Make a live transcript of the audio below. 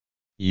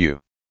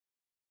you,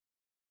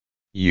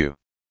 you,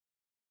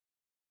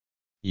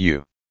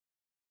 you,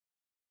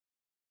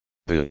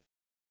 the,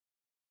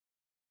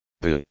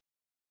 the,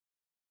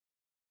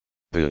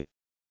 the,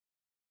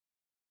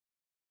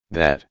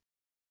 that,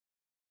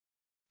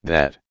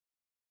 that,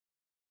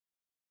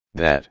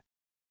 that,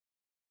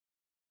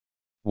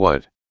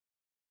 what,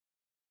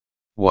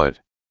 what,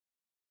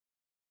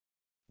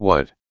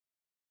 what,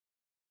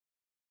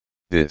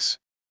 this,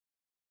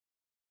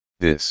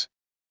 this,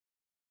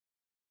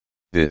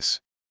 this,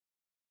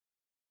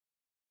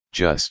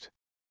 just,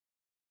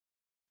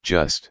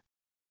 just,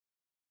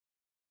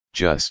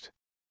 just,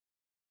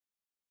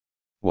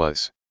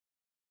 was,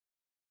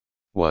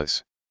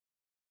 was,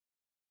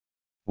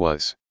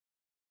 was,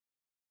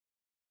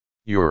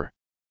 your,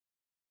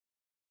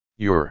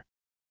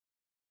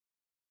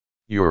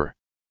 your,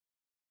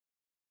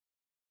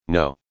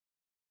 no,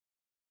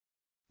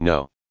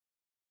 no,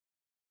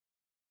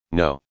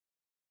 no,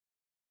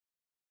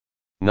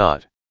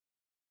 not,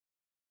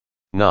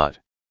 not,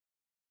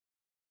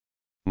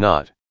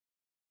 not,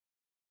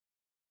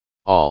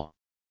 all,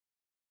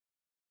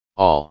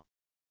 all,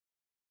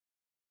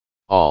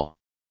 all,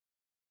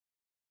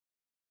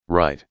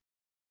 right,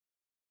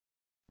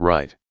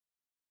 right,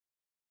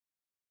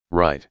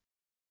 right,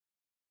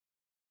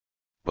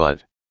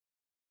 but,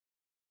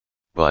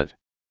 but,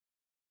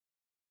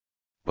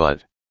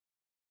 but,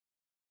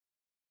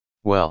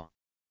 well,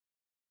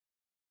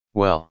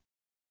 well,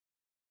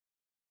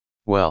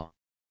 well,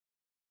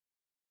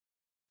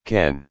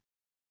 can,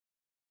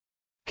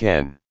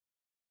 can,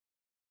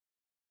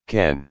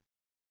 can,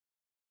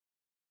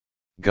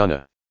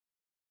 gonna,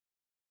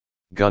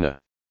 gonna,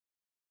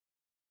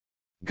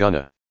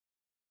 gonna,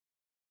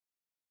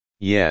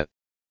 yet,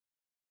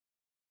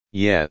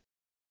 yet,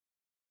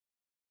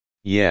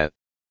 yet,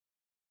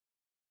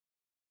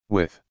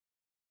 with,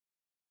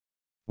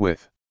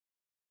 with,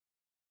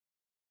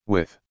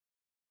 with,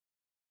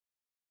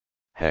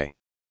 hey,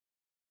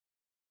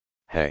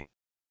 hey,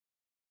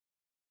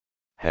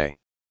 hey,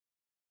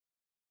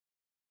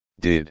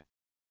 did,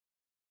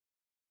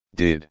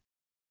 did,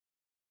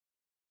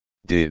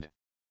 did,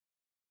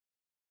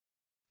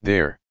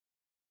 there,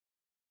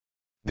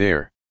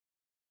 there,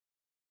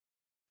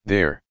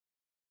 there,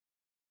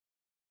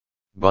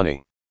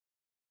 bunny,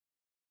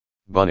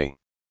 bunny,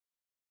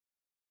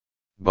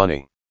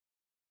 bunny,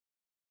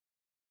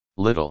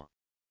 little,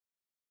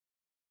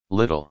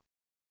 little,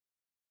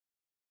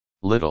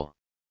 little,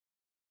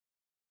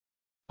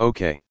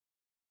 okay,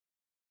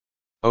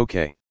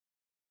 okay,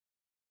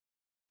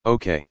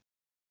 okay,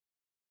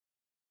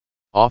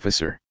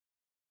 officer,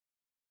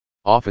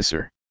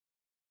 officer,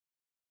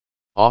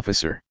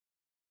 officer,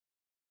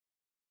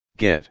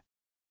 get,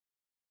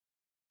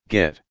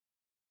 get,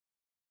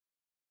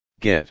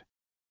 get,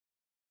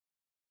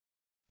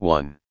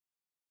 one,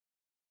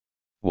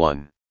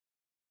 one,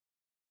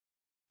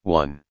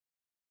 one,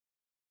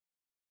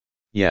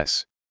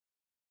 yes,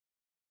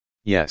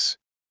 yes,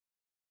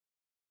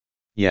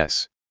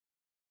 yes,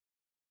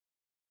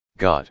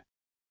 God,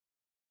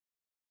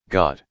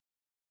 God,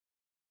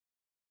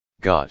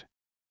 God,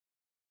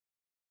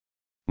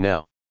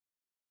 now,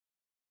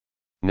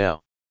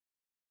 now,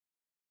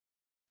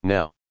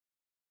 now,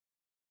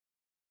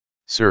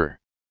 sir,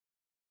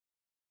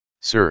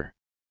 sir,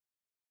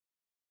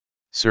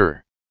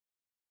 sir,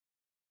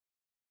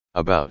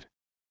 about,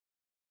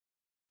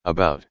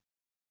 about,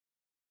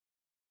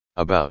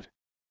 about,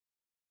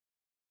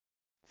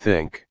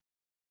 think,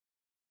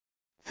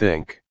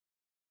 think,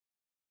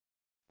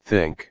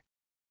 think,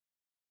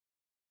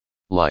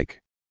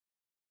 like,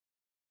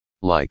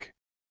 like,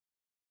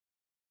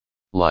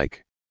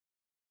 like,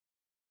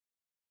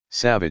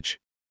 savage,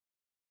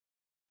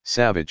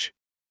 savage,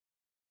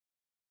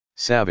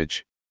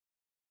 savage,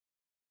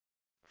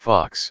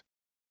 fox,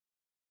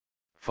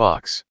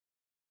 fox,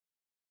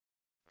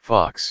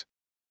 fox,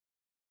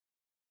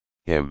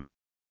 him,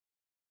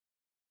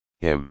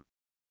 him,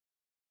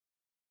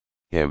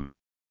 him,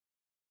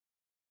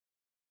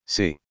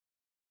 see,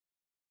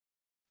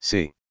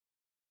 see,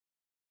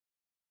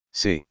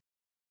 see,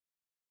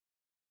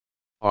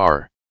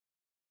 R,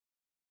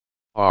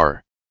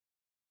 R,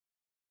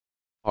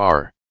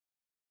 R,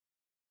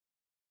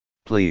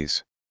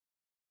 please,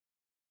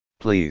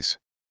 please,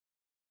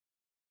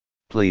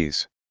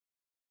 please,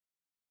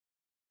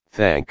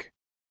 thank,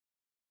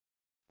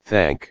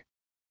 thank,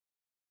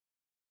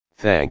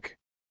 thank,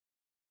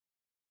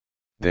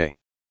 they,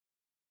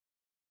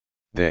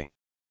 they,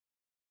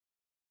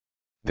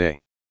 they,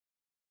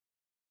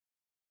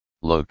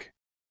 look,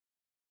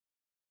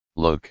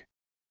 look,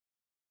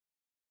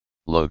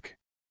 look,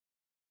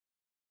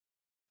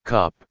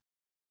 cup,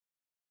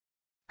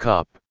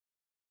 cup,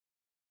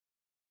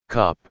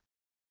 cup,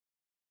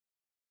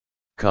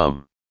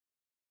 come,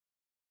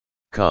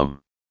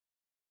 come,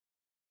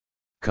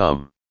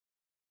 come,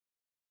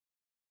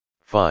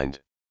 find,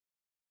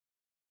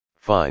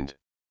 find,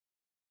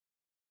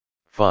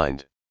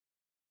 find,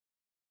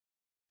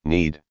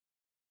 need,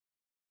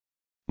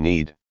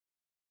 need,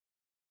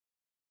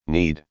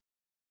 need,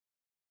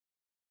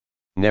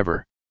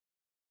 never,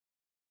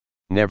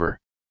 never,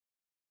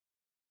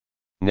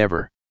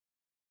 never,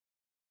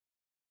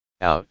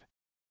 out,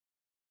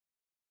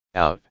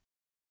 out,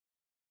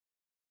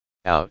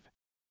 out,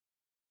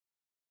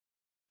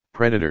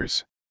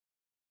 predators,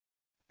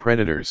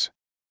 predators,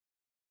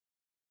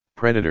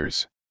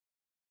 predators,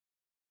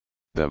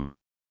 them,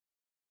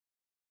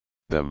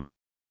 them,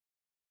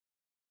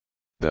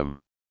 them,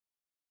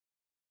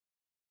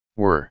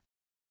 were,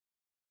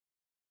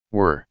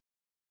 were,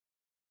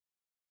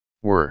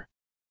 were,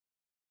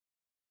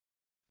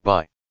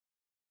 by,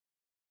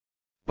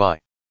 by,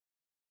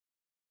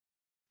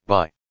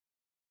 by,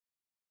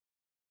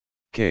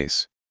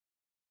 case,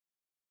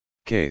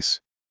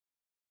 case,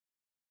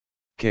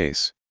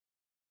 case,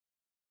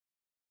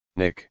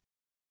 nick,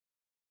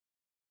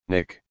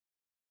 nick,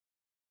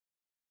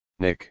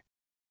 nick,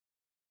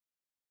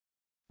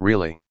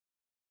 really,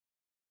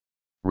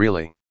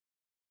 really,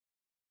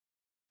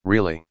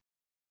 really,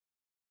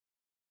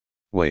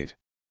 wait,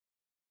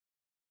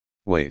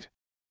 wait,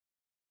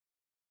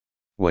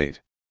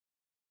 wait,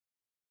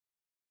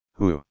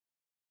 who,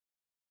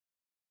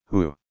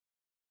 who,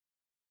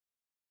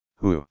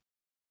 who,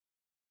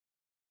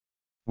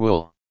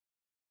 will,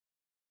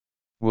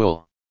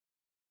 will,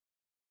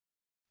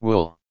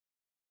 will,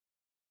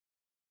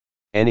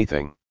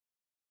 anything,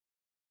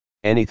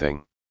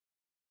 anything,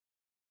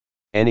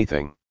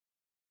 anything,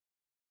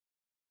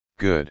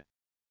 good,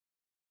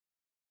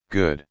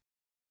 good,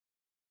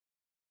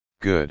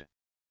 good,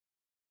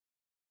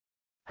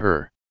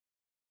 her,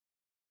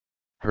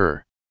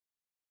 her,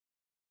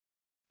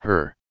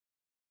 her,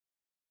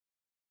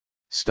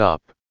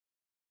 stop,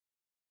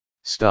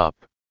 stop,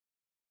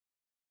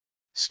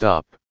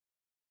 stop,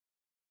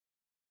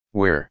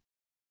 where,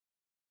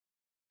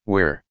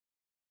 where,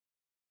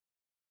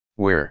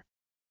 where,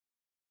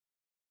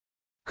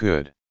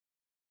 could,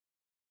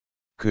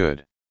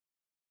 could,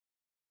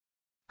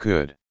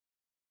 could,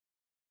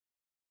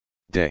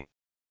 day,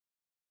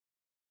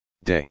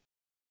 day,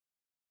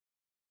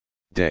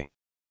 day,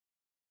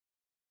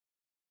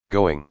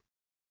 going,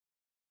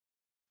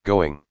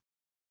 going,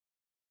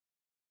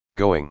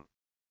 going,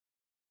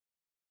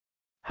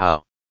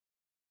 how,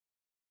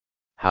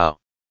 how,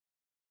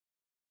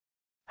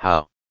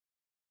 how,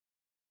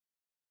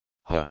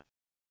 huh,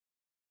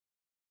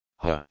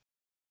 huh,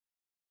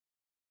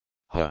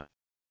 huh,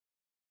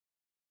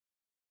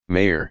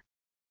 mayor,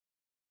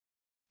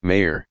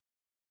 mayor,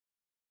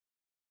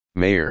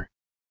 mayor,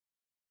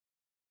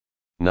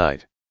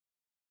 night,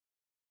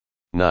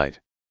 night,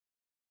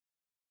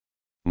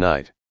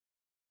 night,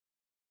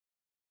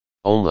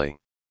 only,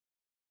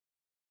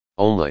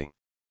 only,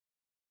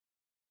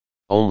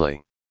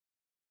 only,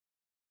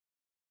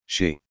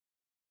 she,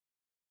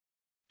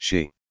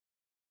 she,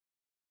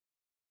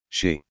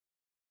 she,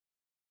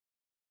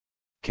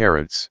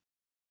 carrots,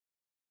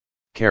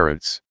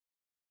 carrots,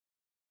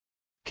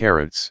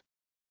 carrots,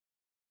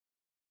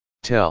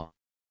 tell,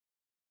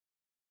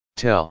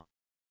 tell,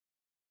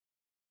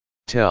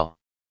 tell,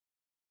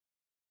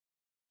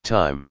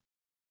 time,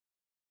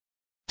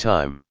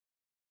 time,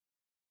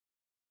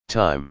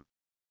 time,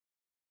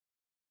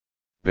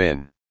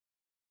 bin,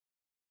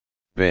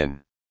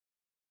 bin,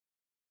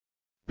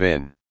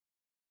 bin,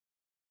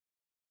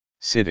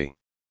 city,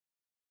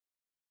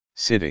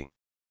 city,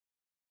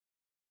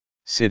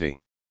 city,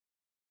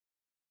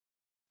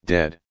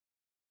 dead,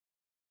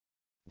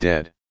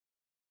 dead,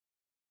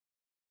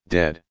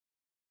 dead,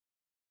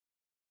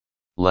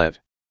 let,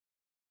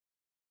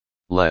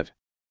 let,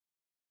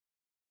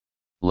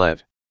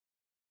 let,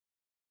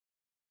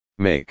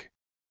 make,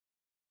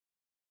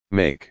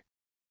 make,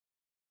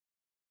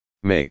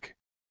 make,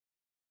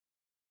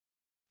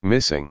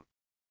 missing,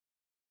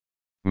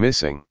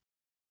 missing,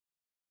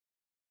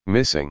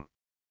 missing,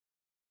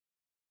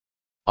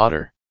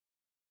 otter,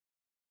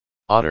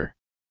 otter,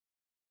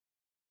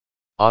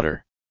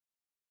 otter,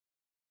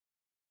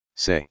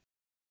 say,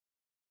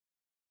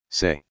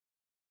 say,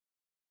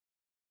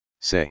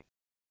 say,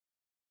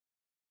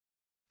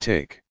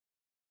 take,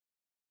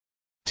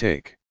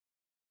 take,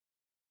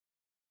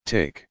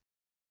 take,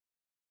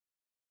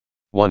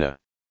 wanna,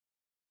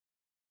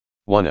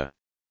 wanna,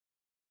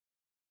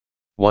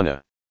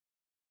 wanna,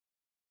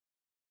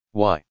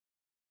 why,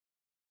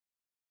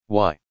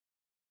 why,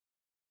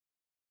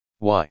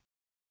 why,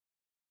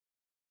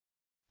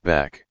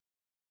 back,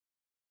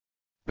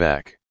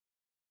 back,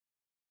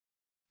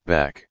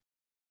 back,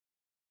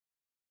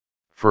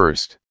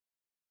 first,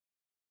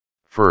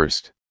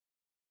 first,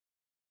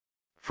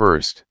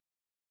 first,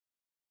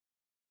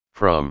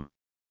 from,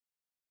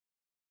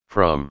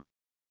 from,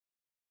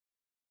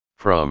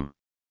 from,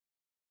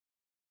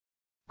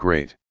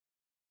 great,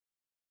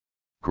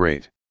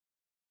 great,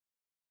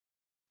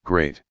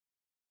 great,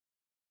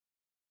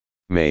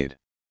 made,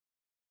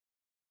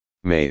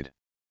 made,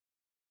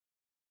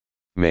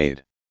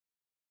 made,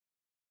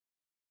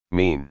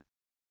 mean,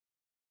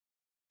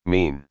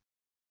 mean,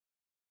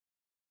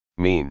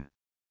 mean,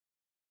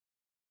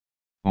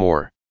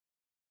 more,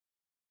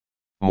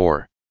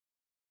 more,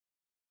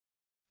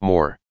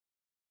 more,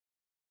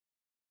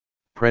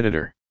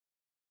 predator,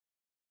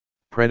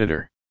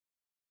 predator,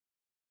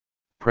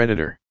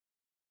 predator,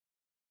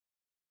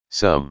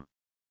 some,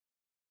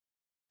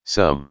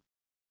 some,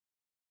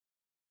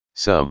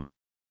 some,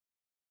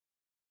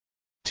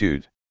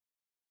 tude,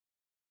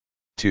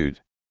 tude,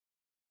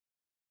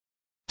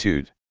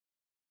 tude,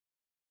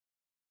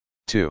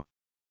 two,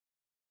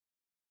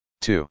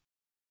 two,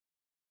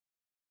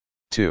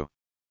 two,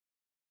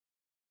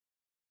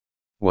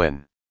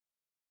 when,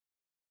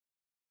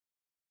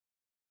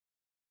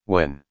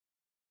 when,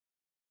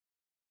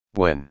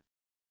 when,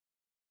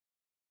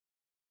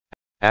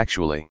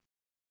 actually,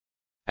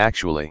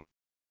 actually,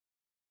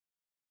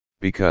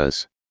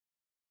 because,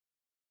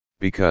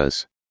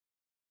 because,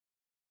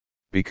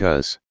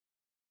 because,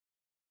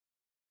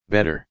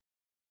 better,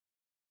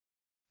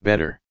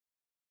 better,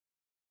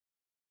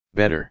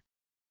 better,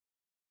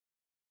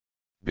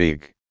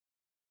 big,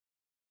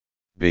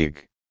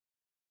 big,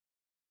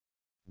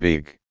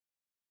 big,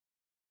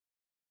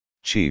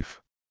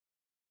 chief,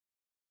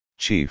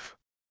 chief,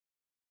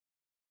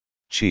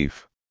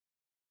 chief,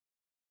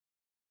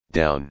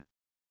 down,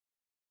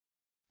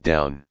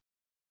 down,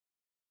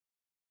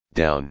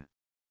 down,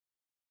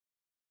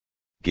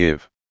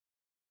 give,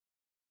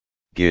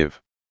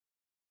 give,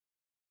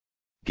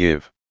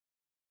 give,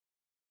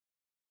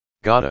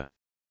 gotta,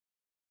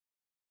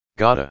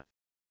 gotta,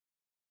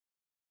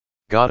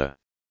 gotta,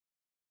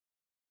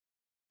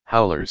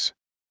 howlers,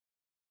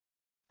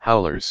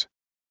 howlers,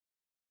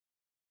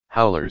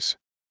 howlers,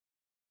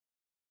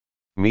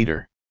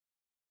 meter,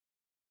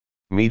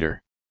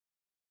 meter,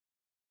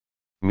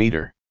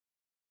 meter,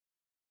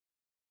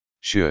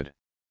 should,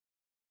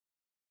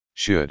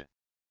 should,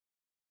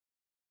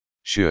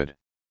 should,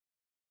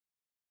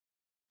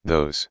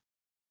 those,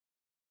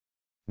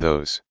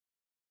 those,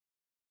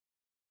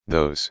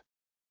 those,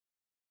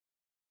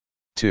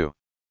 two,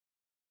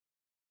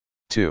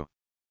 two,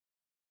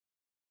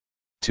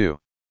 two,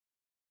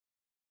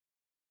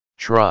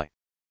 try,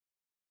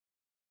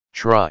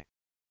 try,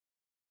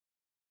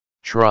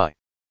 try,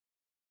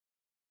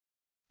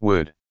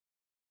 would,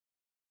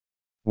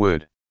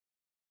 would,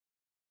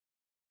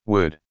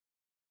 would,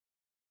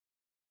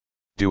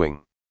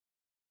 doing,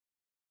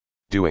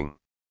 doing,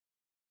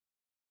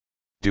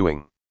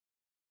 doing,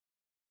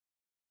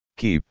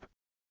 keep,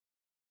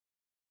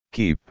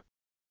 keep,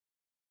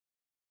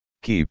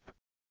 keep,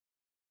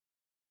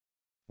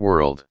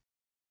 world,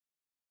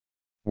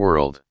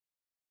 world,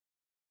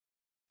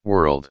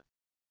 world,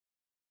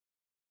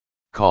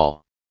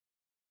 call,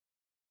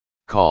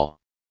 call,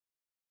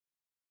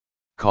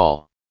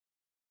 call,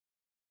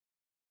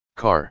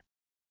 car,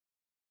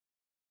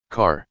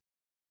 car,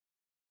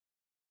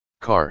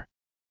 car,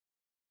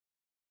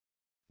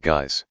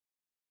 guys,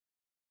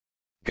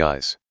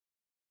 guys,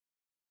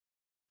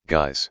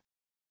 guys,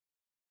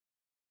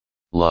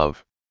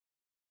 love,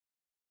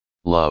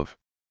 love,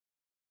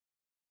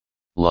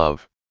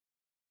 love,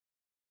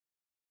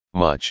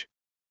 much,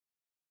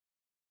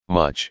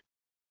 much,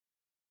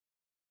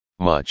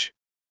 much,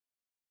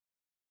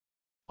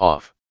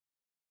 off,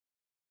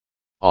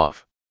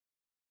 off,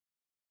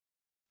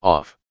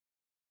 off,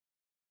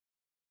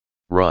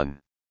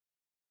 run,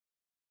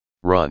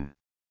 run,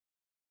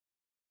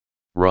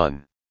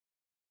 run,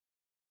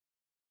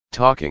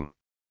 talking,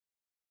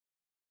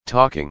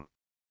 talking,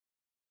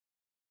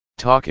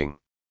 talking,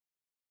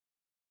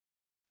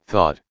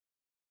 thought,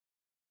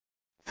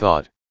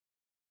 thought,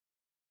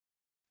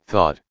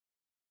 thought,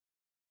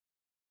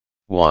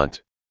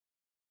 want,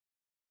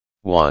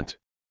 want,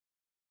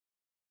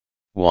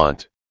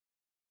 want,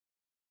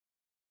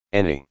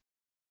 any,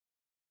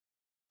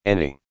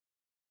 any,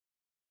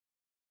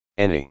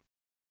 any,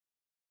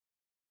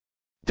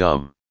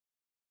 dumb,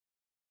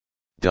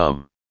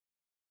 dumb,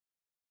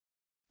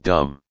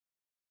 dumb,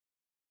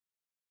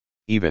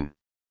 even,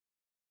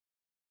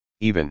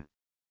 even,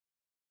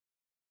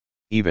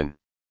 even,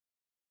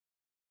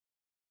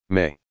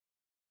 may,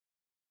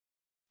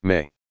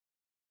 may,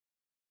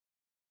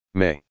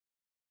 may,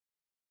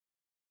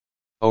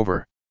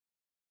 over,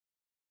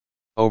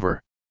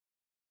 over,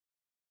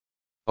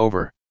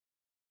 over,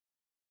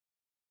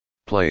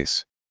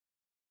 place,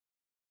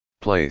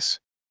 place,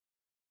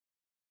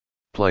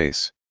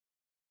 place,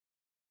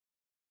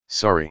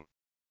 sorry,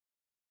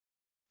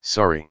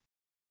 sorry,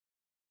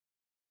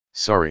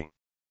 sorry,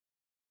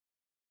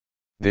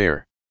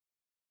 there,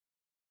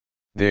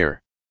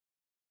 there,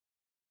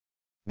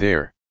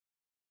 there,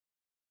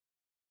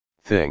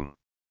 thing,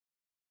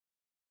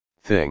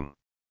 thing,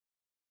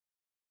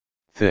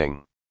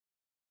 thing,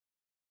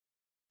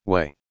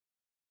 way,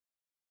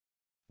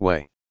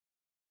 way,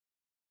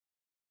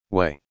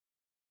 way,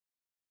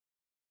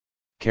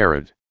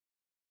 carrot,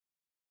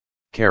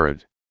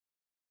 carrot,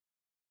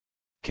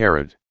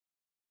 carrot,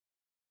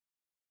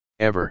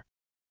 ever,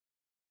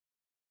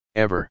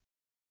 ever,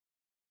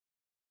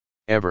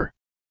 ever,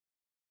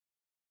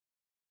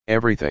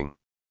 everything,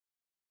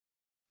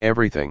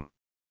 everything,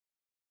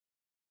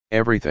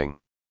 everything,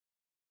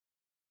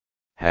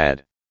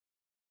 had,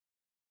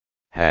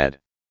 had,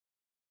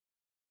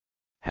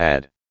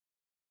 had,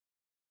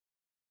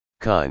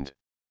 kind,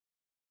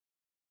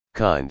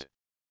 kind,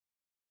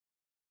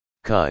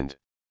 kind,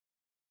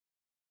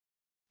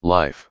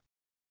 life,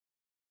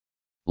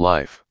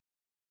 life,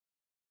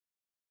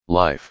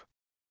 life,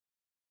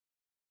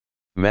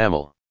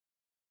 mammal,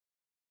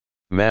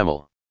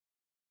 mammal,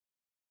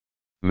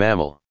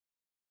 mammal,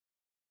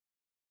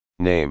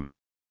 name,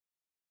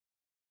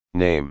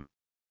 name,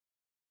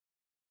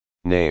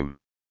 name,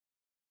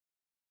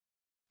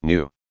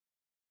 new,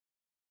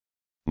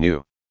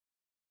 new,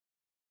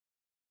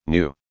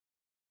 new,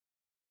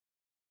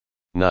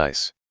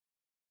 nice,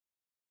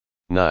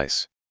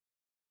 nice,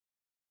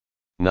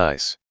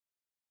 nice,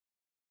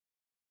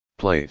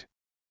 played,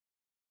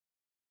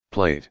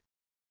 played,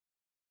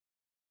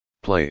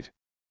 played,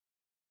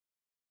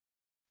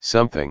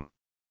 something,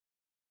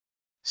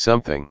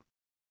 something,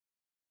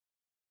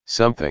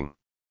 something,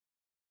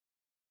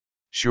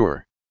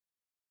 sure,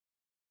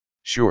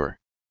 sure,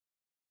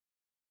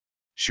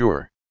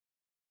 sure,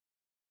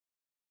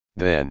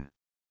 then,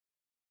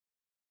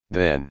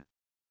 then,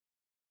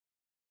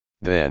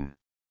 then,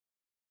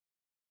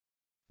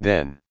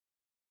 then,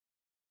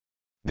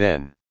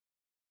 then,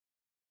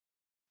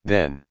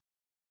 then,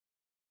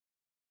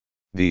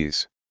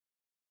 these,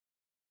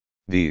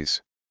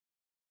 these,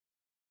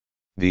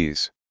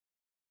 these,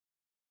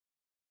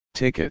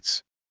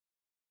 tickets,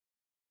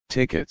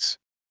 tickets,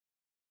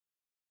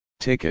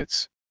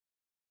 tickets,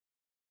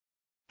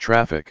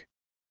 traffic,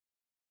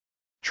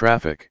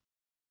 traffic,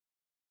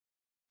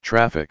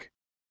 traffic,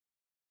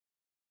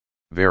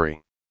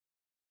 very,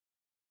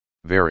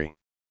 very,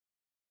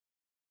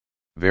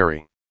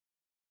 very,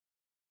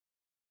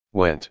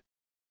 went,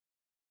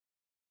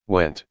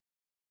 went,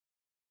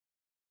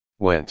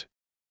 went,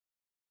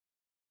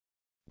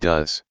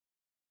 does,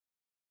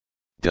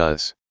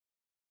 does,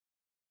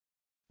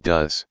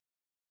 does,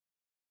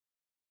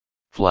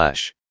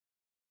 flash,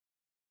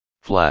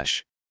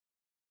 flash,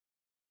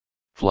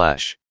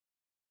 flash,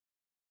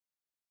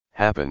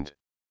 happened,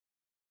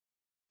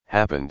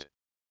 happened,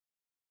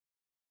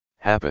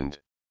 happened,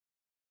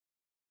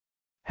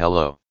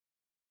 hello,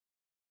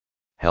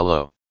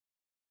 hello,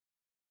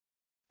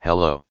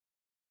 hello,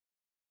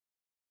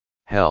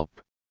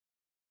 help,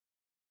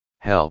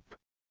 help,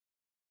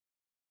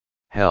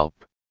 help,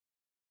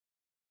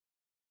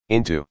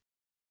 into,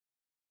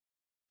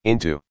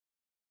 into,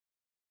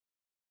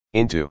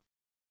 into,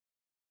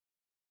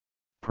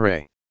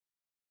 pray,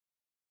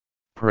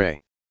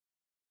 pray,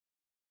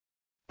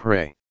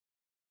 pray,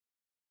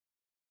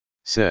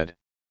 said,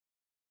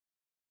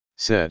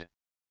 said,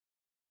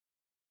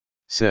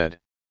 said,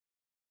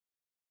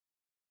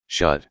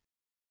 should,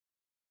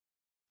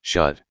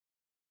 should,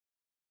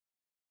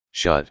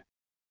 should,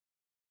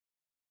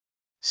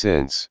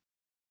 since,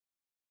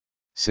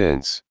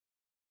 since,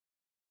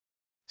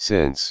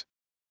 since,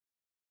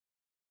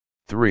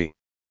 three,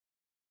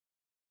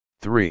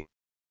 three,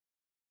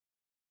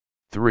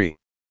 three,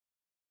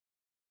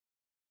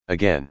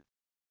 again,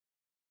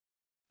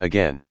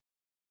 again,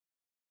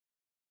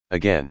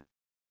 again,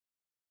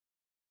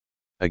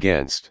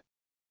 against,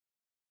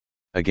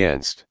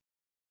 against,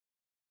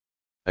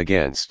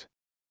 against,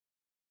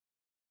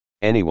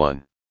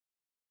 anyone,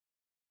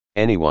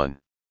 anyone,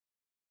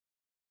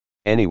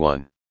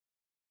 anyone,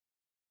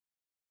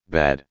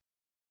 bad,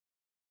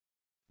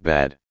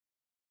 bad,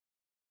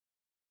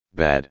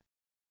 bad,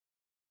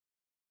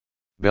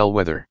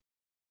 bellwether,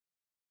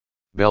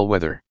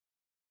 bellwether,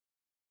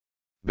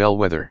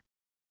 bellwether,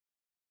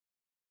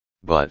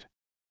 but,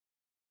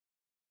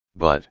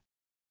 but,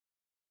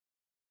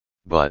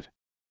 but,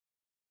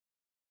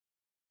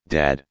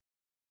 dad,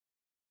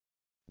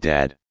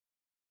 dad,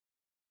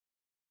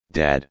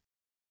 dad,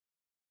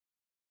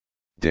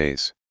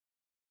 days,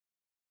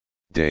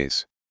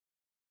 days,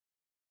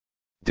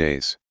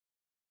 days,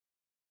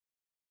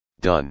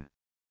 done,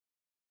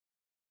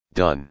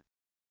 done,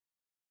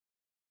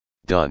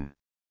 done,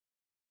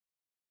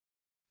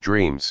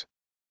 dreams,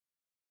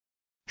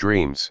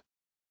 dreams,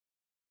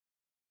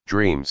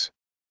 dreams,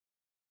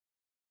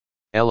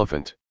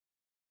 elephant,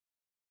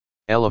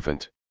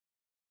 elephant,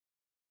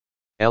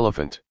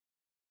 elephant,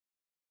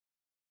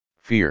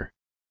 fear,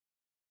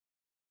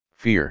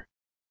 fear,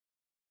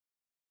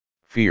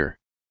 fear,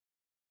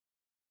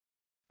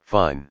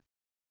 fine,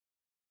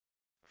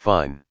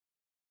 fine,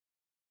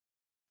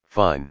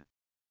 fine,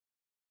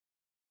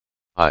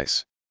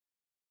 ice,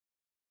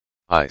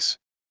 ice,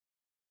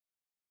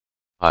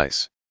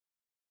 ice,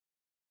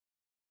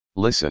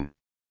 listen,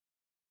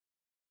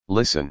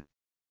 listen,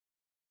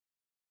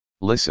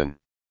 listen,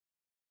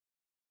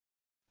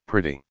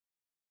 pretty,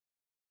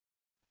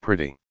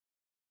 pretty,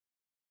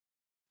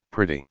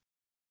 pretty,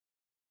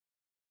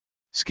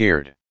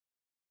 scared,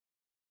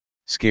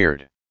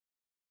 scared,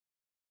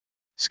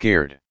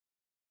 scared,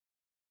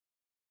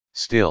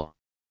 still,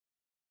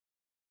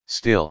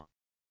 still,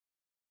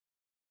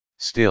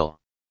 still,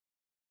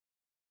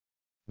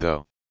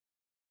 though,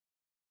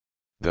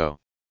 though,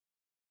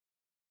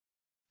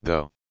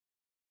 though,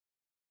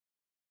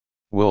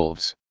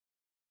 wolves,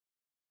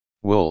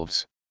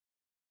 wolves,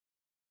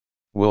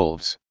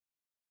 wolves,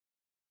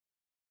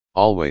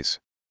 always,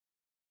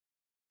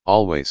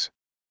 always,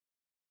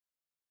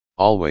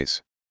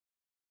 always,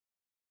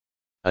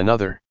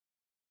 another,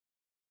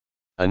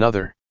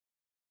 another,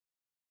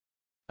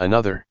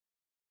 another,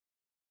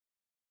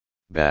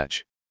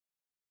 batch,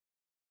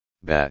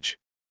 batch,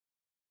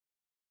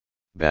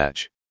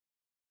 batch,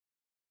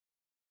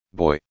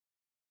 boy,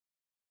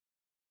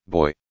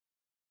 boy,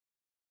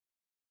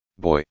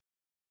 boy,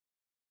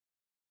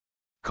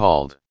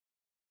 called,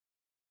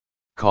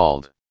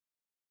 called,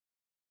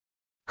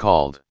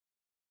 called,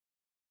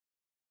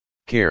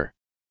 care,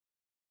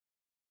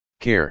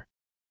 care,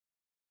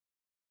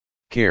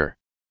 care,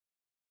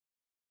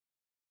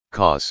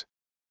 cause,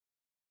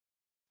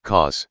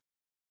 cause,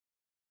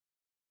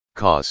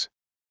 cause,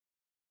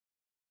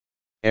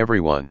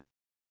 everyone,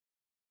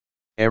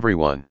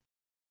 everyone,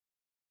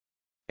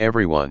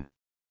 everyone,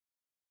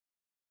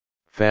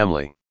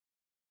 family,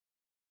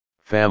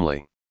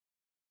 family,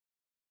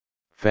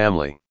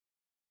 family,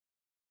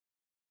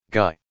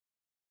 guy,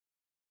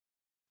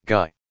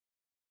 guy,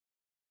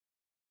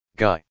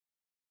 guy,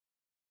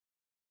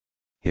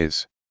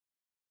 his,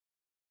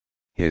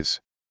 his,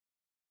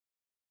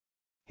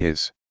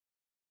 his,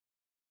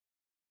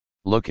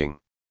 looking,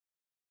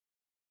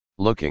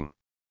 looking,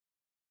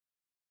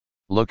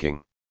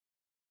 looking,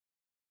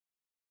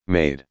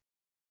 made,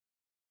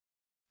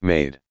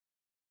 made,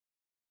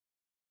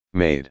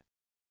 made,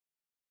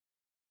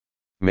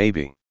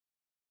 maybe,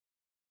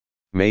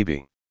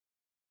 maybe,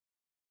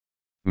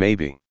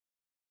 maybe,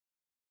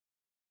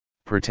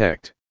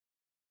 protect,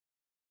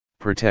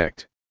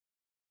 protect,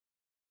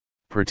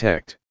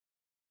 protect,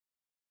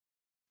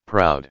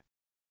 proud,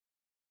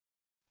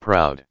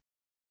 proud,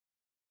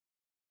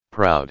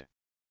 proud,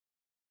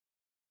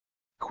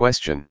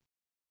 question,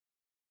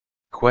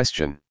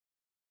 question,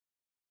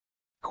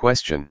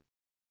 question,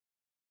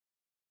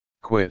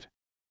 quit,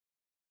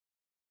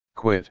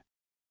 quit,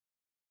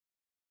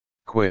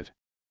 quit,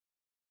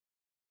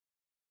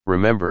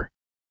 remember,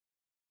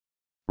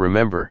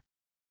 remember,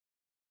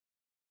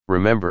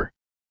 remember,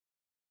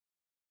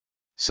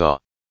 saw,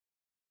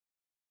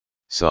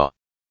 saw,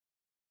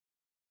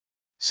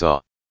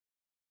 saw,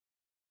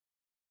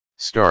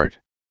 start,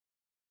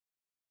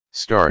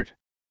 start,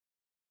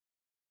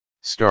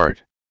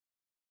 start,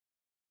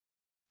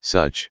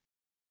 such,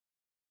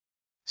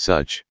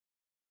 such,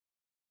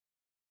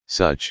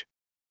 such,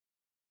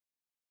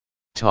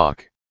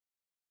 talk,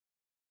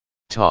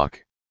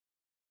 talk,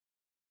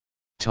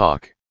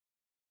 talk,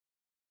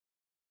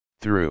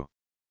 through,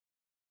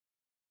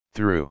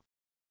 through,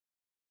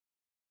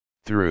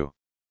 through,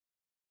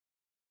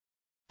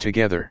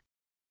 together,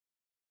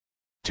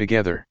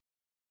 together,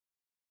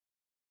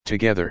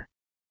 together,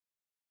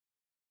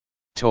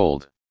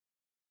 told,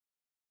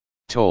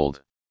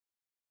 told,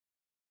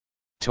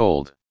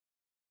 told,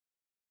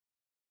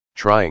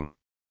 trying,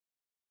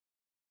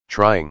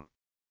 trying,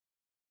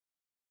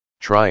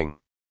 trying,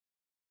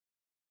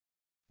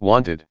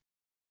 wanted,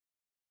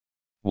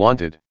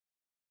 wanted,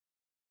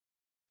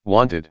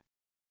 wanted,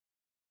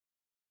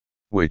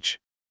 which,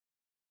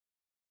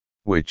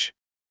 which,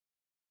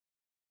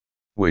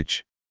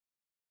 which,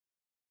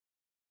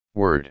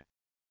 word,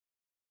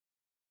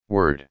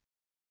 word,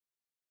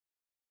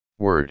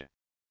 word,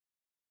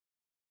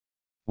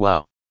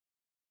 wow,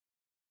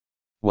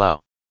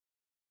 wow,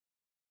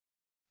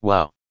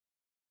 wow,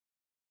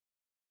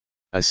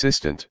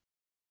 assistant,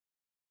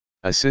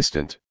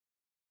 assistant,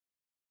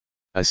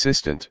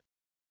 assistant,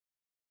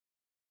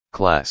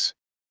 class,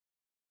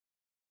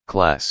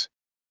 class,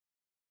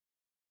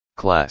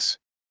 class,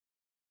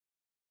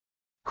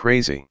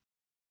 crazy,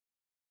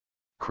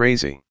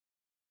 crazy,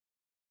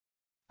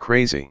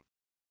 crazy,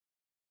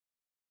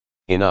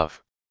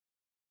 enough,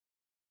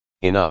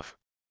 enough,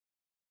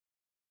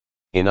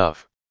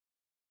 enough,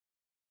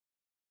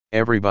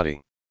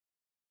 everybody,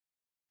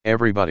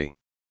 everybody,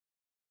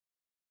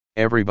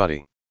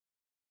 everybody,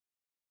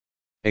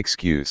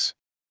 excuse,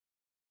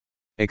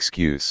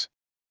 excuse,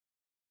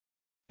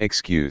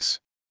 excuse,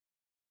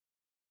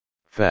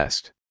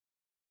 fast,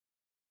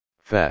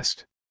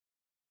 fast,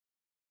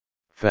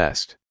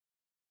 fast,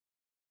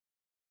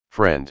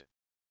 friend,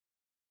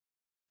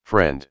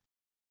 friend,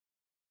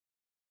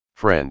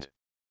 friend,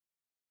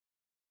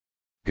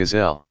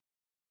 gazelle,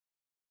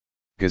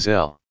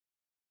 gazelle,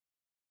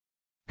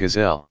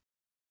 gazelle,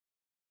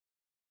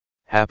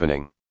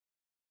 happening,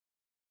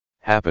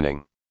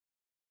 happening,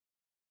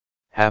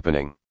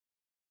 happening,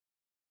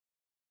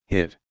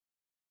 hit,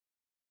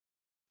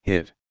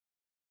 hit,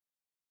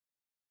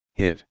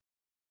 hit,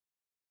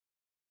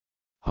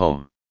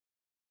 home,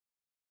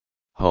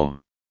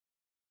 home,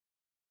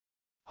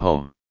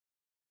 home,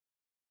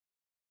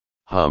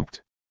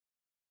 humped,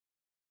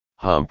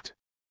 humped,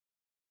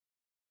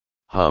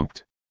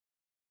 humped,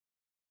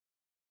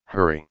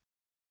 hurry,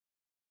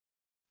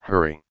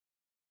 hurry,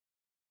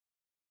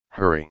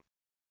 hurry,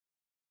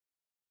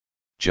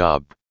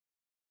 job,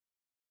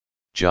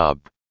 job,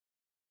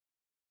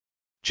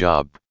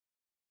 job,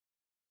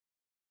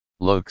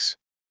 looks,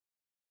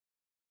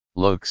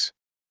 looks,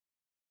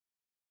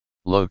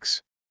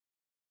 looks,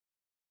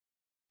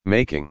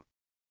 making,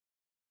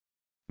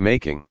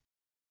 making,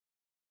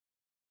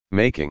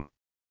 making,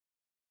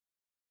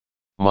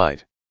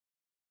 might,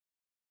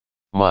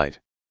 might,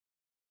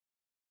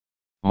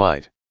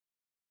 might,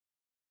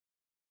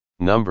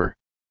 number,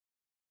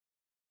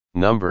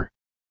 number,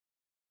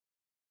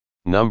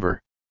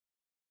 number,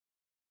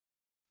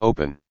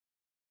 open,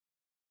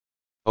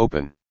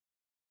 open,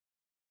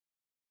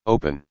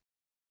 open,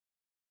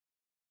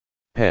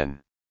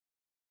 pen,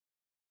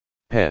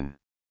 pen,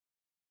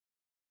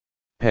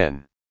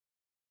 pen,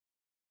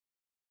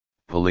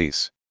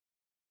 police,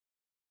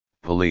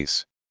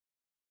 police,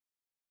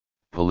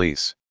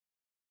 police,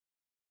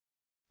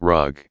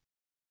 rug,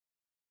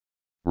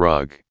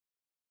 rug,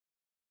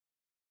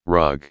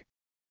 rug,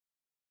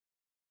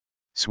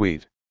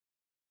 sweet,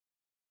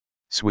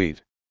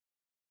 sweet,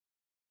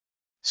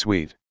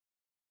 sweet,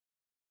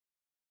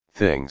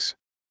 things,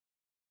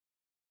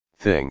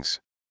 things,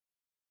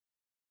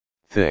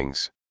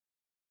 things,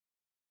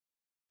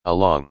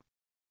 along,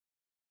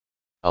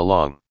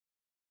 along,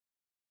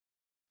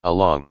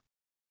 along,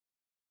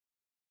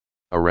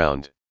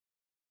 around,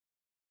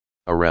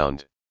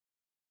 around,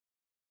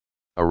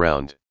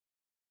 around,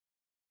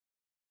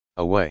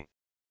 away,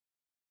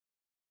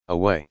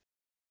 away,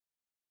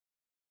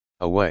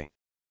 away,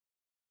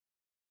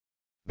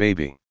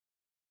 baby,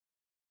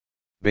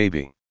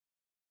 baby,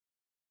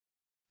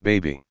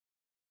 baby,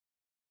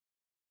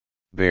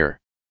 bear,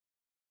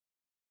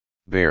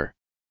 bear,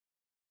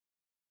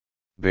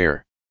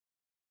 bear,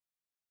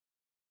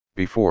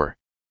 before,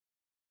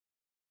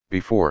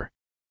 before,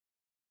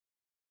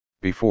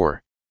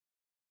 before,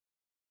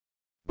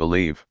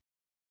 believe,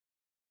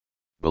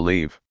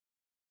 believe,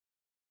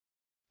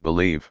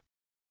 believe,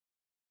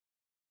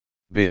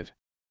 bit,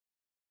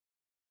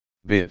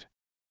 bit,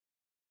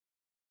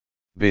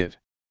 bit,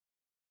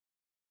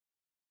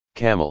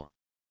 camel,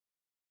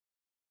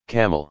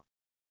 camel,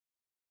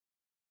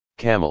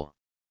 camel,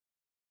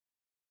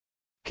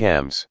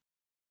 cams,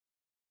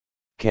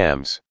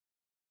 cams,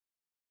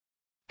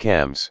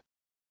 cams,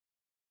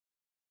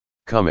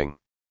 coming,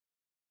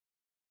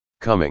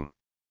 coming,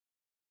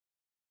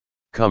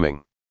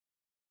 coming,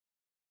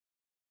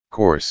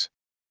 course,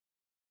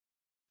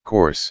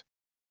 course,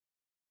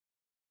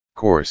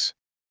 course,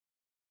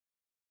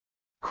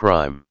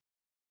 crime,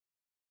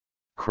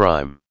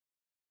 crime,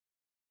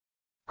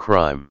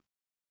 crime,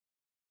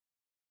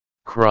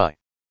 cry,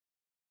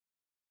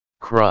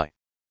 cry,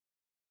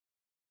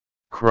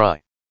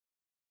 cry,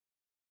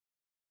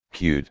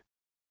 cute,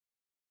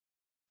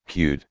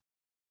 cute,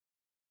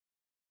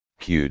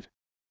 cute,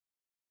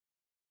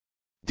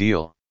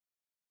 deal,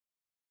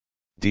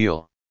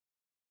 deal,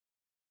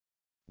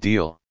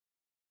 deal,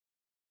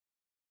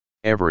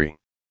 every,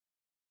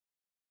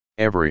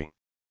 every,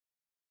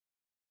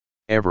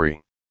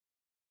 every,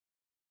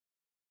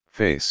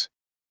 face,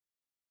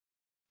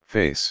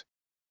 face,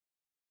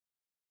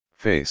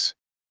 face,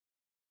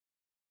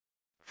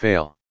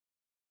 fail,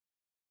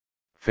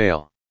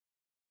 fail,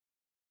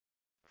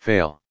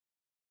 fail,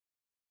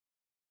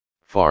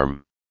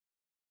 farm,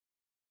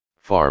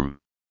 farm,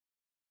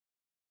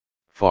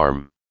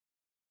 farm,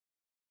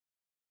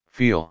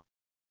 feel,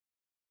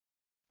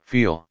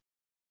 feel,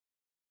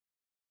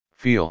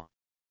 feel,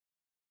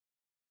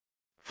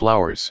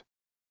 flowers,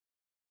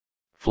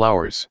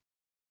 flowers,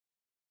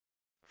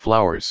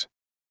 flowers,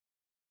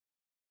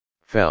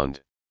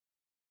 found,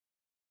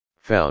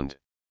 found,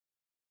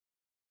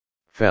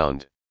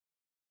 found,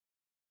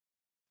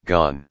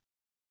 gone,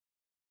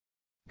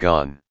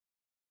 gone,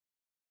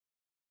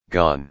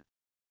 gone,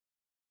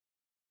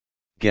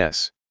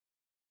 guess,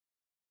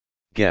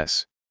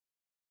 guess,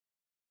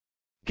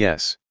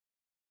 guess,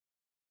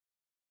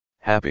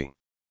 happy,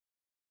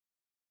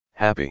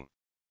 happy,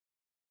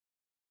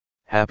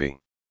 happy,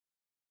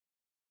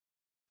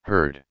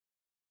 heard,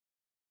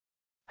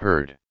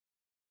 heard,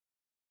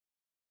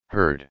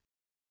 heard,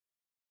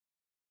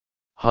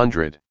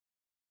 hundred,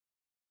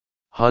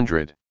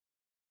 hundred,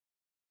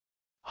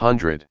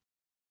 hundred,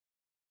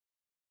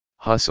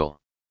 hustle,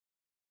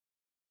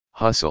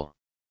 hustle,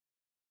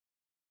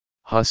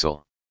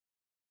 hustle,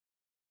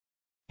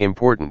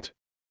 important,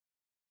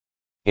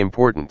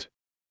 important,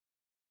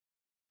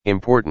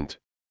 important,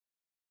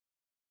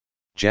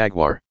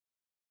 jaguar,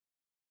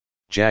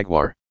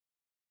 jaguar,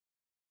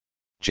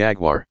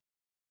 jaguar,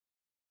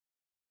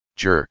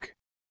 jerk,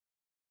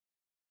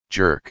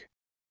 jerk,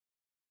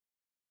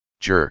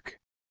 jerk,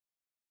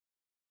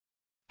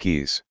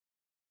 keys,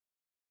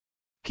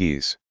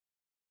 keys,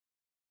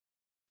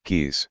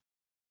 keys,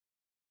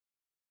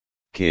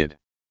 kid,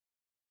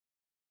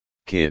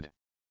 kid,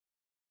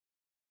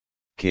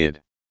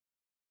 kid,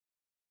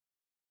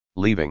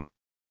 leaving,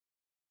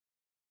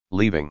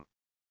 leaving,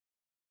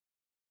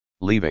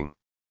 leaving,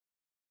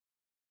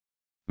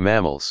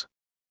 mammals,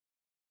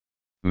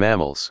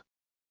 mammals,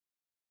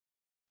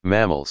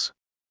 mammals,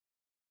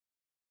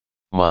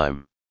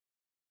 mime,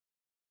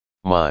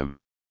 mime,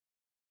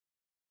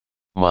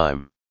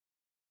 mime,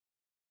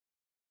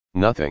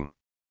 nothing,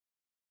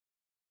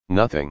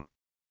 nothing,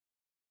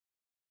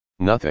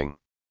 nothing,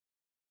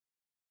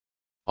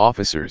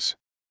 officers,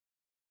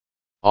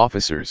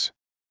 officers,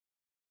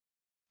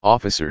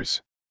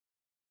 officers,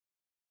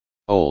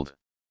 old,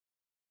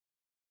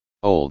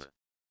 old,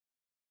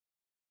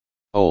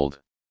 old,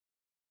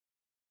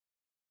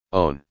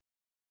 own,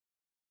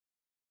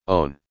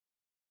 own,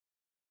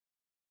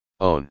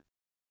 own,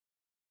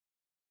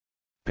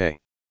 pay,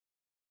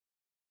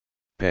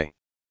 pay,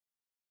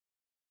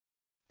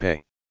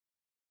 pay,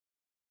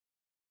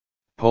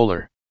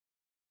 polar,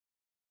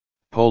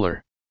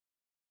 polar,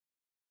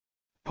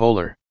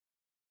 polar,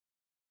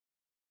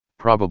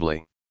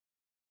 probably,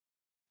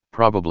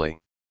 probably,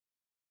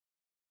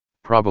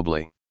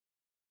 probably,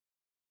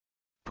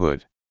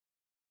 put,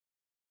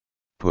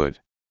 put,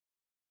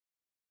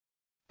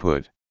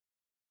 put,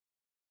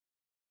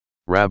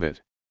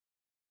 rabbit,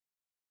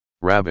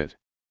 rabbit,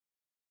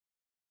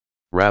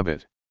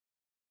 rabbit,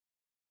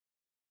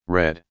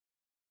 red,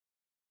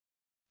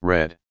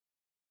 red,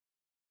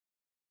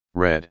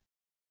 red,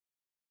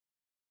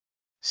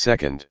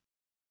 second,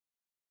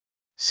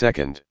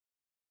 second,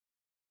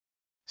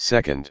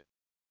 second,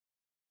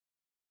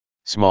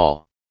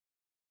 small,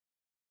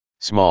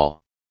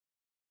 small,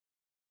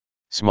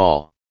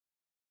 small,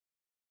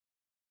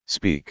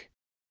 speak,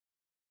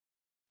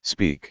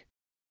 speak,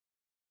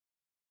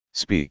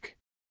 speak,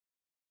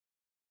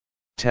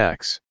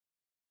 tax,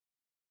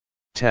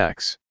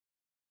 tax,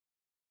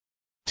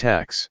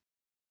 tax,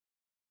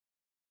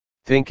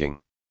 thinking,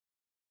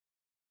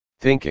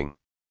 thinking,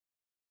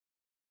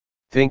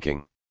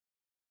 thinking,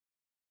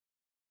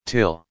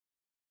 till,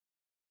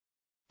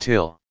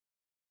 till,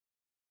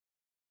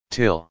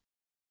 till,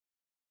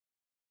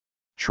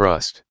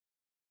 trust,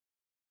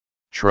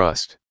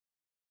 trust,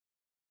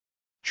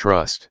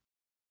 trust,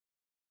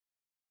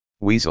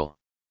 weasel,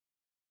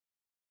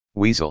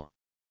 weasel,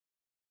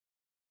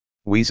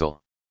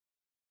 weasel,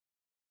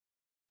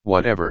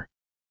 whatever,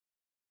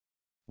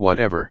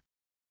 whatever,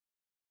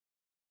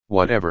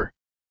 whatever,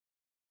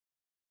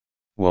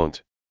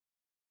 won't,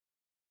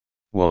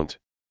 won't,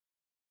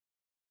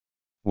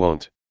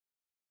 won't,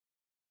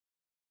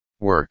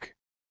 work,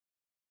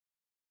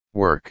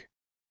 work,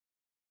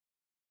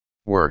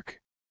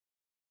 work,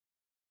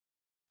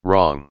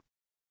 wrong,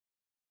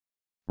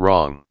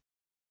 wrong,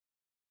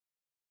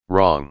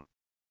 wrong,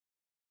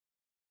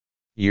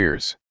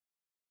 years,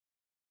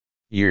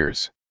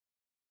 years,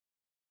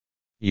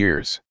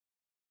 years,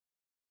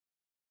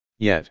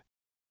 yet,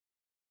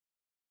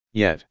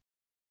 yet,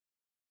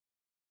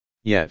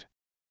 yet,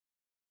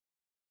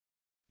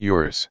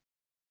 yours,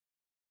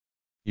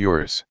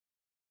 yours,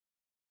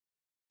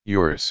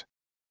 yours,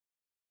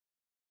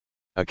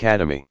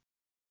 academy,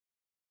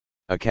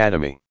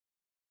 academy,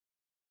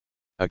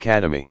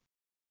 academy,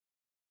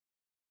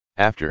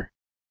 after,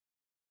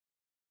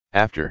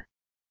 after,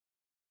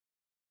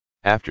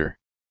 after,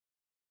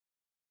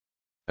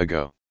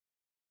 ago,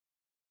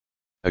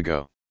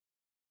 ago,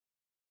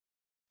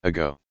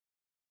 ago,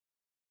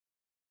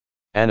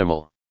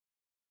 animal,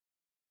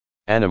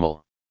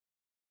 animal,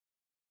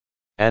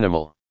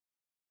 animal,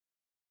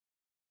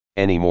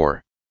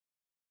 anymore,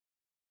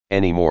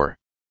 anymore,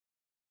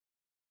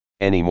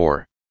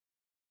 anymore,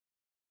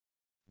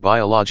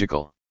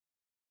 biological,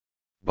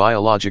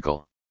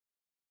 biological,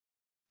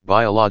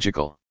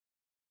 biological,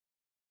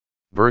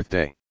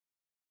 birthday,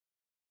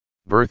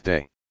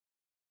 birthday,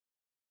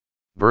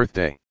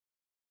 birthday,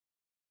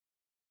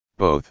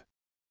 both,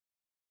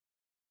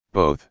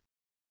 both,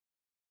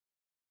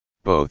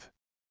 both,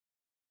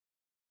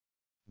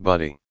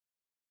 buddy,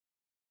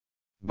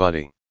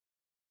 buddy,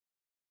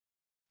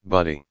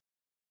 buddy,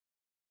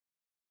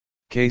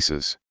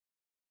 cases,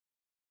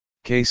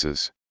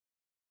 cases,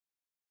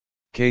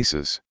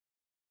 cases,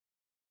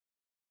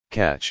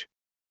 catch,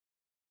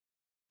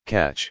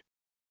 catch,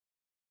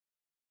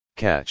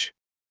 catch,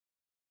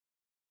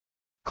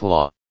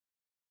 claw,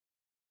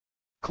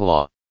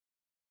 claw,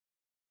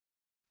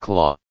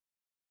 claw,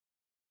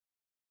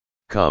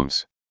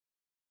 comes,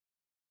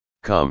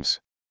 comes,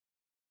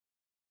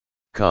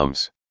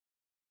 comes,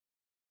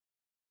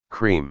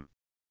 cream,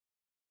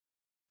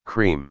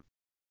 cream,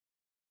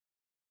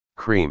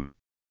 cream,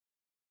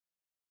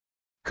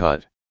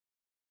 cut,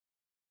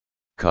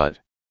 cut,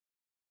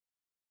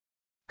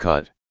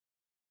 cut,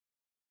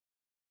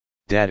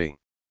 daddy,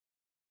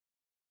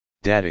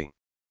 daddy,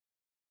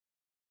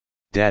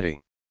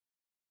 daddy,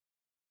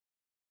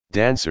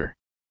 dancer,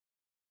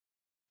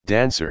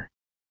 dancer,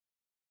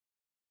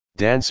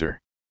 dancer,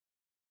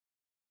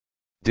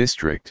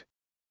 district,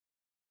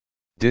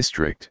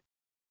 district,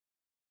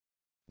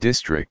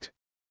 district,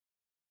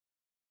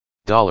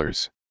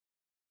 dollars,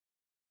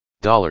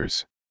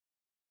 dollars,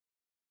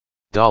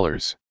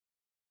 dollars,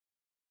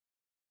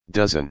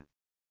 dozen,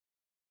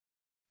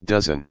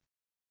 dozen,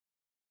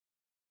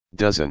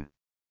 dozen,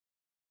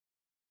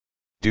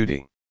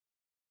 duty,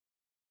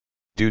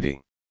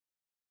 duty,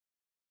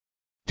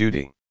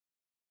 duty,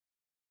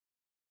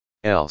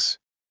 else,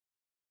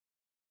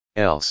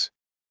 else,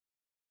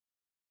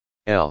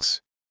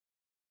 else,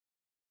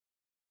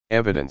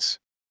 evidence,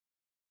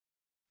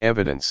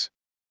 evidence,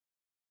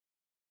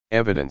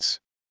 evidence,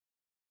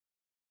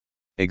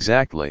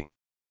 exactly,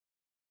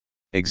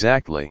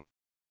 exactly,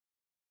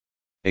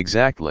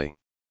 exactly,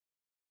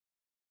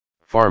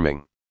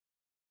 farming,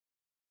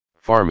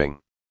 farming,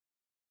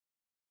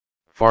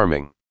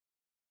 farming,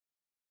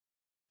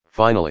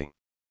 finally,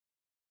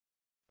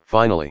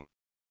 finally,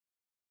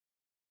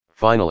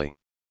 finally,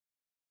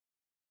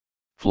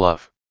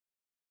 fluff,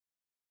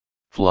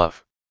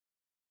 fluff,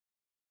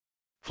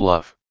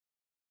 fluff,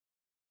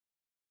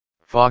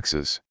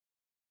 foxes,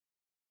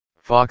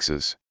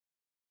 foxes,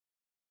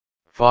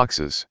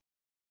 foxes,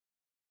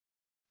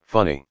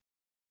 funny,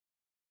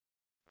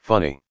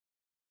 funny,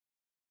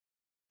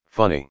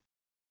 funny,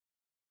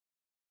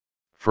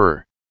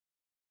 fur,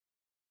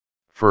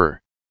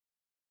 fur,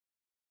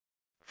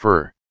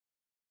 fur,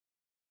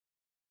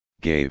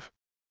 gave,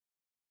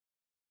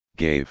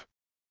 gave,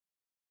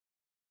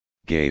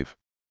 gave,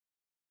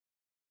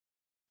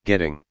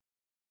 getting,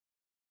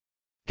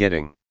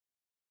 getting,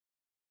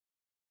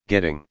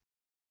 getting,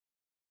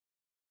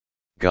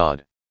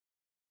 God,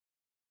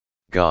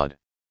 God,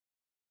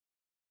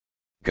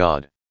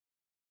 God,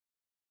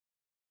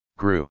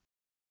 grew,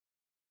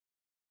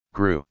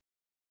 grew,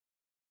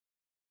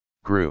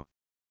 grew,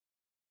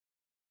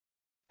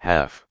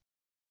 half,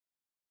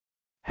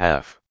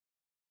 half,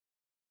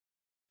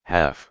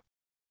 half,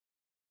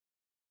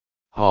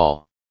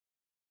 hall,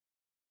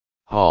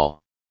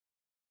 hall,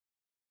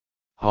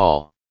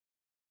 hall,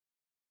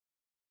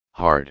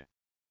 hard,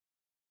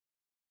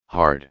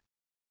 hard,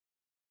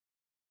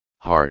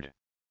 hard,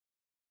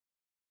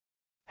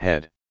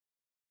 head,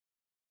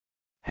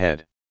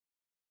 head,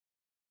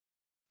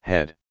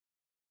 head,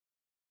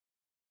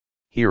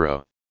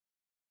 hero,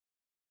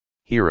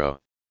 hero,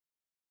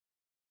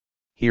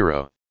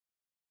 hero,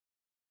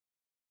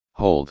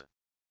 hold,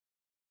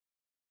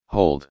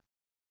 hold,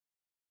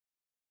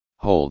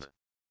 hold,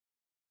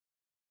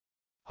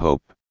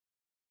 hope,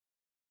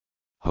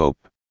 hope,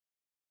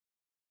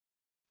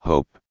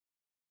 hope,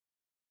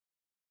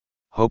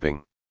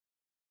 hoping,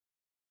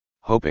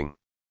 hoping,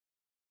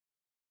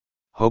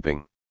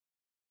 hoping,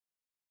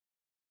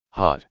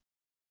 hot,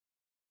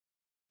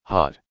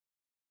 hot,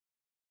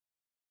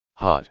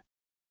 hot,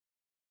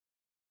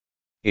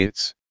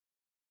 it's,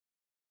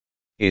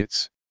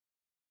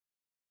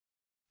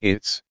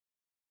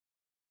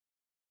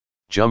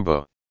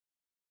 jumbo,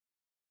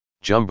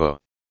 jumbo,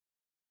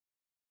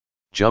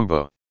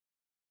 jumbo,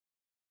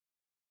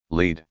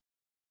 lead,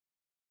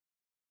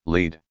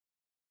 lead,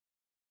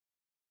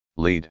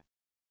 lead,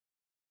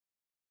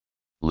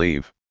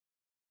 leave,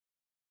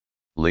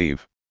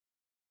 leave,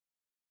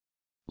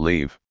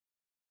 leave,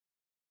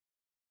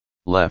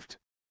 left,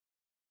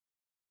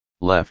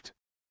 left,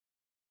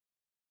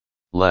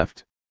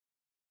 left,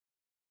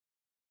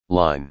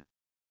 line,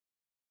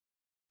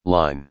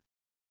 line,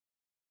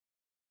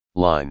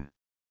 line,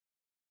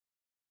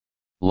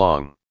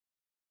 long,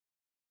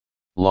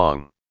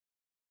 long,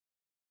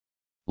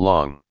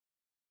 long,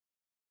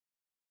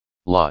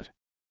 lot,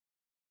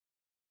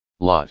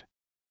 lot,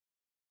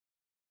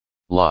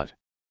 lot,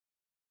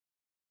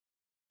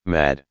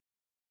 mad,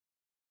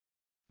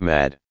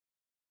 mad,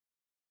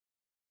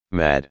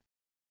 mad,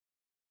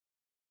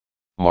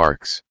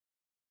 marks,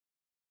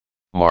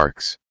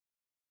 marks,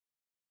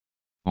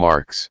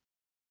 marks,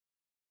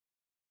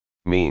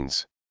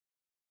 means,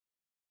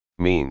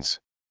 means,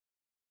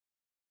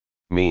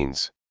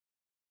 means,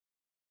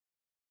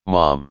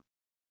 mom,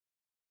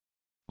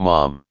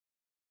 mom,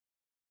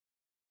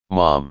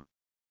 mom,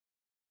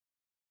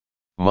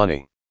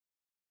 money,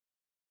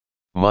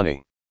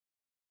 money,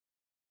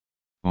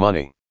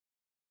 money,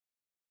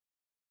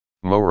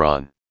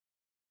 moron,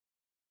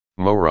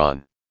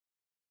 moron,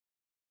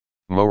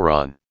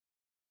 moron,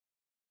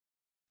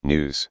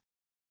 news,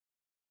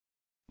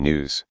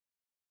 news,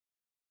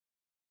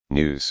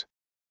 news,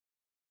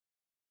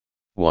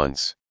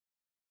 once,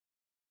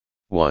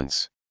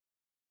 once,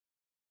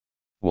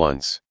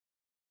 once,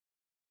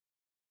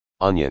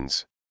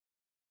 onions,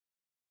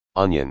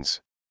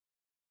 onions,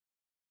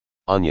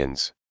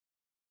 onions,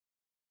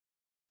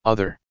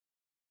 other,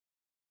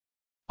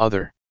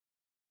 other,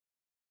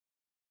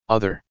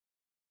 other,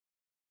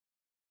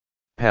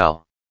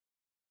 pal,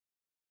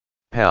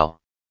 pal,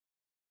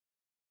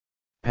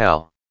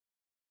 pal,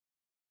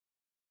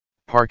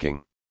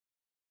 parking,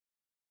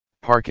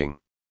 parking,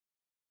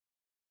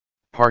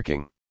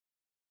 parking,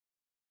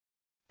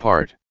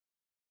 part,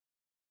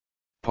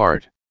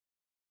 part,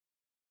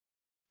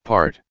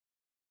 part,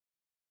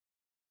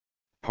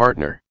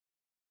 partner,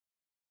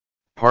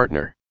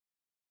 partner,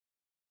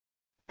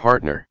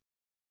 partner,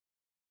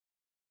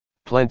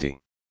 plenty,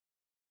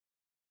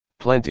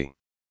 plenty,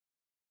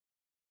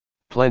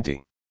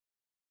 plenty,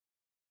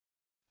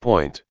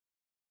 point,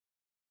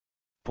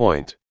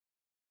 point,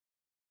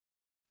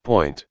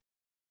 point,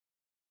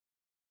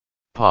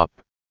 pop,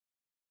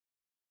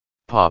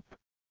 pop,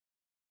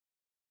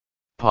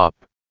 pop,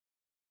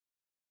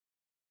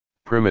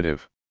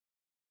 primitive,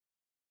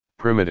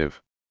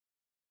 primitive,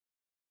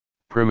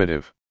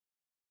 primitive,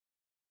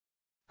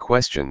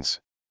 questions,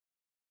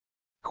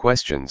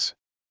 questions,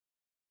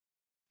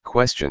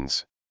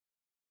 questions,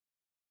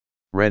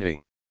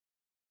 ready,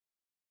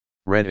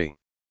 ready,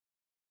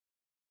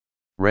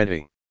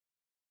 ready,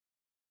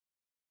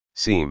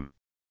 seam,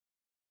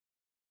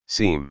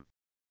 seam,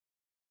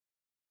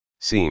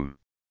 seam,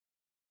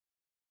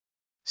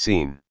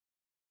 scene,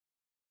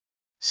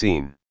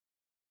 scene,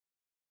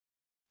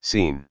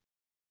 scene,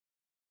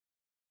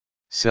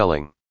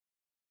 selling,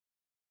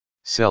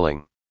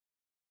 selling,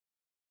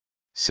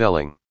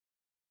 selling,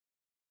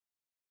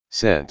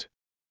 Scent.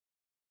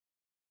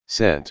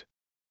 Scent.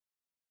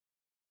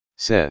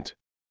 Scent.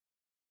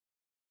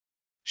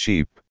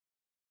 Sheep.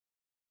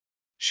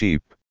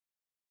 Sheep.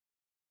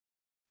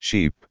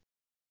 Sheep.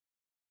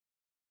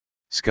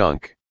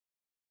 Skunk.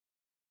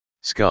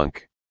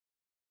 Skunk.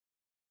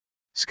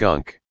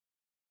 Skunk.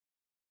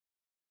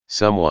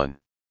 Someone.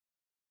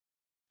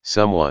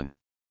 Someone.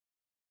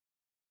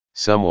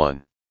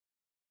 Someone.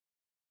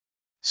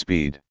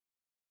 Speed.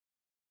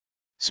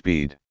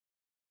 Speed.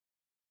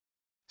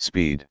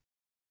 Speed.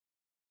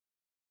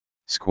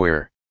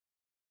 Square.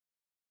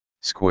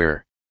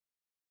 Square.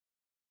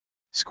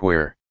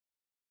 Square.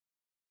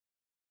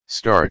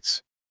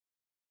 Starts.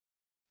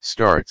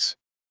 Starts.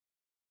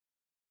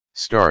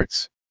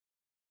 Starts.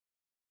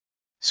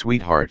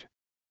 Sweetheart.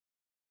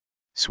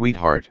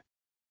 Sweetheart.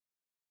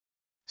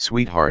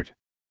 Sweetheart.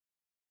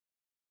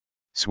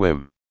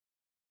 Swim.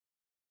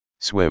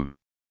 Swim.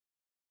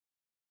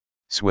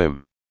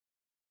 Swim.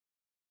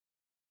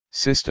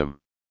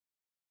 System.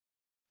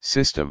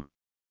 System.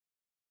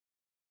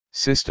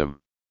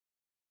 System.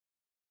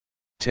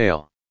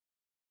 Tail.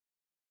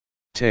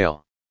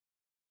 Tail.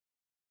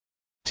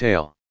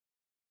 Tail.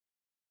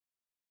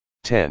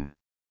 10.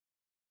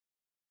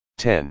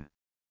 10.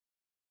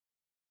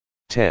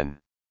 10.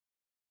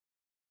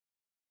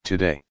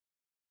 Today.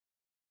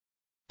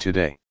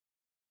 Today.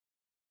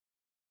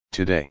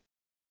 Today.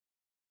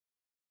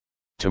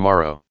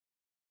 Tomorrow.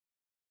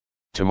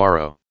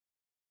 Tomorrow.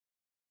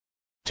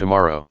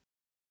 Tomorrow.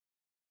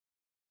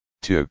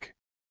 Took.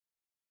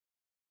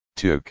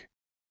 Took.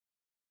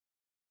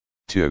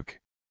 Took.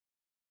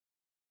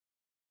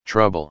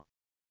 Trouble.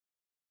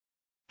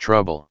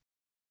 Trouble.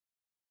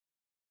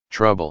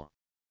 Trouble.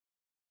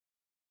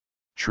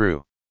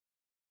 True.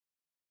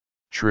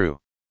 True.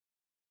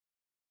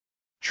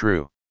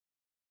 True.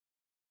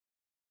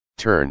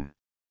 Turn.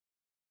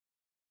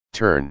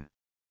 Turn.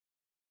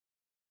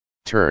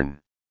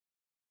 Turn.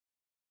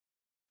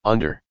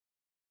 Under.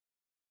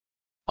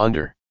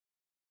 Under.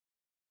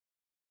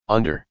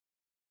 Under.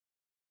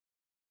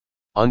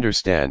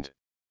 Understand.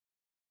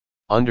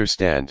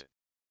 Understand.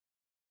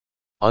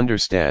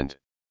 Understand.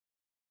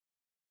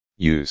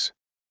 Use.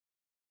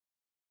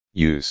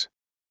 Use.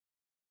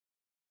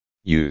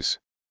 Use.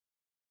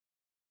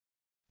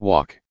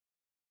 Walk.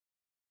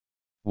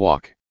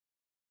 Walk.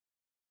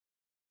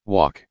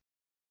 Walk.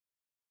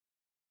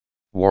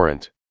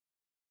 Warrant.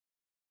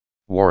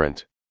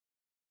 Warrant.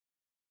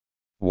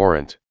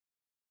 Warrant.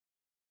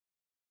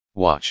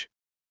 Watch.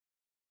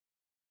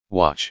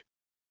 Watch.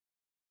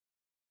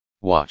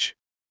 Watch.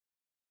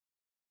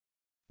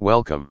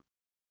 Welcome.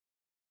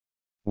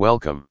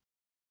 Welcome.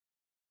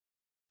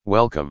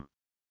 Welcome.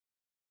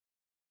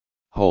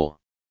 Whole.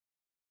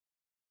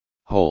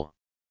 Whole.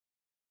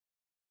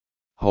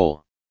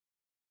 Whole.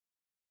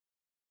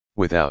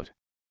 Without.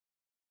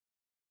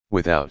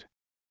 Without.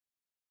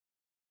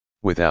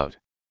 Without.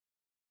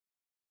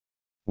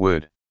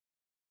 Would.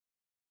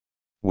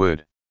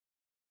 Would.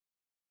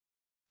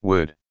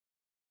 Would.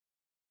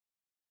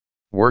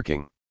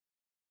 Working.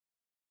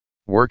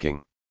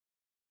 Working.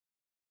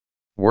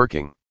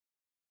 Working.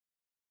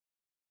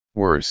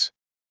 Worse.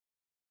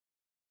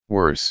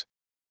 Worse.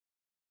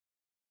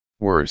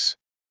 Worse.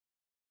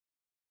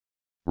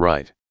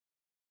 Right.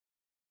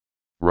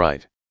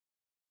 Right.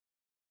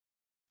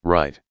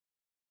 Right.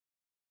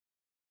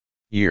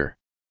 Year.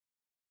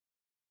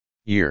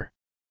 Year.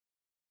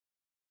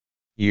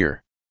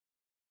 Year.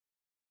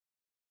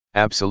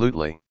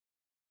 Absolutely.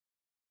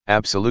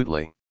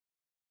 Absolutely.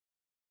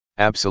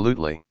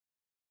 Absolutely.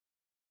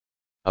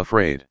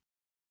 Afraid.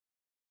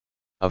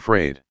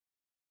 Afraid.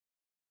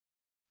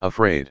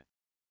 Afraid.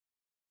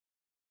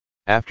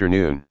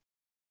 Afternoon.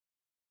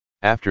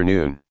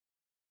 Afternoon.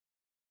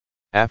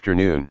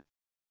 Afternoon.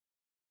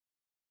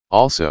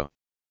 Also.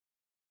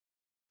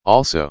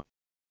 Also.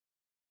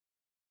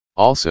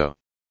 Also.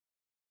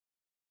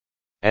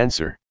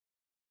 Answer.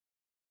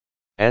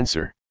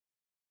 Answer.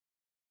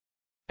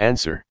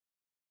 Answer.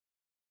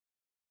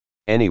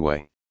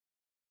 Anyway.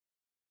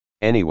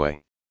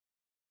 Anyway.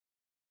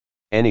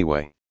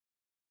 Anyway.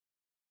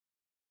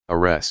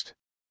 Arrest.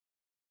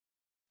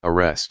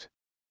 Arrest.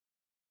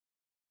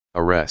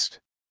 Arrest.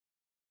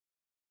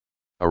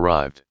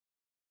 Arrived.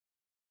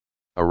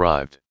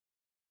 Arrived.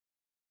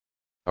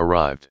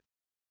 Arrived.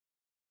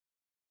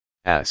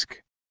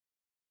 Ask.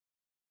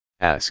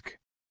 Ask.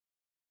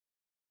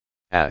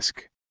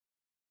 Ask.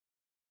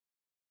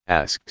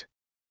 Asked.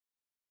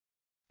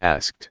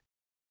 Asked.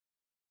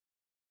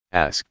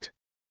 Asked.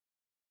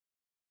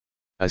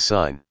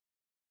 Assign.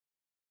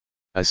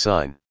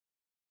 Assign.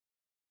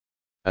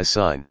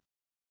 Assign.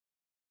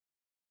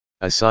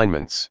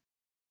 Assignments.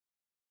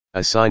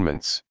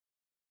 Assignments.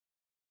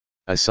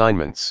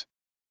 Assignments.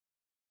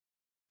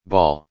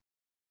 Ball.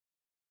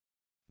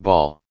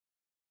 Ball.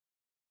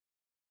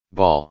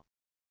 Ball.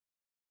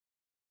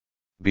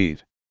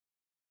 Beat.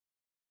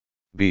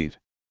 Beat.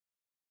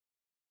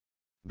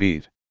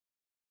 Beat.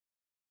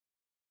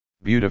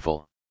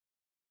 Beautiful.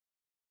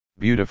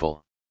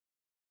 Beautiful.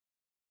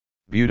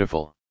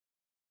 Beautiful.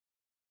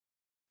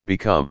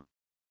 Become.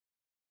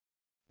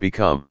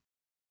 Become.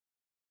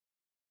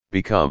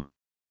 become,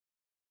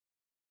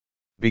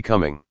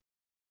 becoming,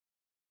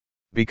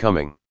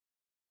 becoming,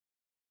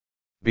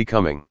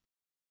 becoming,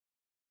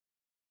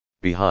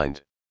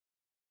 behind,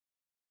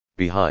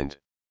 behind,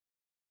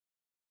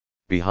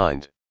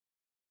 behind,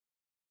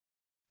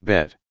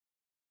 bet,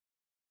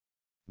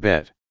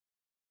 bet,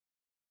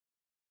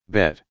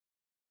 bet,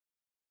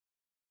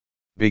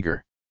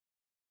 bigger,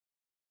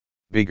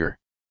 bigger,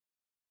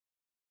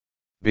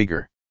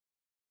 bigger,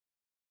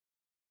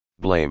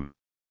 blame,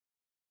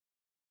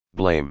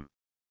 blame,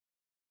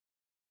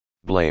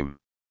 blame,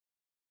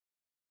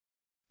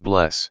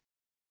 bless,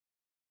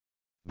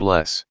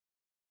 bless,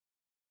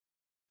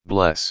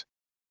 bless,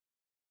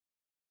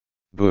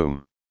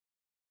 boom,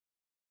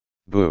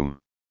 boom,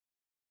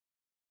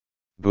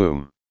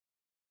 boom,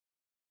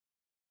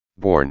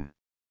 born,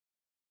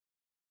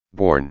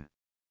 born,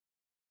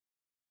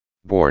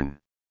 born,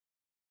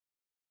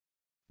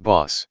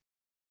 boss,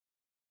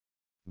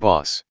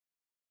 boss,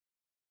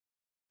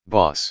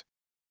 boss,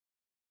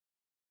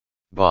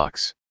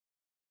 box,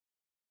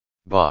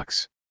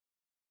 box,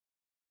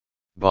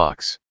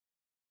 box,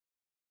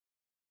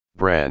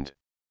 brand,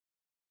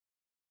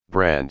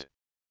 brand,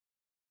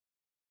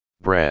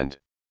 brand,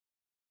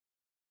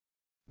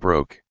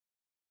 broke,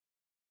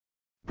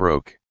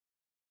 broke,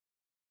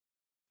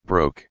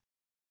 broke,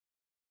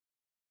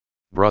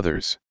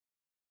 brothers,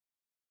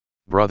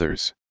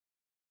 brothers,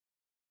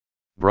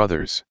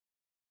 brothers,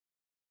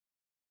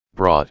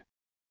 broad,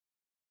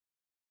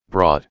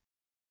 broad,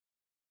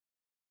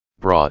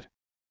 broad,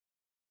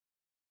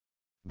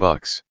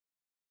 bucks,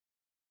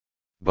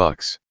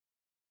 bucks,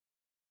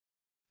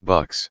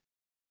 bucks,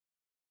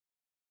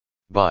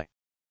 buy,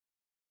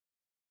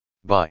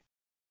 buy,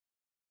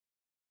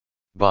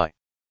 buy,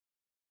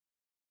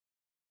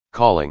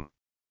 calling,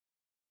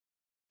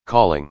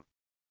 calling,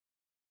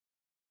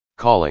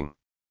 calling,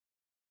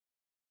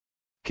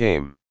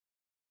 came,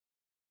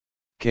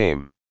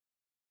 came,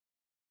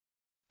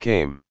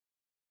 came,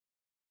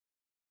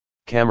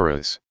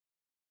 cameras,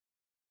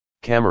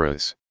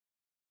 cameras,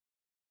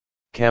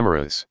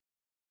 cameras,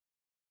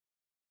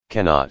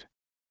 cannot,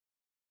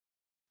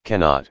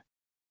 cannot,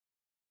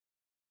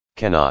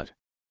 cannot,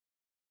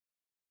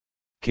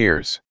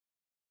 cares,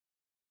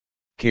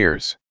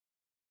 cares,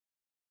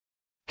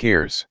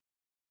 cares,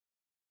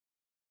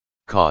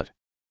 caught,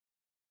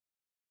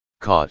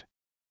 caught,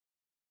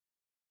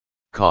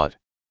 caught,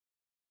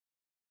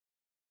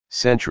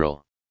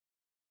 central,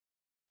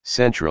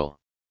 central,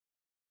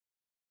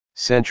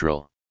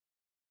 central,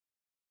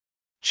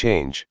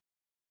 change,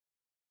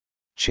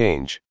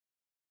 change,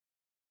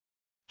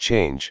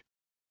 change,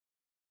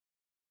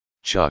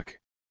 chuck,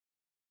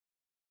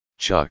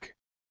 chuck,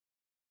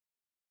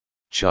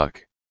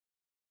 chuck,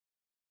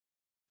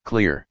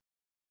 clear,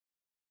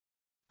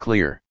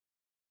 clear,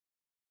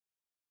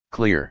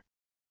 clear,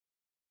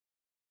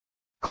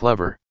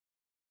 clever,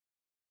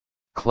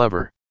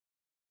 clever,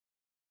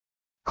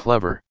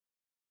 clever,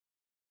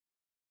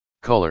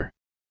 color,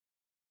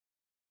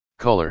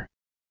 color,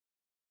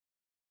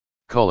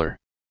 color,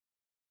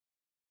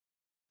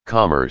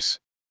 commerce,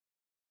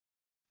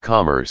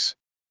 commerce,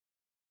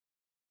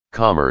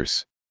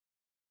 commerce,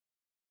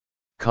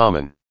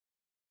 common,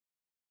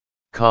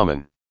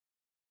 common,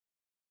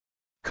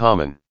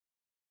 common,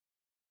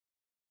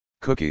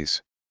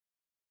 cookies,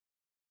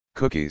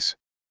 cookies,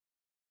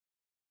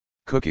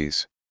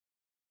 cookies,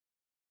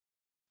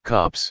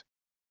 cops,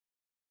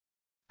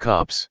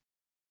 cops,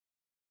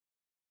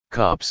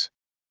 cops,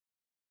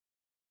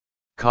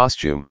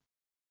 costume,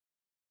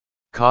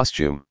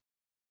 costume,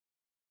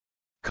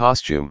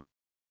 costume,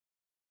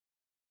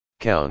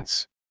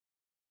 counts,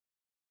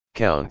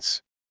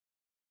 counts,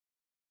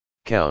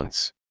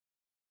 counts,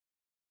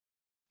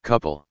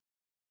 couple,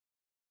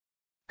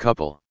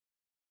 couple,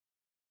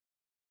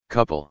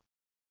 couple,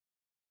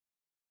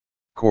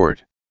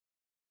 court,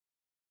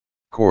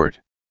 court,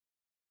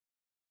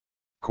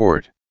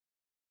 court,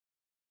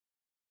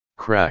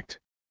 cracked,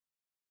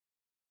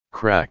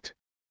 cracked,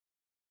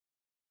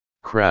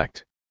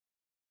 cracked,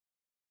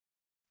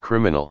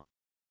 criminal,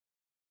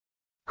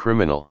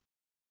 criminal,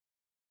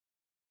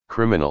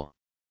 criminal,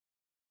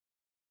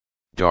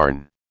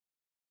 darn,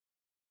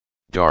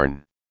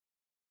 darn,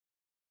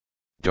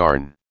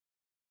 darn,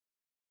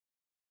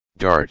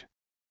 dart,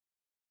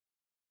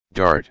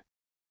 dart,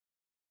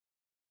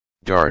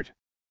 dart,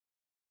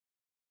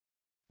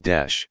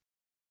 dash,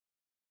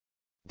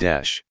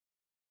 dash,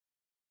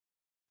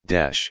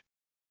 dash,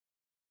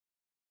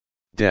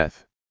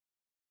 death,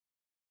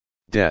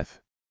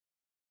 death,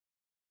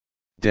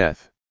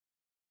 death,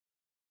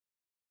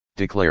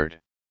 declared,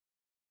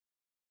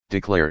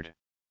 declared,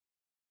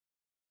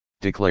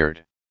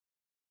 declared,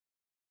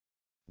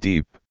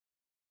 deep,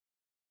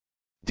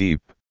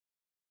 deep,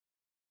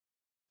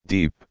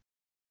 deep,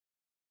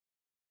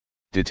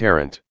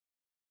 deterrent,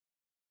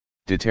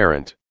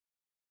 deterrent,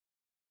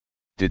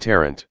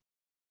 deterrent,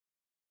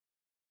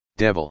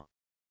 devil,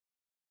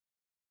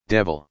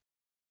 devil,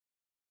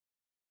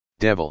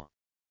 devil,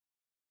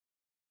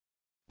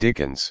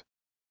 Dickens,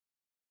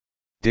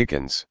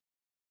 Dickens,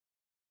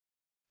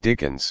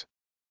 Dickens,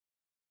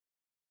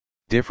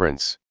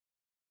 difference,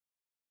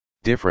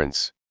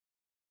 difference,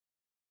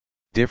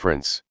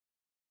 difference,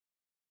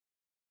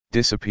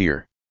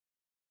 disappear,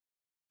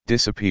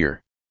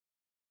 disappear,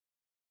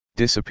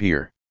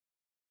 disappear,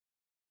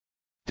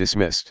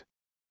 dismissed,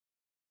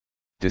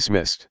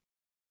 dismissed,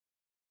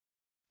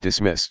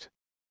 dismissed,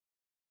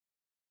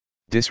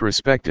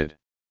 disrespected,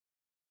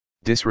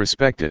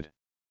 disrespected,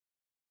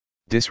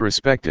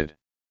 disrespected,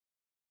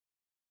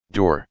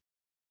 door,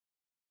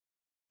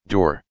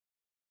 door,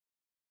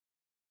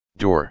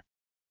 door,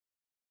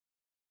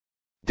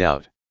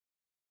 doubt,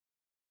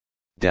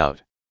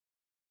 doubt,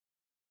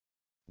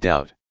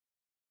 doubt,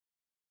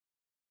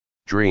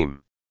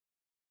 dream,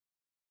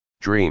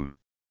 dream,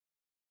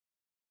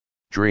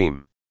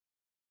 dream,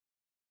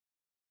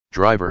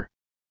 driver,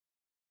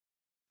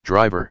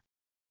 driver,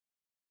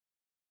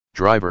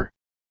 driver,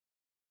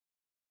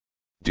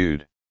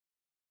 dude,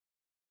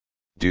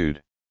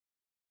 dude,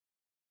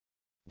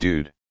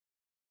 dude,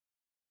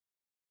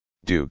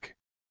 duke,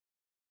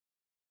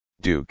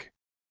 duke,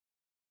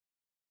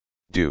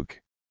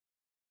 duke,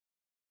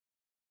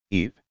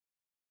 eat,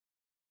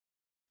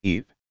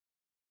 eat,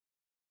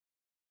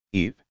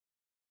 eat,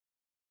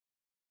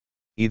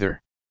 either,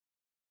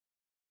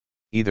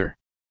 either,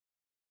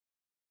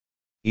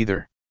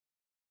 either,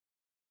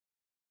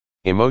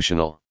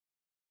 emotional,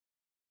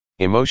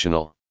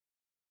 emotional,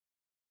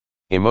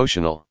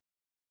 emotional,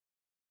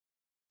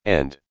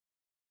 end,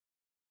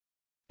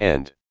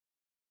 end,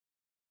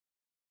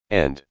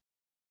 end,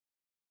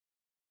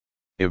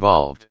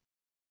 evolved,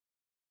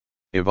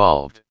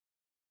 evolved,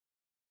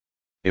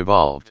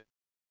 evolved,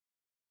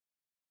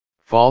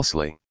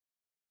 falsely,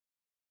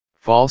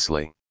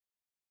 falsely,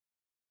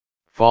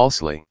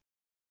 falsely,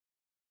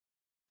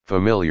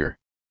 familiar,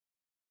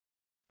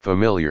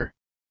 familiar,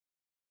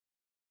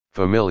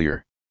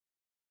 familiar,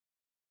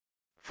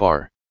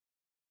 far,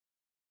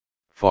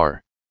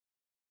 far,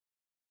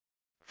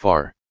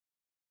 far,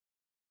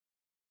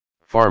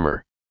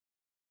 farmer,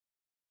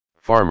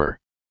 farmer,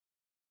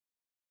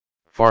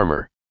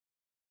 farmer,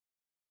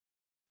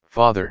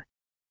 father,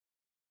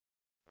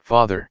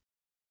 father,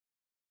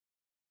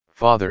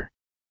 father,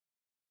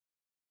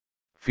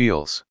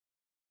 feels,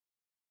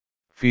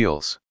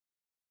 feels,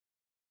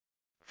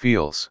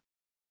 feels,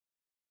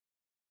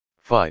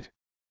 fight,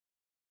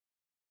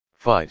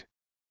 fight,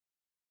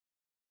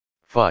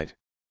 fight,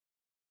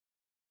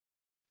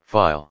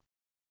 file,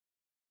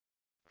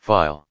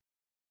 file,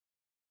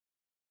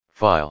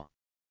 file,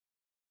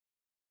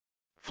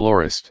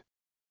 florist,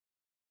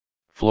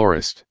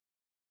 florist,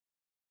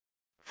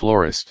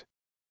 florist,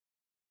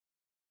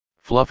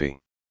 fluffy,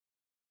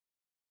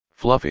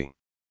 fluffy,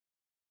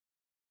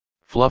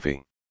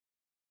 fluffy,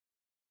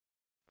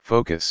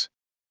 focus,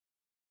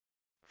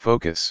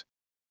 focus,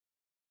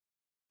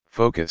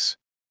 focus,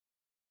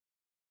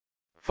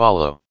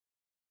 follow,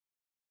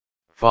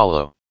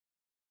 follow,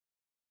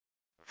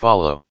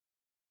 follow,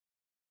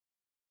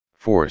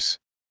 force,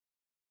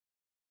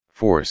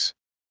 force,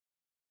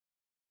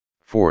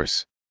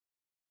 force,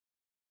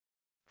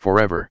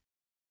 forever,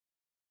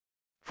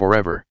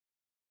 forever,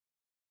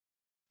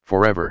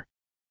 forever,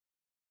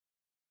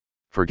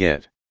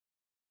 forget,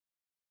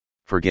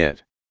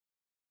 forget,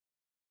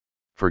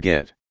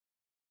 forget,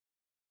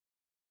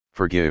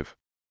 forgive,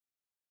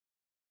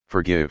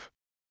 forgive,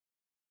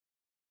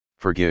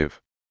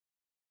 forgive,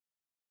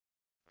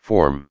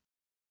 form,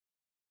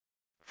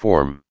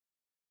 form,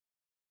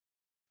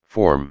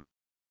 form,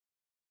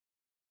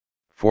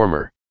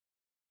 former,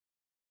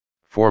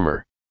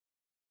 former,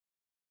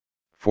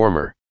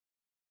 former,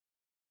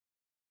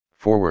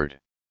 forward,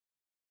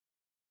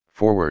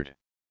 forward,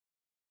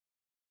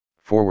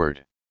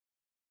 forward,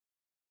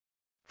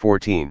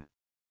 14,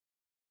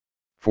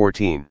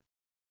 14,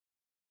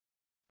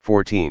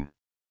 14,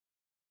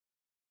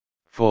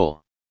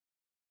 full,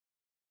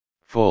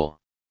 full,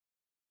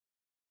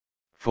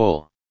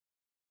 full,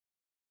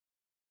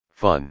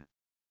 fun,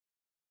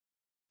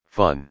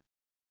 fun,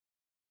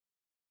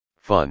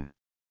 fun,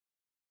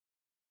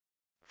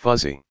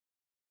 fuzzy,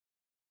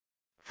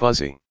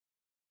 fuzzy,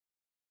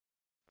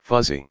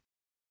 fuzzy,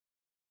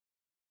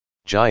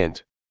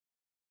 giant,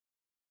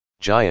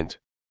 giant,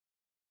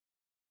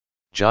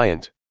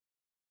 giant,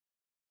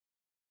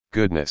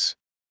 goodness,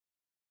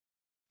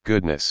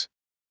 goodness,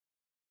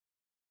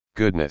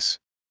 goodness,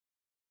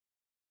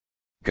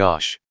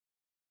 gosh,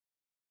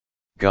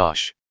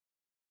 gosh,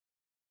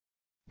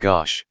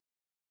 gosh,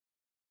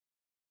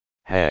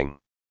 hang,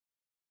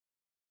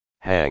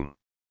 hang,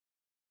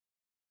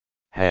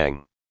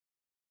 hang,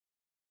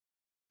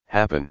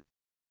 happen,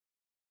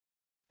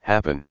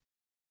 happen,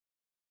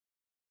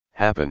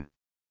 happen,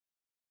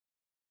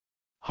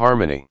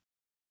 harmony,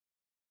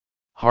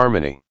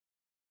 harmony,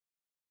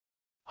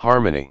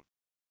 harmony,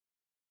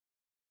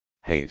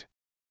 hate,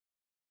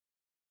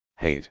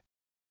 hate,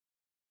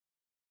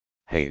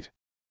 hate,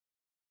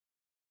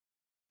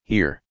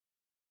 here,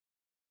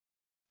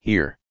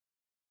 here,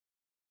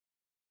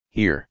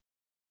 here,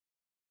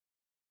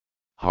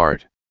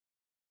 heart,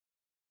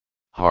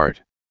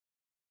 heart,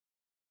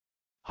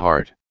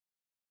 heart,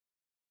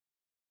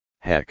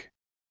 heck,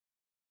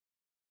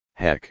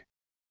 heck,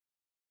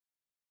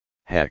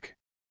 heck,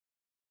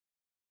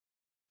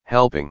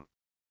 helping,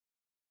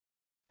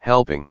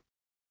 helping,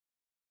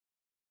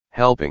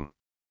 helping,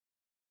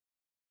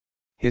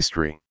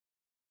 history,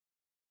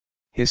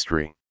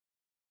 history,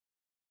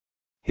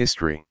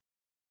 history,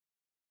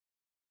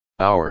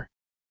 hour,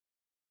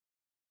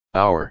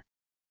 hour,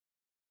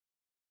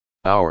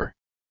 hour,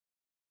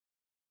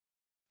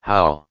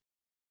 howl,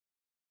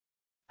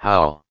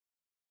 howl,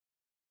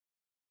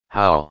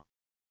 howl,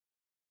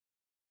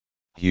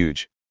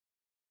 huge,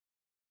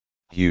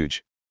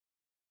 huge,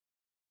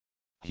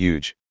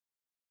 huge,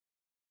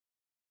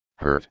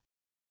 hurt,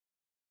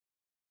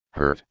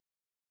 hurt,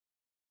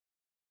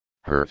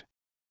 hurt,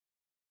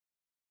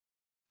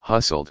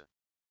 hustled,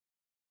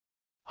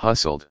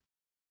 hustled,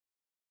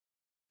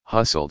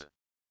 hustled,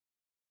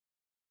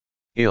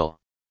 ill,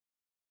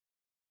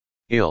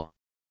 ill,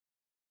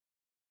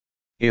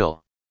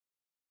 ill,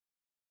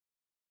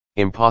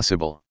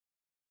 impossible,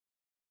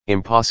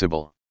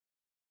 impossible,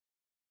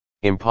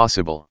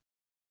 impossible,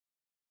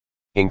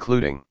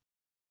 including,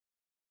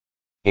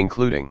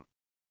 including,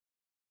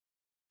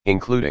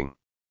 including,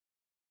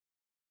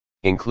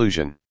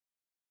 inclusion,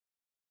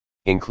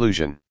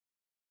 inclusion,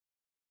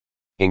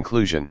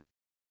 inclusion,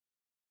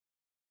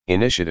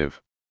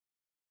 initiative,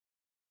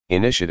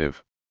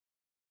 initiative,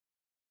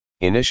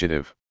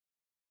 initiative,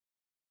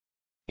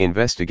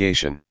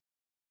 investigation,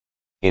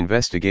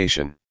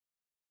 investigation,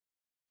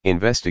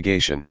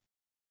 investigation,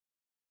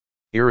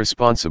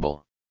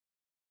 irresponsible,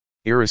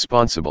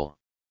 irresponsible,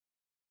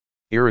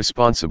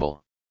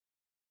 irresponsible,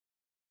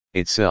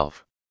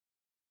 itself,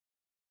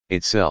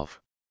 itself,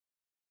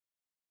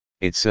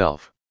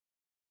 itself,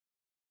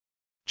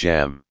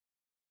 jam,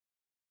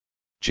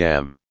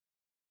 jam,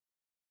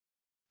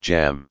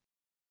 jam,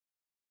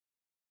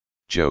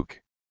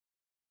 joke,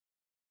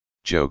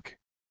 joke,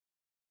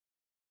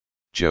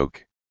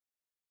 joke,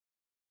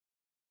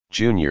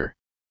 junior,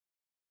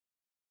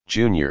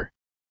 junior,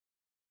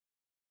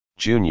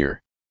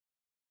 junior,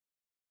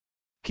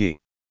 key,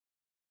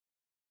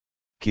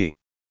 key,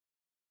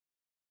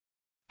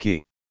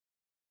 key,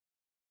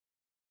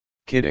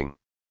 kidding,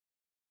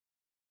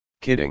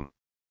 kidding,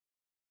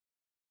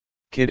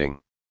 kidding,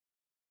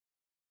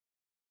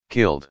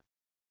 killed,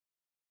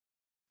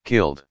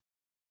 killed,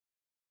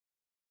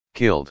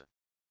 killed,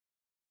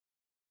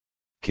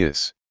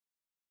 kiss,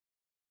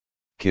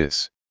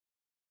 kiss,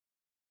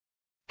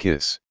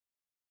 kiss,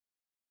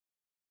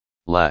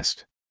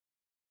 last,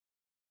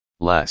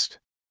 last,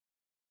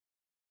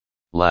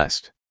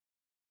 last,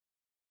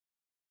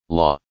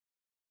 law,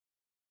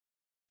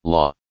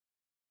 law,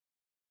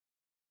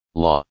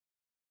 law,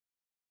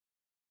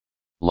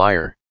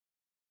 liar,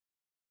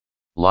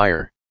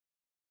 liar,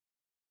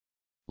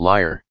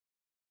 liar,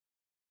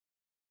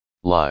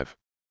 live,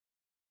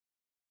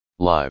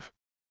 live,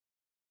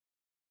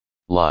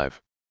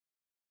 live,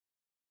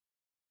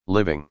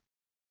 living,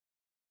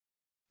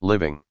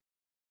 living,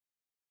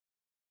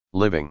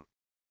 living,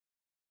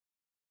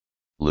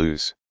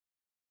 lose,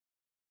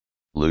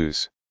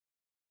 lose,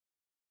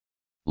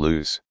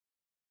 lose,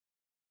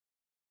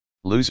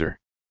 loser,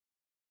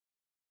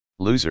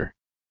 loser,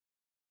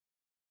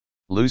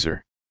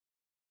 loser,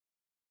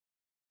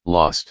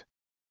 lost,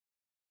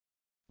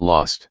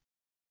 lost,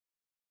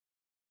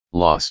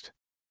 lost,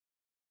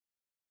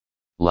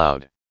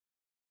 loud,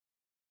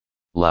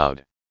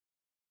 loud,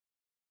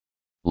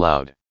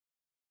 loud,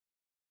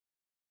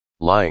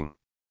 lying,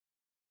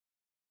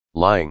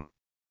 lying,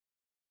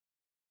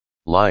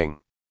 lying,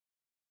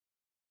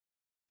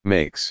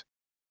 makes,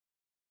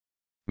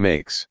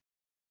 makes,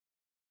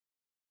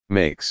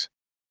 makes,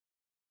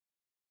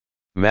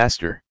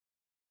 master,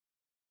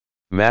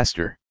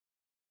 master,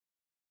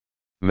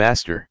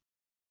 master,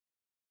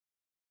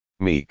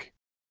 meek,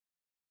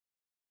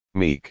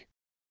 meek,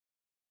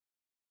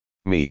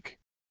 meek,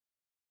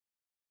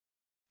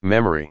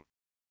 memory,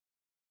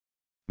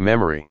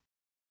 memory,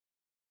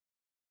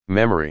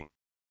 memory,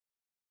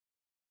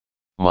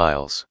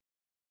 miles,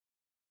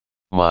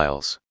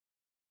 miles,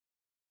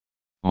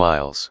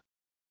 miles,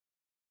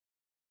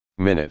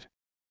 minute,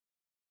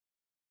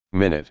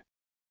 minute,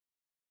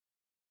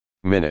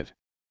 minute,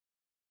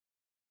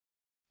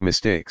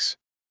 mistakes,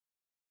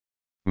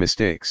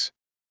 mistakes,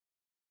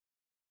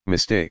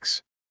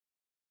 mistakes,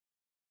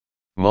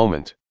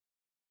 moment,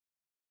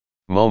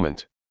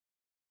 moment,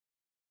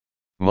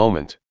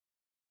 moment,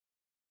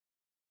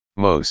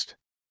 most,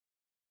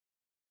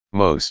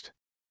 most,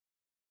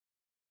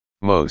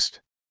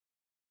 most,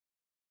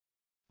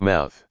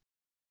 mouth,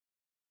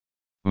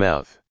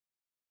 mouth,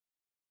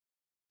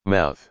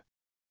 mouth,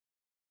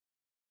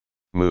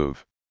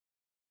 move,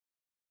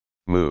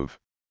 move,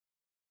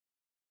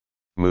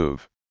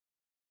 move,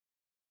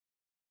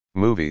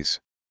 movies,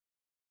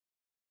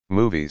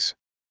 movies,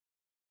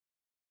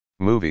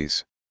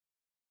 movies,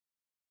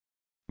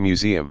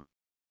 museum,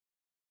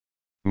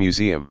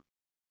 museum,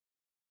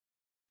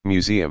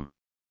 museum,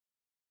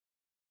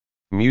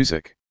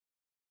 music,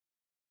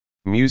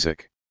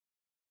 music,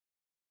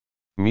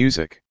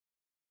 music,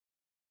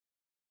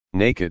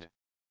 naked,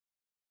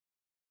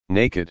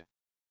 naked,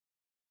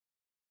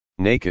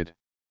 naked,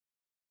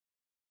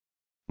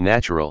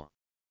 natural,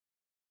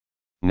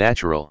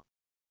 natural,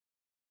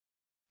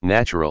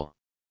 natural,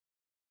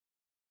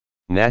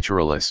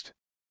 naturalist,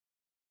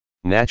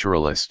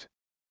 naturalist,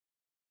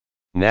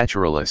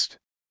 naturalist,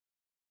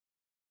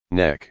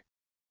 neck,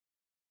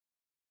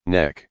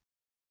 neck,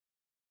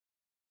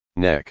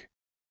 neck,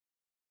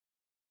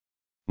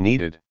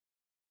 needed,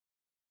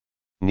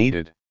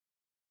 needed,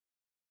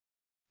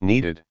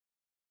 needed,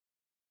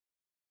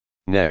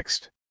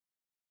 next,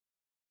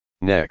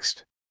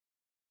 next,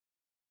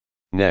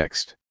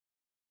 next,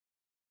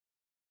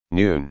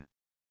 noon,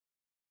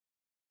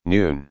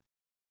 noon,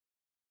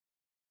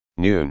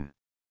 noon,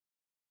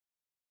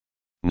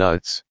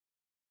 nuts,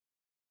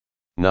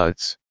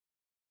 nuts,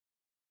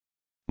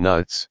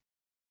 nuts,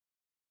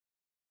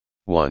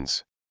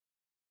 once,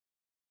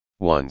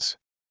 once,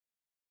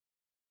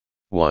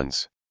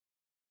 once,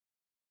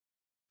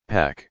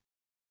 pack,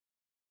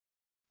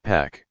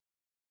 pack,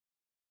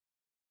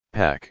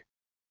 pack,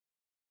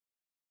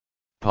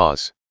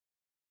 pause,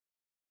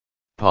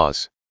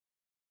 pause,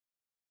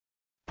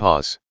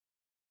 pause,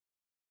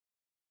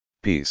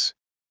 peace,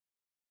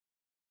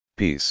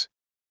 peace,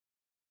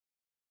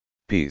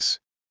 peace,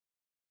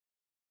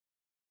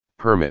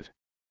 permit,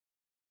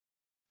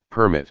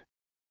 permit,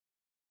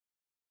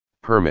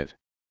 permit,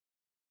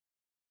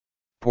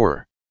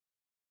 pour,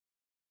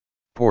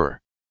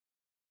 pour,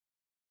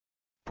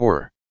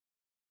 pour,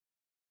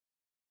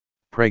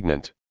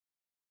 pregnant,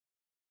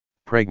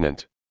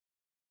 pregnant,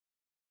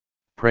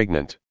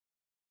 pregnant,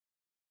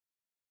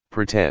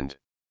 pretend,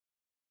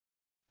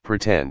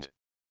 pretend,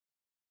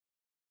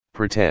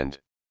 pretend,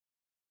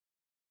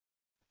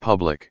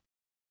 public,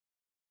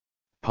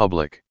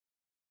 public,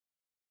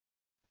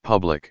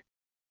 public,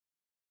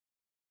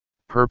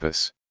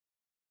 purpose,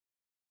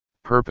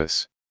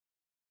 purpose,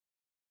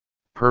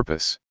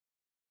 purpose,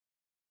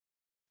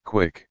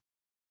 quick,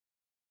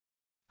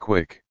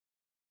 quick,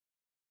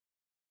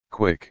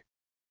 quick,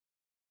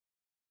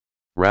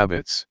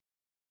 rabbits,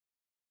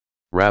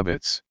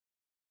 rabbits,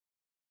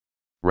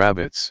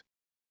 rabbits,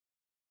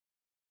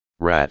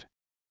 rat,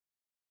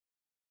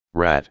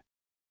 rat,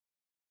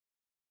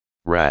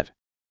 rat,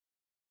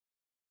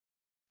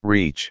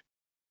 reach,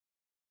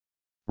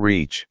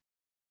 reach,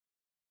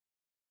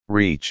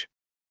 reach,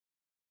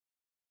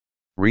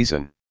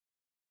 reason,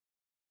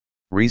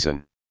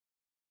 reason,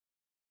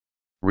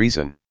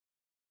 reason,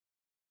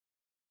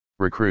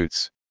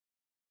 recruits,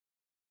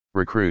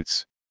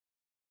 recruits,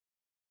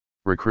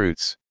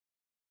 recruits,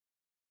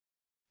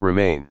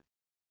 remain,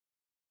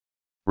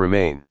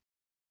 remain,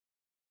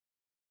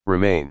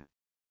 remain,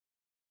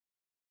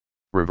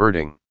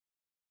 reverting,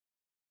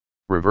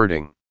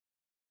 reverting,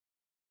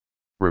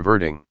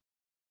 reverting,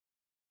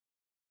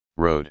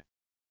 road,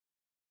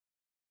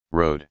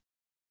 road,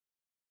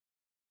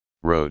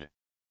 road,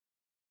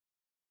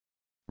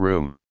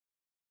 room,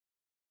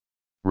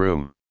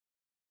 room,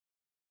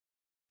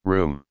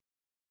 room,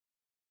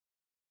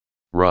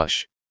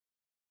 rush,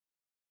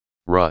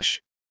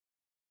 rush,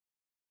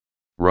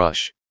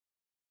 rush,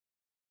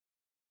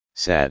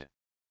 sad,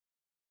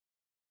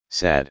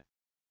 sad,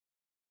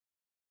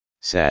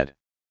 sad,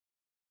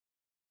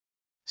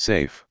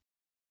 safe,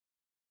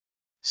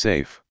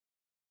 safe,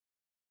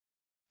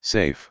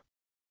 safe,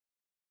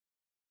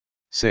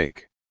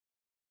 sake,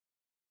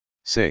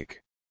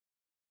 sake,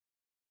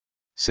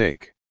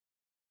 sake,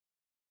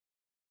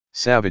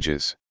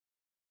 savages,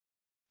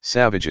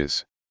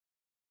 savages,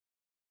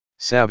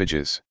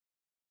 savages,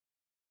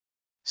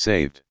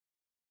 saved,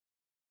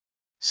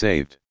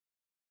 saved,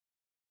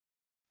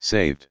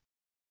 saved,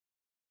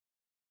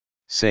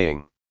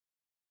 saying,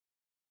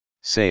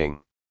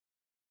 saying,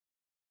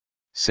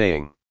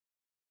 saying,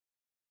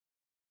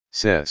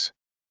 says,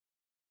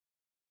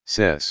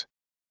 says,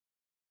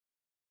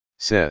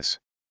 says,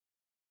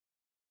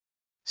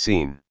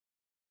 seen,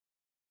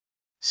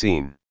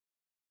 seen,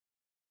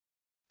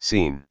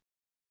 seen,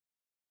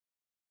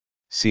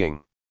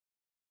 seeing,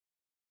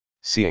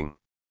 seeing,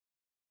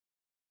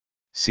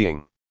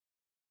 seeing,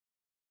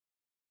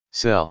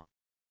 sell,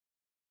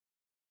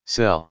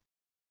 sell,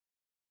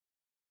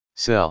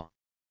 sell,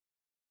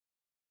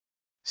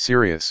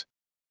 serious,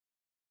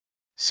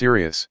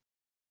 serious,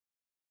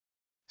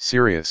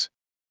 serious,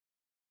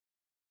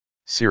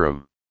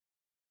 serum,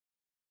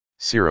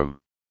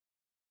 serum,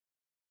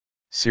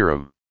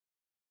 serum,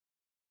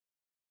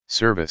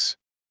 service,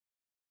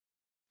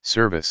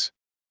 service,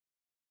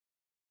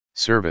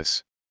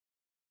 service,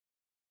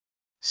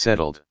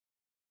 settled,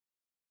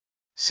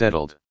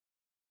 settled,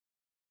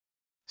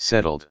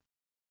 settled,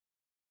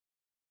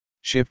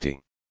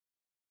 shifting,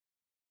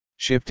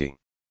 shifting,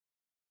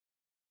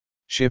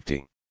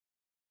 shifting,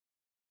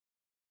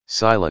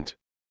 silent,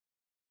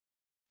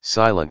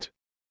 silent,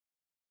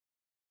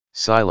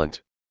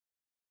 silent,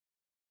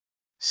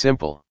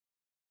 simple,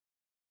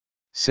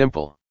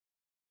 simple,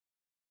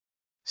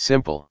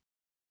 simple,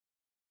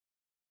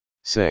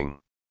 sing,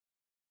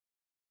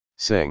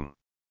 sing,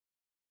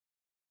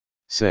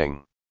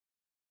 sing,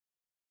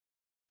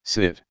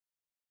 sit,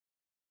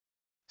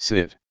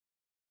 sit,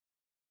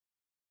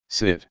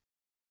 sit,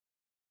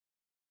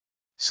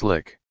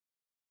 slick,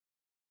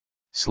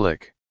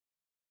 slick,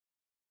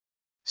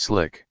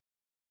 slick,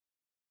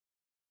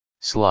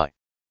 sly,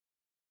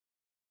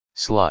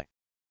 sly,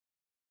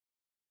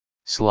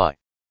 sly,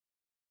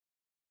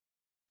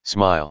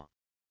 smile,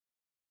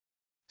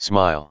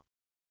 smile,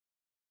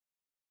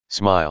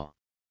 smile,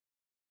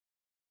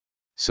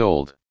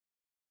 sold,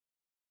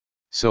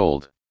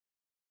 sold,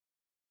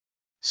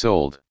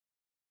 sold,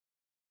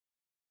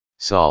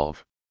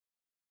 solve,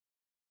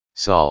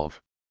 solve,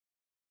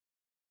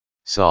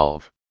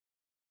 solve,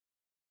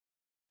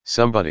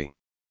 somebody,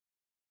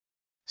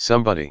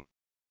 somebody,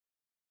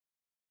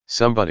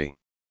 somebody,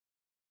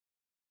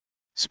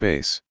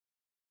 space,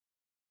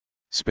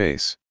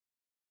 space,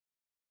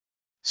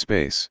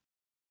 space,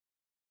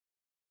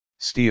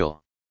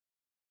 steal,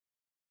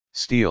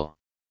 steal,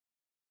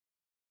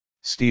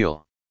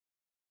 steal,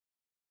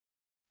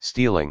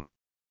 stealing,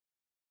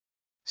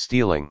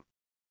 stealing,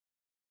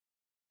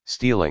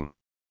 stealing,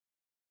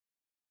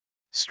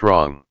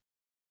 strong,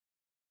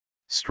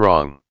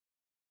 strong,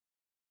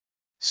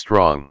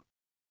 strong,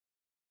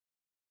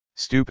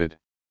 stupid,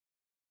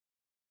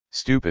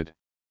 stupid,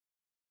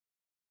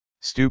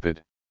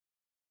 stupid,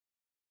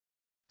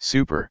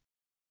 super,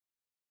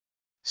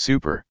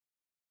 super,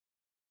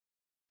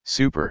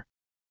 super,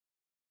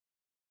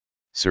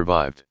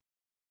 survived,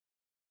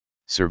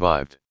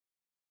 survived,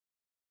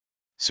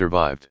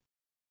 survived,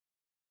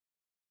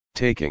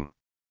 taking,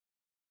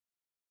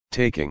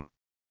 taking,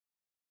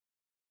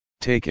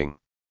 taking,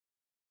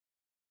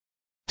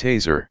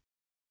 taser,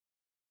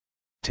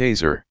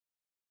 taser,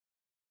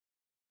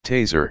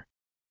 taser,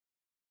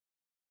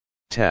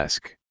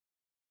 task,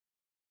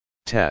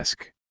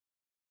 task,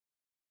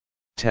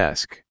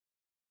 task,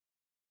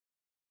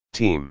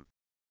 team,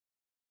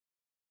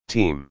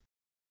 team,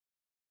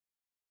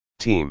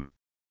 team,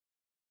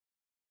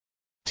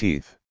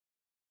 teeth,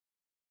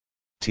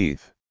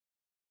 teeth,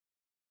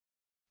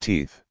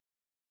 teeth,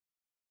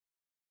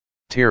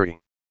 Terry,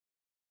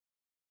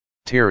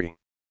 Terry,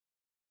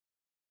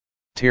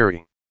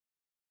 Terry,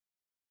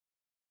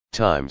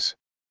 times,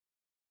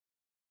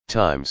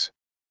 times,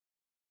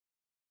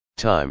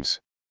 times,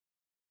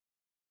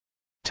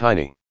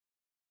 tiny,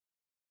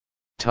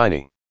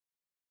 tiny,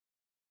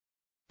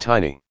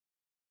 tiny,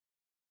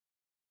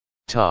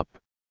 top,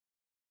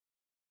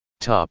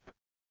 top,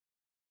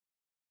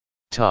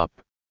 top,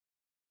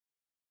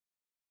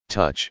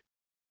 touch,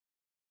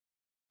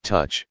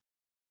 touch,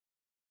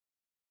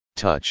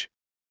 touch,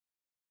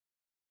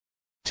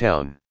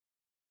 town,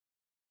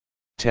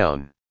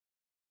 town,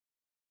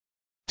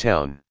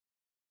 town,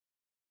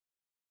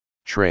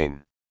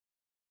 train,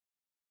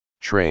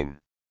 train,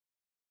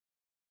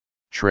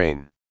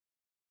 train,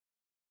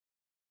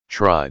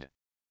 tried,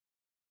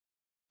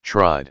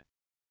 tried,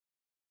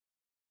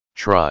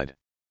 tried,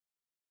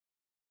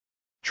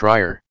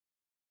 trier,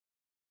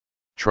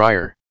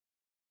 trier,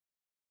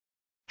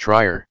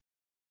 trier,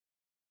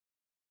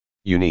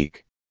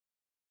 unique,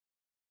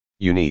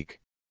 unique,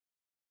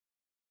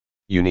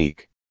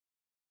 unique,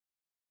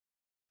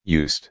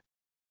 used,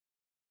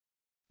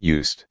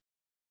 used,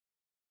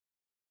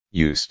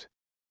 used,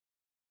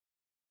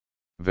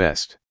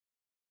 vest,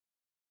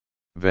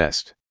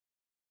 vest,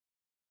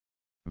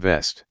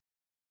 vest,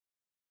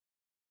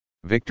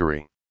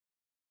 victory,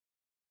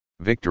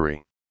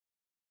 victory,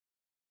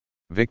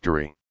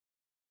 victory,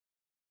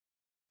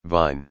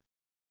 vine,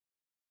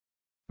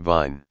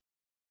 vine,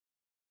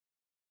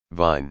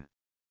 vine,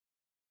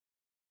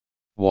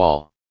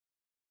 wall,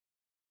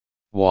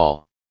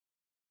 wall,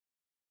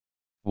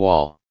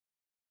 wall,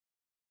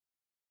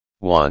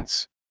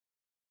 wants,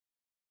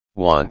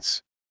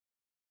 wants,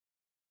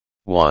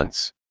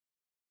 wants,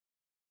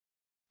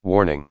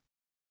 warning,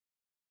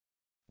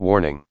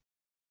 warning,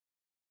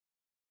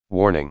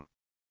 warning,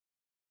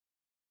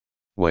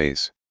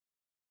 ways,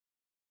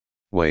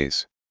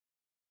 ways,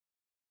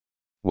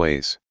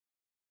 ways,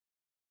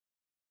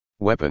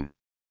 weapon,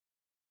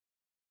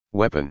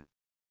 weapon,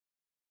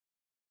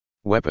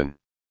 weapon,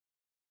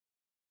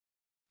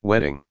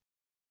 wedding,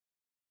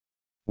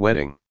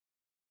 wedding,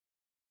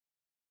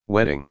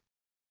 wedding,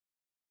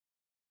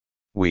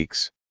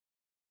 weeks,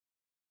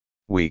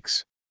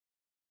 weeks,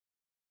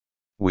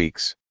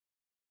 weeks,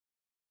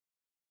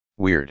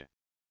 weird,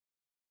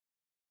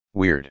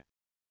 weird,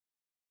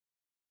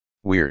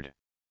 weird,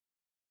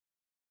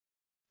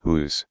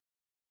 whose,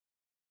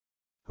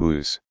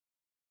 whose,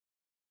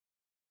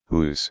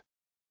 whose,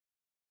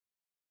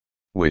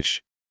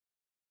 wish,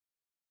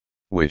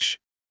 wish,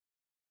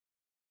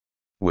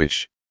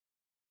 wish,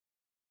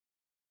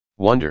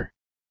 wonder,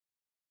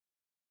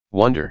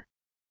 wonder,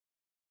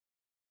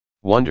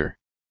 wonder,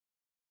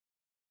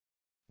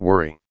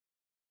 worry,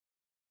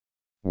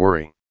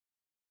 worry,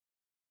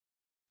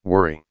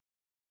 worry,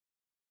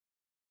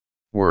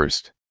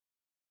 worst,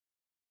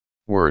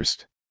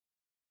 worst,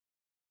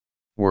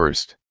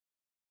 worst,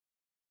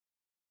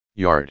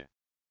 yard,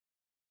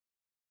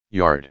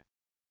 yard,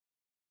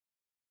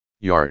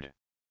 yard,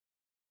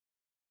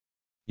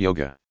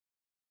 yoga,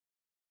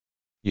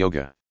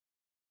 yoga,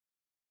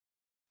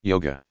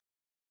 yoga,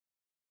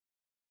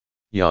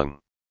 young,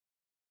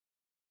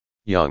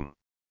 young,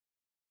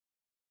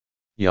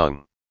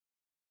 young,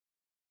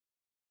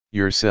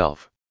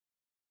 yourself,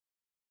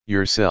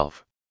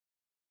 yourself,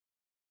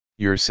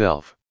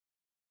 yourself.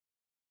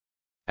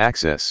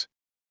 Access,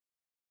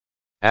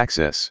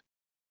 access,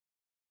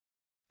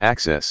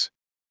 access.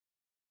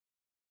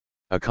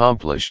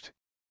 Accomplished,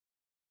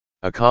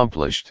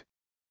 accomplished,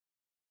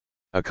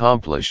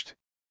 accomplished.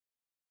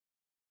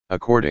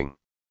 According,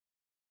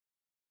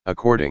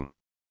 according,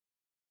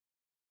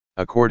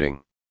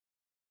 according.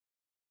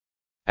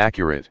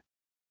 Accurate,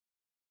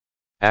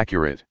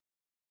 accurate,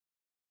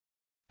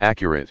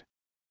 accurate.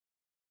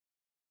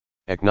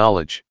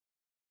 Acknowledge,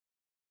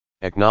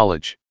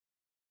 acknowledge,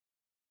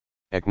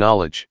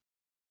 acknowledge.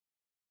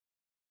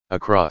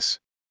 Across,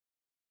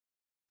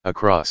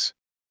 across,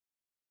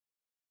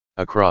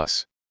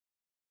 across.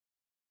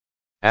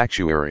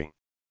 Actuary,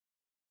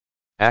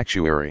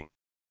 actuary,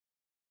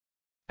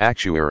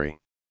 actuary.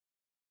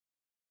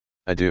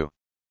 Ado,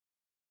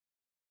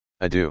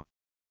 ado,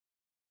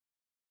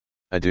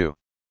 ado.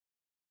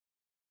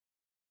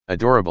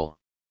 Adorable,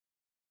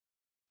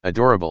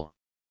 adorable,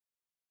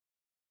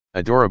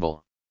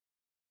 adorable.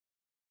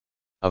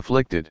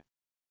 Afflicted,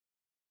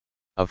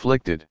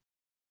 afflicted,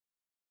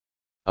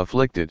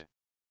 afflicted.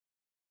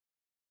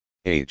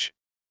 Age,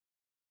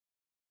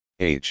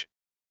 age,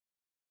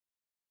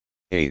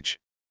 age.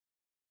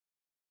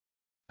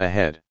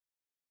 Ahead,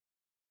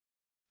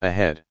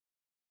 ahead,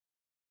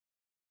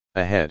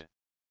 ahead.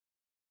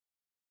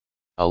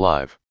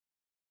 Alive,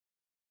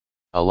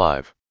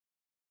 alive,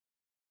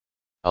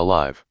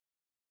 alive.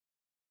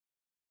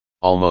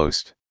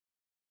 Almost,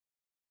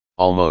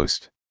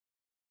 almost,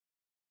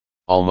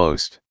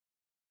 almost.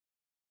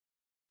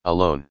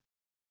 Alone,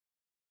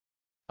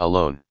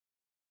 alone,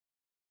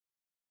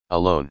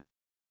 alone.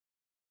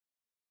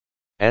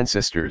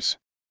 Ancestors,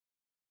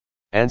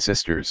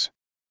 ancestors,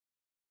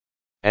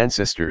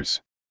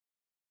 ancestors.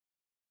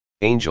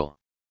 Angel,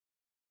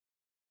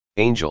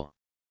 angel,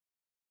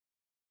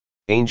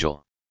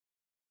 angel.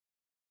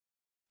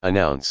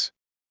 Announce,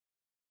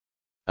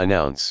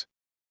 announce,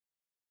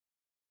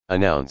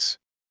 announce.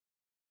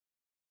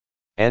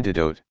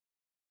 Antidote,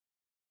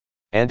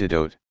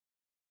 antidote,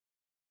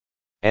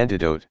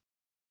 antidote.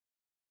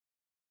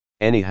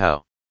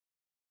 Anyhow,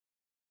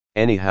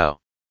 anyhow,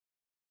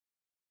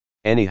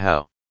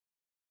 anyhow.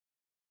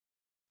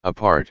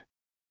 Apart,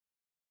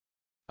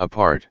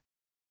 apart,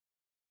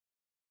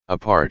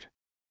 apart.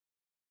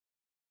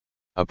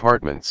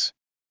 Apartments,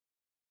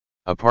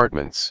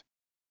 apartments,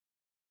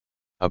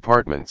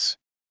 apartments.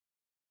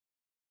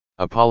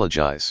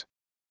 Apologize,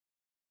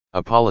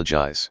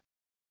 apologize,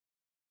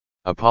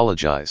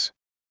 apologize.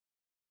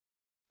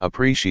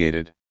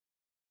 Appreciated,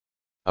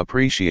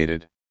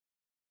 appreciated,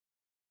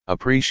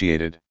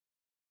 appreciated.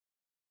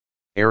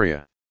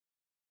 Area,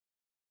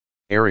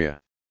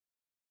 area,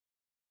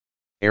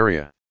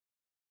 area.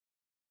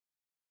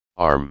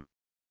 Arm,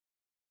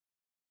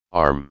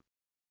 arm,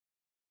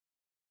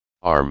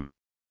 arm.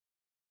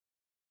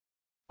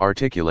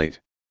 Articulate,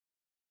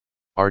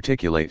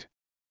 articulate,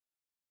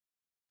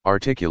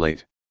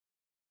 articulate.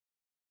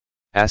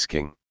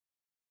 Asking,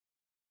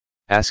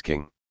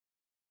 asking,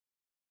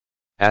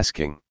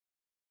 asking.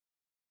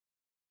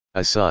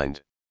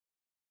 Assigned,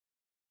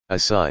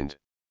 assigned,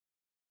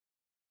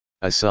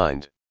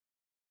 assigned.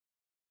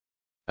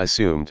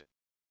 Assumed,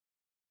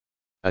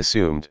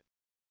 assumed,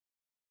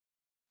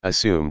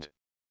 assumed.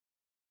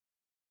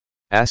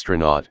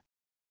 Astronaut,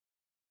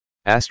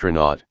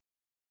 astronaut,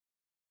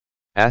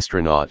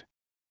 astronaut.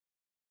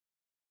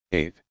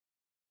 Eighth,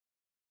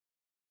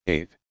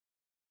 eighth,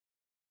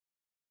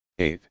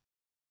 eighth.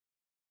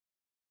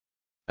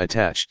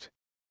 Attached,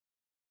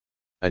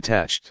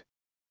 attached,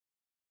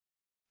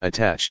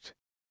 attached.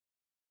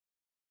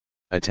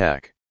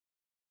 Attack,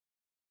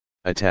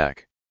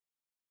 attack,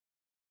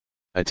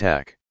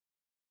 attack.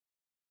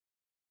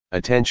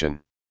 Attention,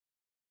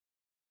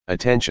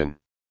 attention,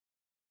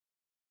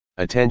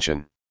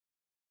 attention.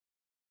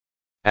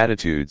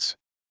 Attitudes,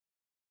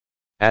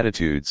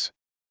 attitudes,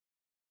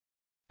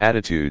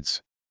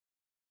 attitudes.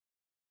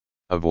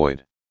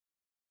 Avoid,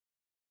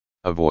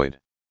 avoid,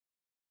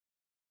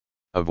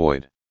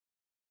 avoid.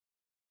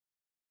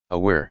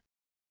 Aware,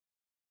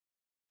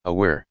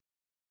 aware,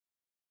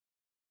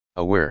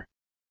 aware.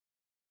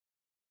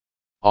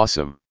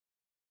 Awesome,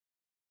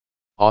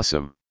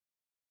 awesome,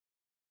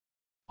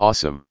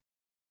 awesome.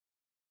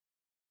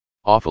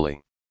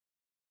 Awfully,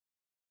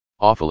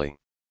 awfully,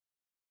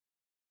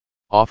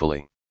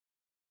 awfully.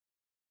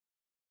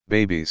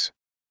 Babies,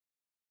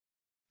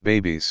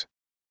 babies,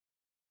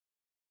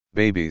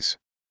 babies.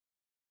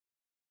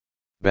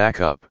 Back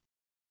up,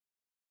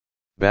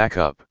 back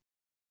up,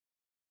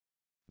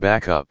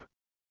 back up.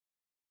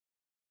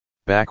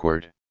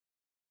 Backward,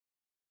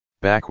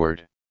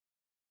 backward,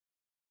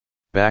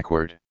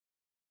 backward.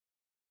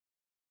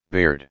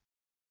 Baird,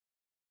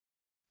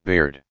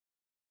 baird,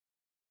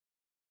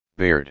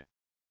 baird.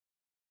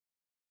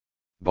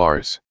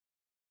 Bars,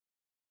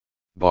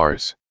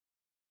 bars,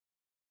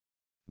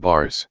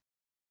 bars.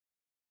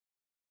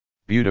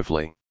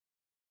 Beautifully,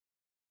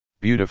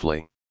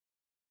 beautifully,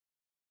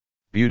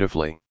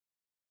 beautifully.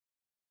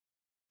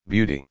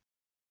 Beauty,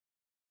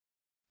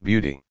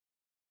 beauty,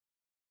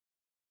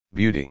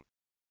 beauty,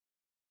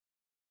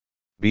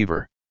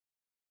 beaver,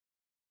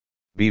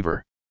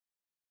 beaver,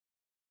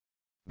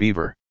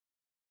 beaver,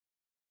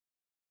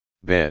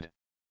 bed,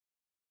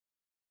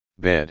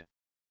 bed,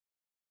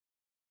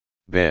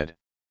 bed,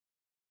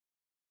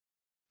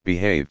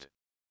 behaved,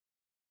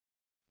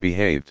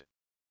 behaved,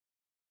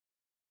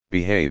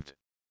 behaved,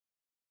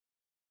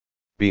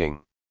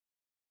 being,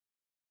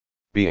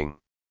 being,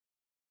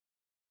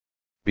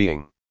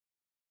 being,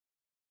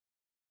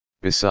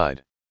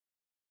 beside,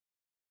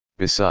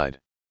 beside,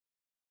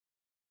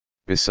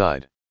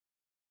 beside,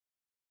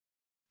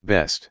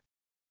 best,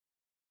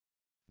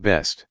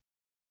 best,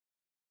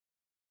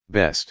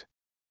 best,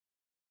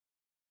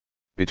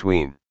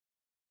 between,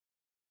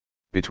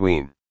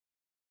 between,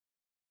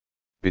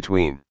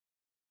 between,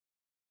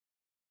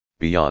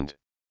 beyond,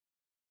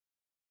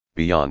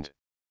 beyond,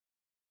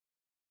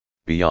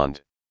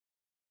 beyond,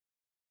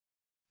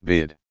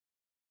 bid,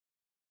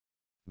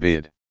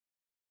 bid,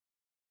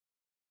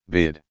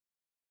 bid,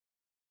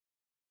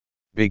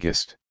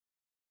 biggest,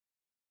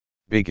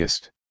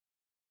 biggest,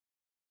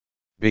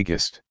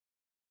 biggest,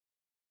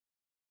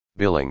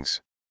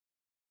 billings,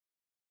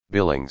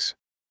 billings,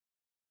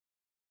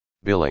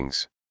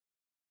 billings,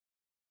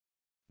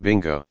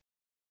 bingo,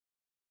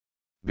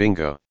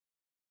 bingo,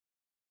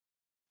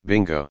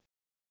 bingo,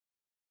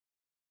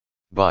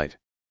 bite,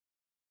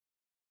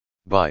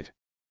 bite,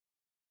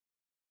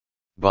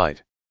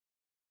 bite,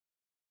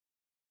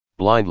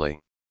 blindly,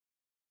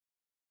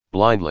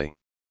 blindly,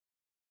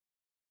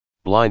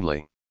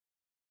 blindly,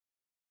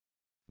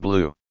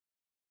 blue,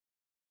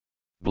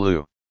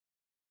 blue,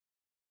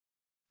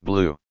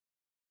 blue,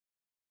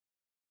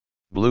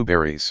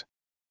 blueberries,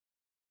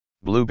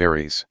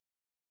 blueberries,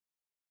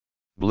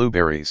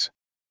 blueberries,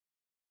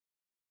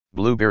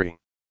 blueberry,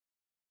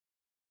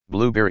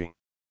 blueberry,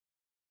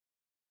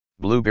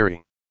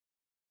 blueberry,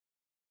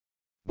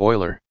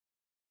 boiler,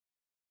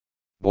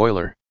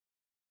 boiler,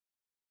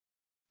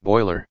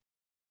 boiler,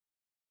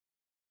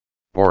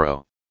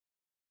 borrow,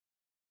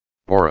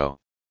 borrow,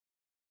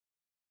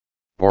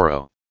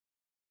 borrow,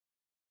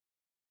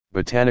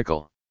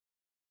 botanical,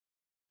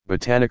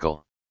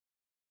 botanical,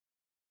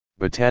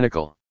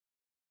 botanical,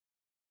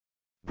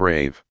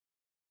 brave,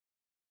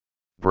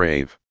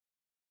 brave,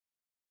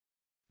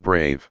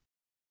 brave,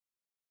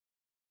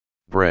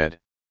 bread,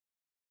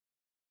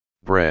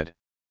 bread,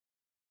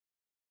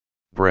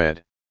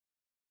 bread,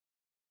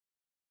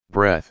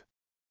 breath,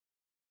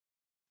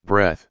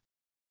 breath,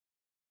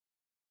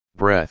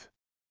 breath,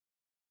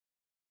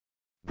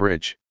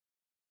 bridge,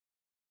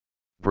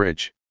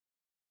 bridge,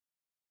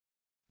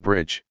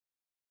 bridge,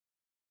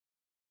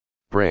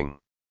 bring,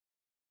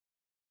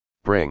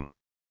 bring,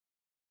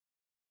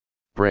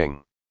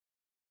 bring,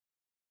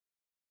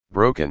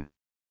 broken,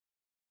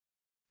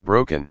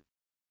 broken,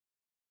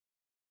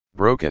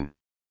 broken,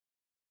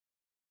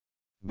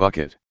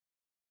 bucket,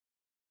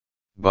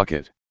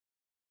 bucket,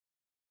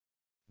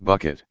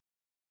 bucket,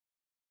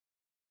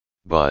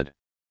 bud,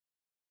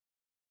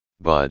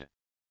 bud,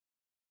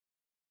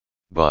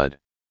 bud,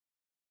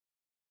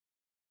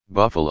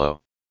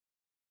 buffalo,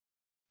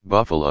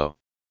 buffalo,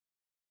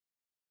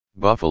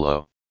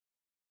 buffalo,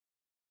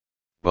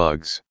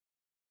 bugs,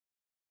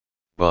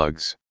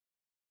 bugs,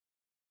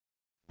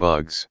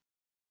 bugs,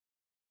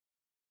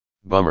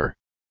 bummer,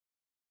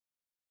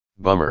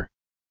 bummer,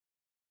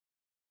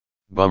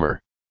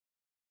 bummer,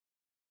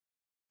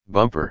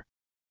 bumper,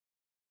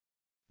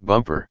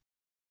 bumper,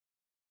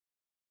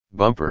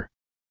 bumper,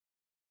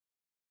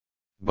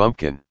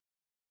 bumpkin,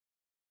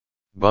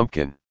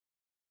 bumpkin,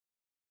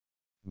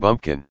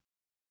 bumpkin,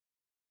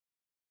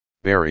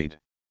 buried,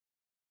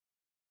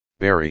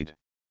 buried,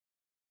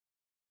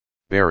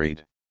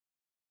 buried,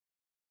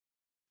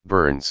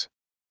 burns,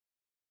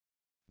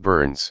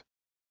 burns,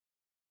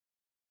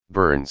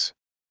 burns,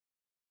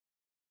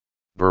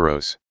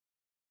 burrows,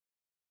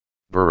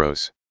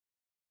 burrows,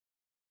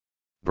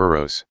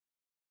 burrows,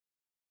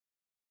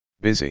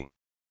 busy,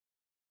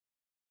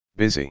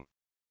 busy,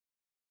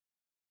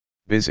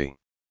 busy,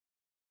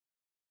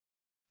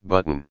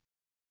 button,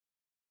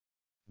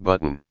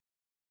 button,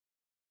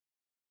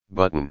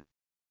 button,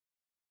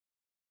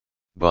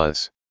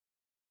 buzz,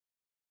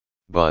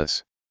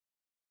 buzz,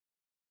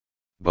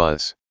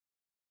 buzz,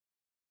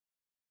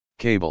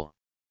 cable,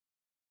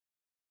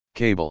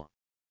 cable,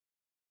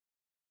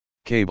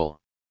 cable,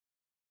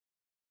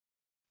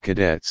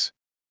 cadets,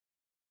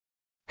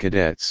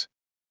 cadets,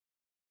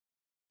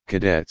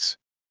 cadets,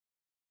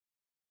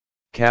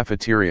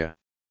 cafeteria,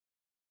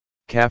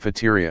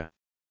 cafeteria,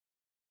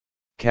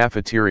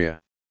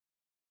 cafeteria,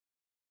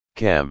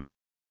 cam,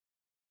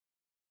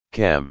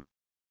 cam,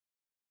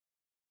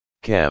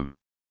 cam,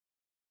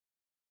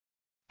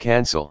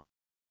 cancel,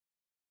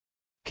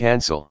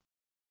 cancel,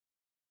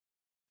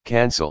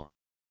 cancel,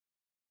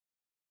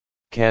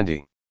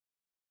 candy,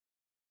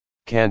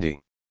 candy,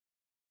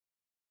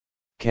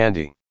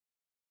 candy,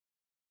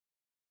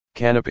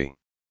 canopy,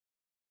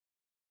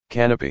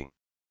 canopy,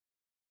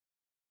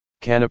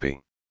 canopy,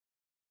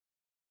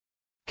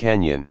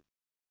 canyon,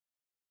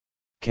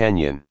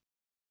 canyon,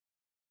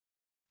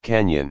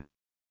 canyon,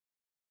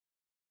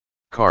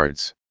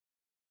 cards,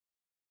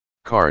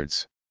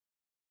 cards,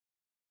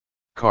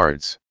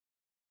 cards,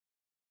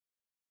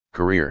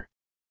 career,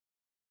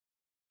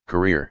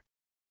 career,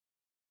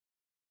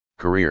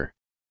 career,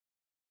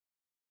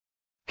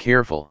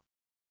 careful,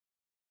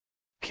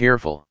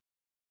 careful,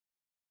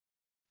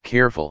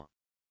 careful,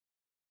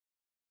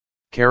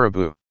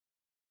 caribou,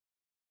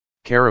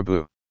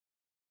 caribou,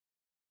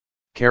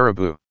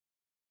 caribou,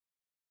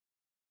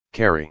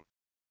 carry,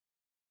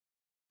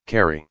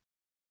 carry,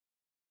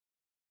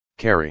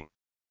 carry,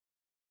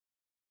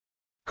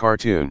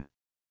 cartoon,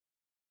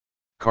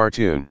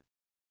 cartoon,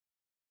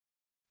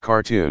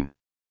 cartoon,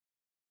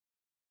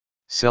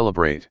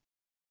 celebrate,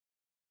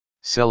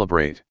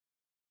 celebrate,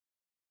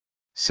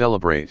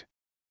 celebrate,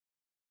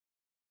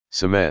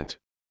 cement,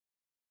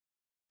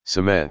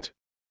 cement,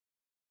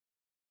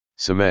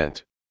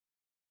 cement,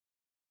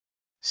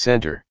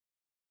 center,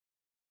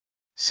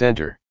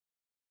 center,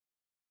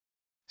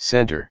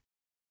 center,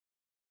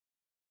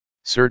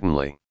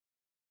 certainly,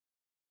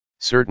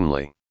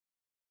 certainly,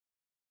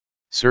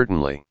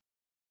 certainly,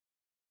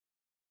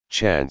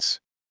 chance,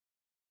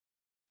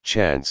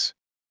 chance,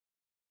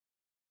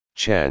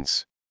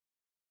 chance,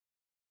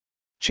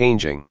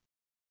 changing,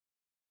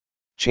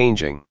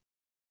 changing,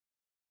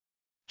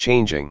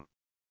 changing,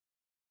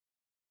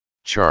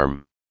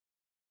 charm,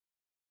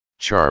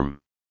 charm,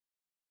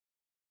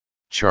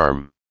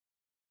 charm,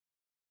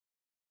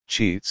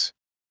 cheats,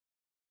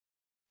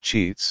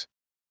 cheats,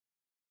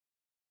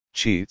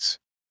 cheats,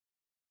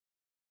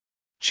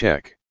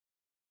 check,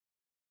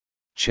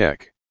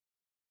 check,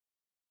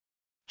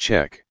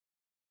 check,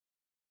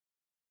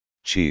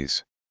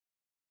 cheese,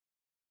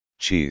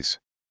 cheese,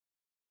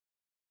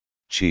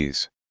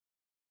 cheese,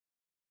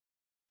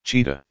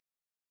 cheetah,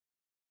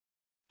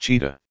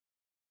 cheetah,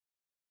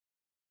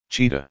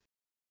 cheetah,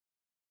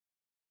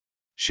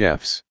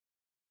 chefs,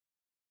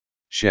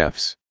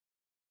 chefs,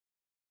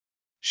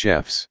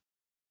 chefs,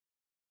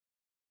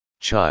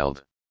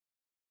 child,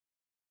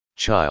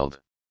 child,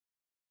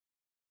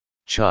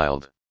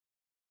 child,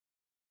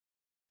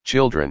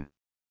 children,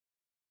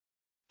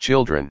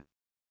 children,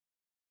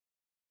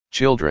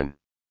 children,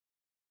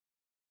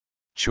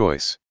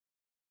 choice,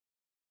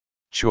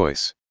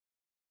 choice,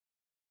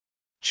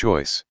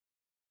 choice,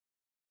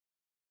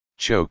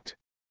 choked,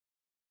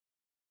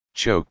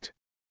 choked,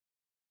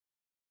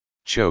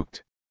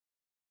 choked,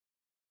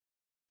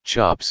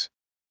 chops,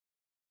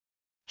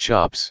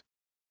 chops,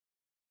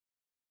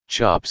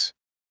 chops,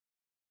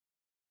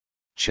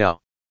 chow,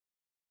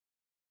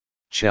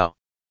 chow,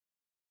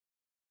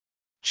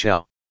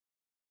 chow,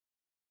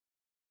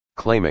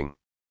 claiming,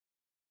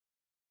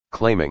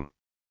 claiming,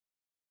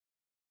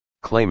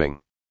 claiming,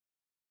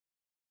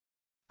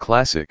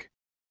 classic,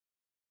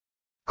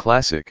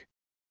 classic,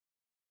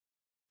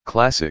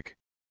 classic,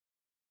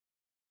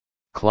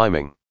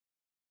 climbing,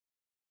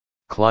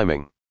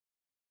 climbing,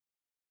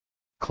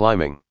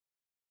 climbing,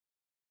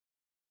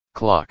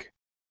 clock,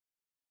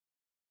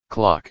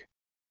 clock,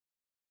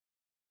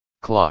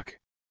 clock,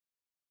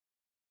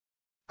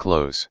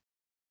 close,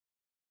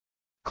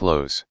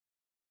 close,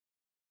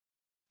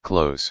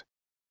 close,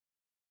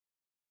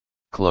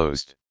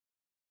 closed,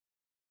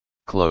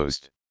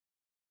 closed,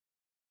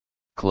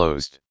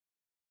 closed,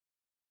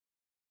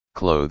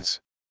 clothes,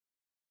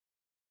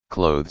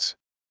 clothes,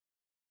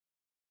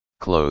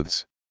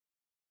 clothes,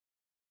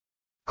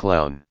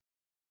 clown,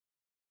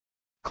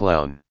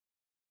 clown,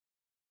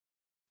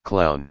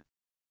 clown,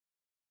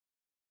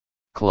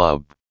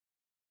 club,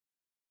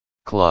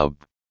 club,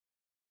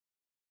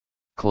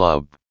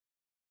 club,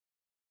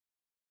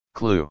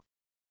 clue,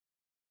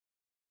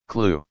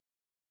 clue,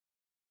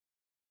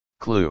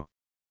 clue,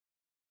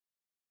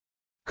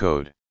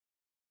 code,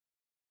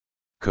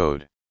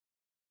 code,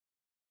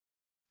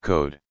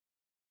 code,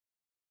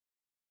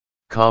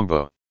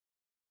 combo,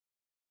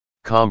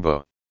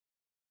 combo,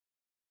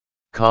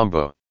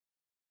 combo,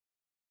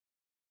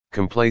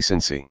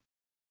 complacency,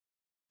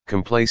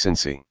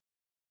 complacency,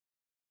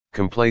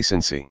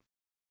 complacency,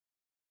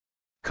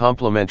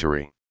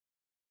 complementary,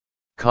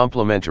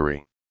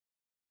 complementary,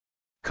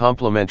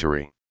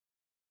 complementary,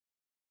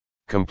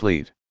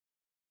 complete,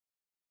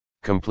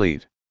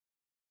 complete,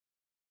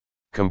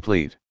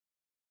 complete,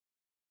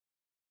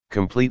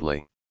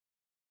 completely,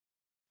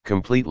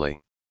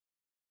 completely,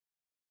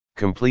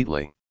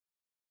 completely,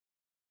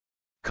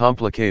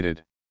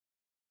 complicated,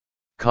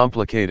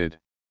 complicated,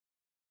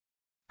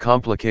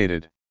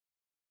 complicated,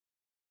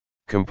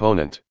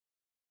 component,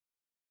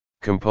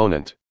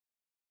 component,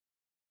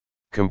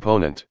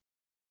 component,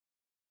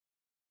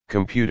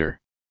 computer,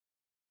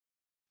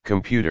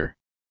 computer,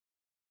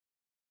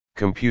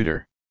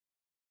 computer,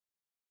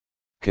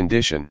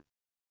 condition,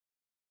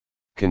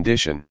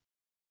 condition,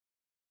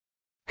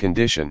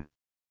 condition,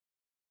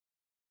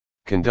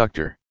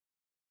 conductor,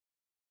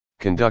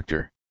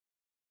 conductor,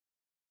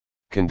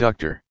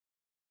 conductor,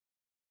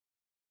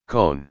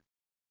 cone,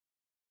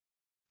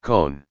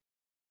 cone,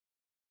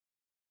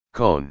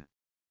 cone,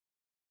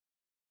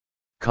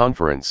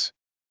 conference,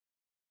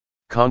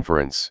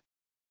 conference,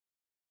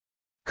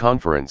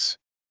 conference,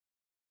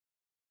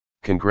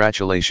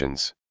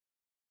 congratulations,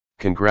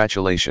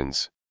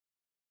 Congratulations.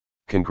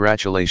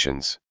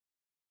 Congratulations.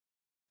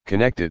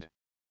 Connected.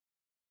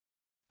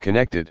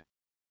 Connected.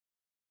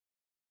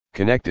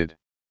 Connected.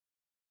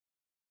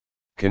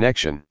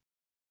 Connection.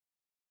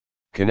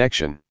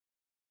 Connection.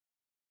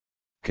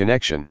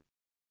 Connection.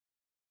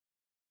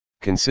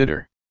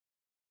 Consider.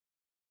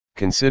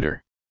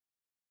 Consider.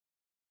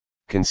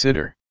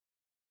 Consider.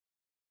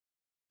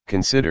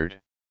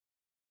 Considered.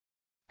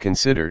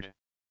 Considered.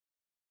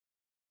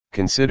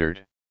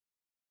 Considered.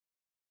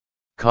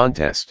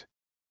 Contest.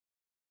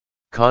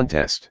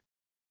 Contest.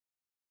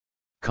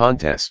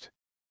 Contest.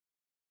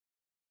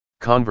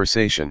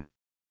 Conversation.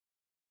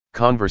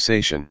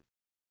 Conversation.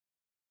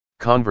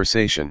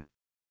 Conversation.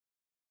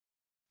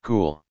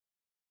 Cool.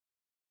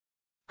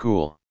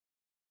 Cool.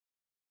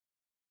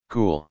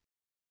 Cool.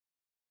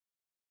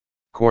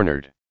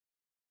 Cornered.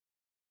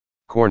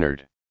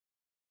 Cornered.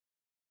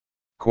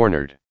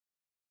 Cornered.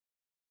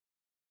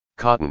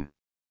 Cotton.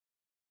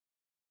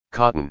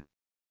 Cotton.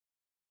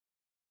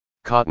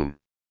 Cotton.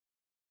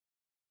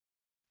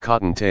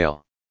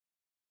 Cottontail.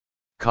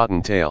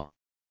 Cottontail.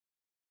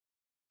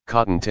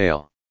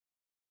 Cottontail.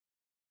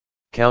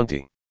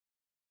 County.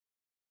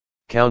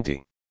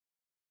 County.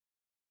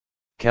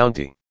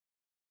 County.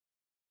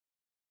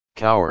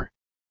 Cower.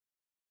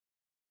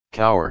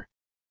 Cower.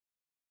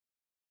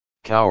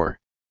 Cower.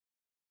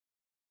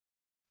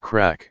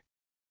 Crack.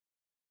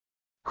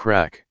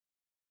 Crack.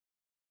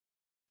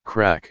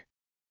 Crack.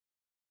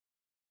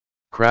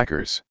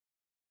 Crackers.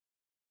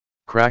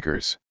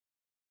 Crackers.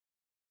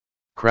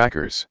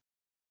 Crackers.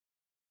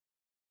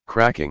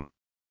 Cracking.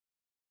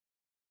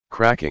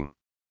 Cracking.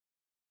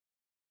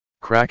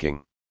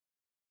 Cracking.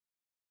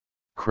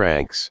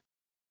 Cranks.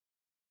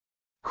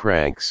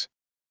 Cranks.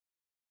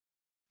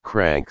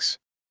 Cranks.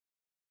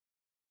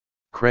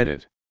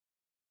 Credit.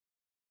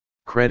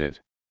 Credit.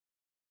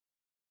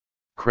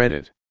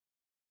 Credit.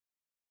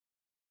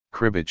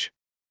 Cribbage.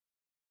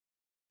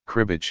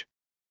 Cribbage.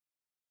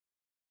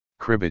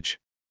 Cribbage.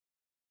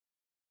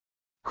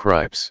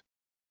 Cripes.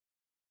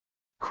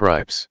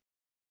 Cripes.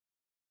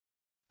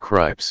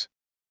 Cripes.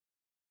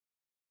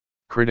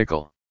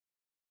 Critical.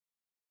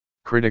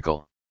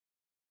 Critical.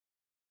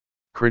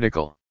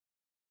 Critical.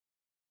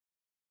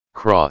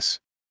 Cross.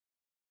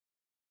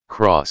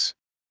 Cross.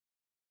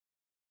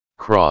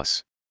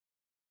 Cross.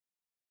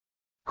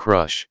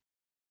 Crush.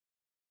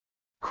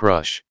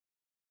 Crush.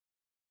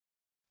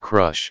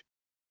 Crush.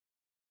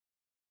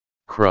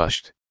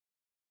 Crushed.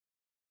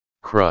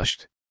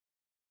 Crushed.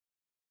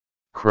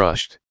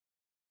 Crushed.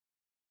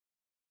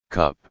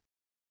 Cup.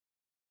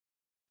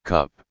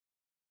 Cup.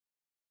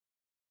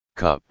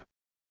 Cup.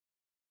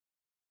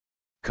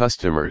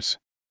 Customers.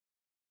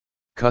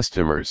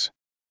 Customers.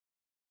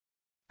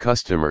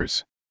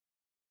 Customers.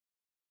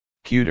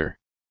 Cuter.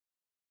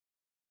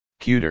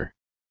 Cuter.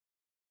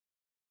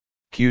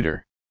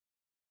 Cuter.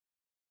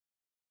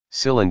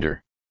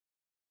 Cylinder.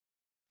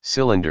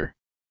 Cylinder.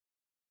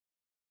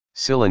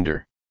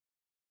 Cylinder.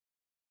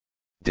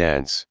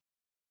 Dance.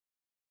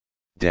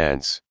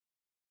 Dance.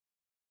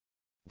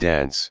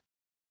 Dance.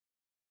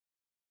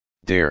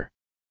 Dare.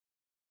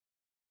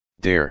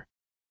 Dare.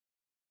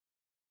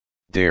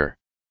 Dare.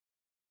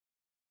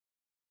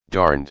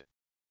 Darned.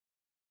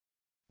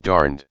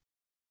 Darned.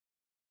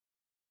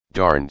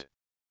 Darned.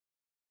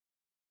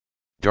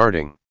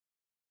 Darting.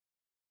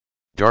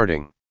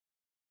 Darting.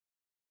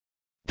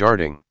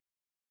 Darting.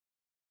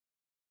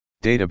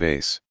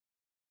 Database.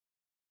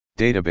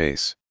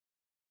 Database.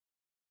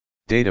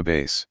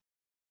 Database.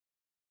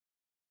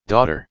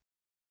 Daughter.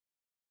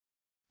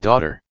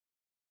 Daughter.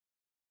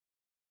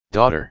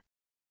 Daughter.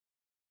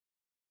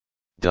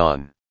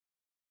 Done.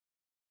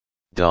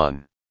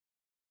 Done.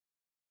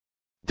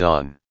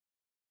 Done.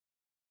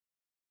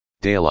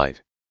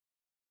 Daylight.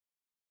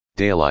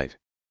 Daylight.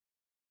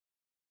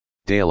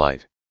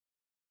 Daylight.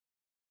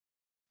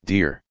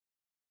 Deer.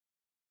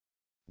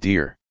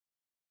 Deer.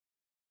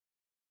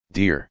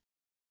 Deer.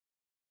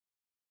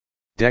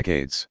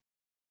 Decades.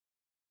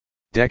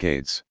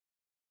 Decades.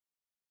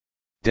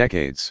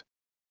 Decades.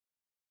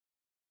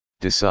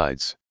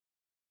 Decides.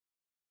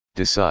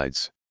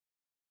 Decides.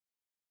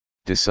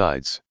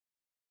 Decides.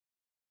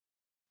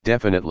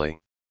 Definitely.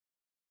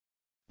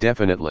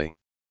 Definitely.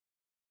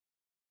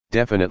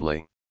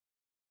 Definitely.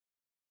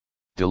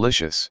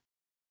 Delicious.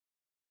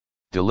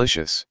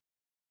 Delicious.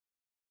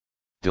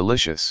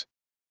 Delicious.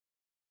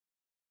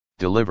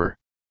 Deliver.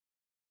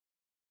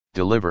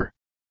 Deliver.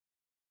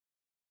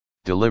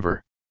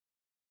 Deliver.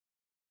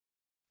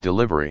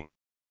 Delivery.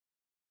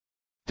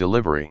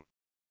 Delivery.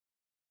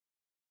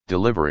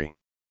 Delivery.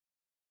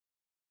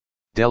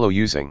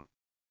 Delousing.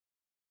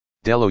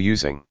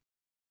 Delousing.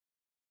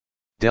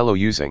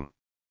 Delousing.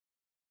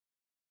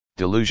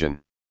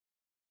 Delusion.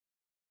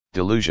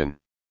 Delusion.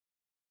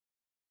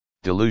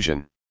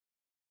 Delusion.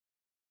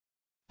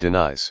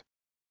 Denies.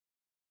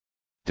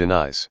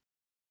 Denies.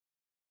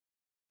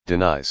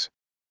 Denies.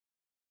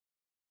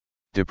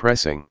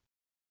 Depressing.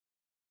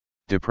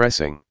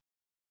 Depressing.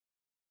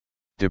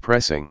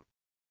 Depressing.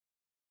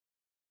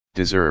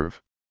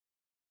 Deserve.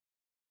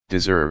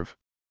 Deserve.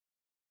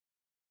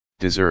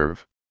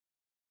 deserve,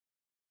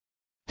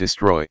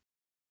 destroy,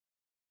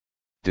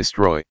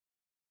 destroy,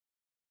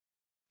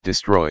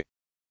 destroy,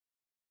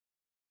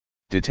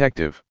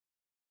 detective,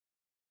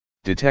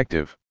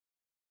 detective,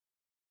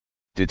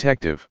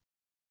 detective,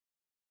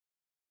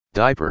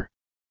 diaper,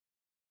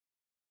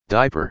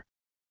 diaper,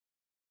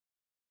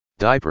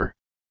 diaper,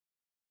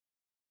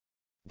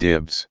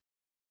 dibs,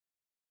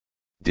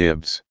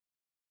 dibs,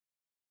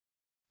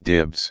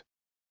 dibs,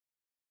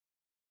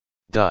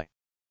 die,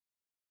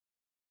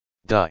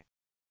 die,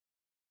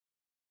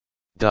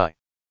 die,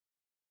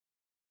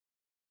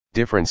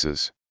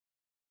 differences,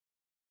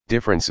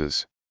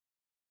 differences,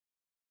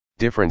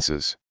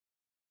 differences,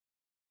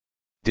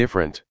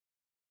 different,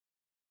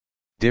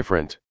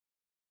 different,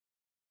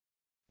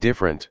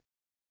 different,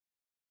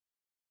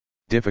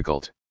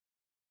 difficult,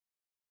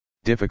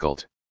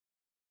 difficult,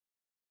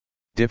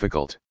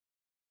 difficult,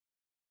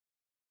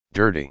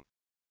 dirty,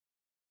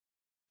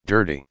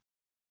 dirty,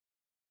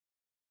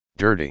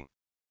 dirty,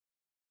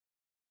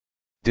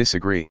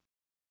 disagree,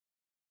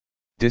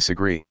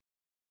 disagree,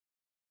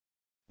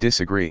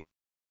 disagree,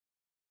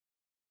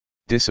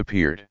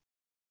 disappeared,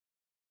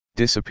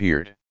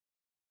 disappeared,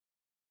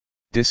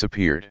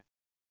 disappeared,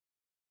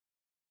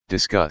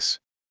 discuss,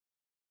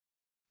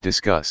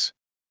 discuss,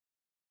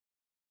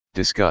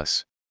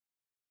 discuss,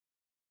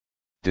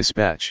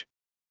 dispatch,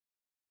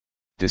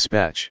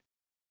 dispatch,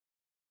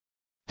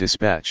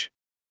 dispatch,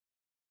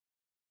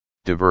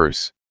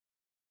 diverse,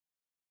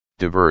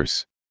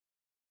 diverse,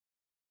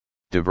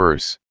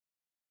 diverse,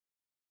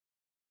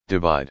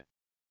 divide,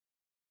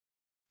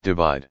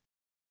 divide,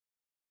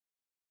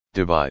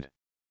 divide,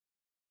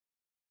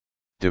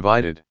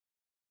 divided,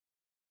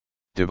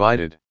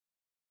 divided,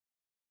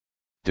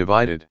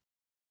 divided,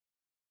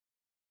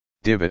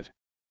 divot,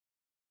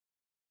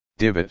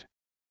 divot,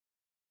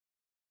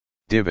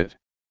 divot,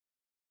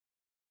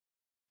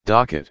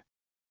 docket,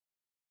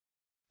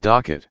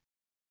 docket,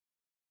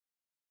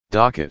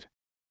 docket,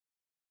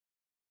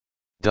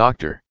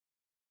 doctor,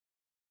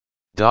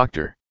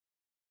 doctor,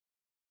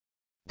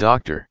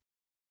 doctor,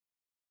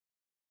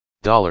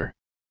 dollar,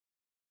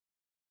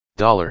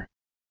 dollar,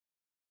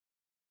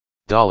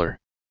 dollar,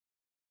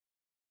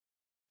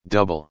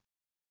 double,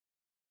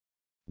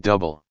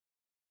 double,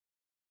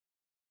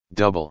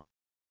 double,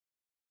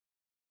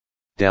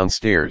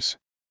 downstairs,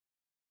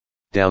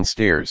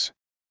 downstairs,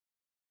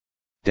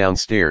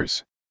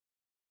 downstairs,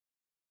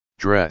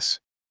 dress,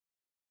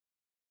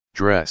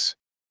 dress,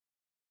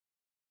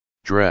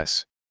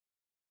 dress,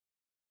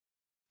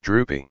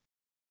 droopy,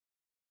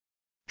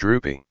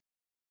 droopy,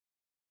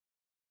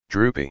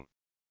 droopy,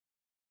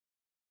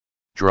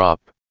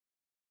 drop,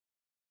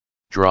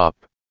 drop,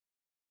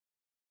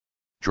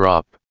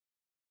 drop,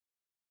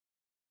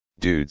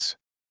 dudes,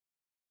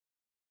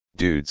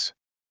 dudes,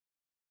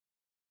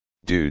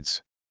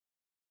 dudes,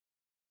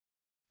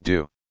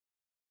 do,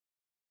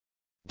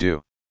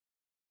 do,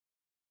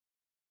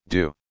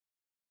 do,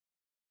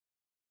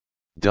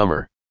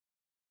 dumber,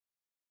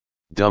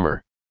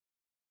 dumber,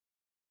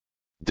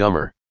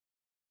 dumber,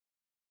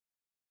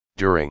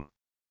 during,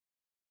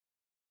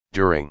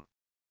 during,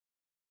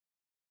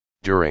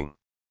 during,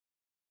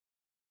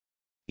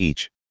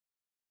 each,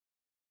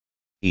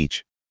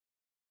 each,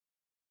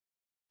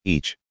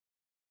 each,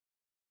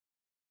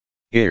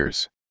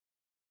 ears,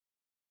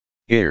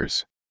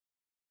 ears,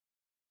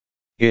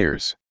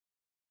 ears,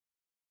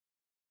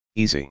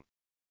 easy,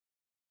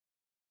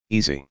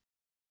 easy,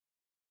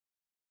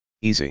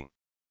 easy,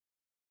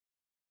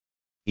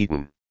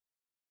 eaten,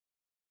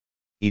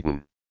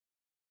 eaten,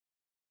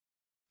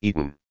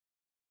 eaten,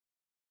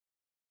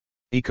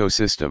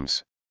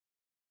 ecosystems,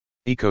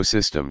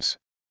 ecosystems,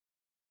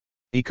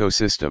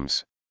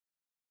 ecosystems,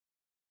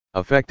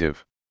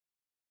 effective,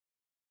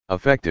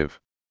 effective,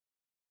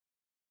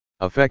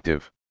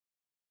 effective,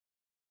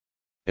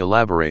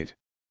 elaborate,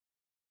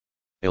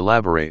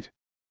 elaborate,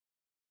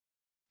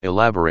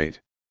 elaborate,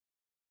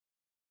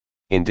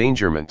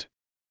 endangerment,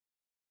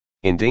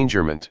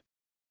 endangerment,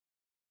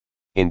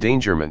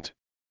 endangerment,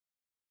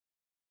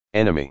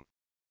 enemy,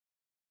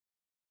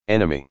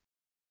 enemy,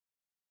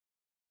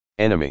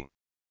 enemy,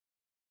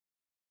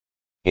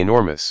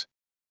 enormous,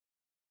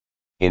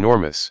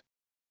 enormous,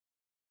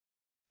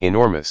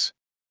 enormous,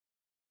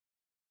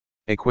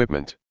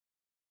 equipment,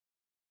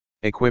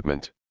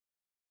 equipment,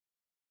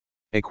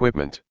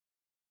 equipment,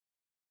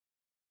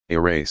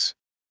 erase,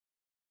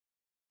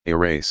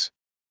 erase,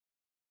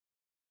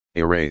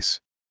 erase,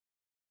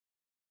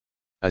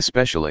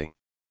 especially,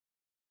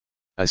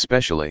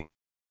 especially,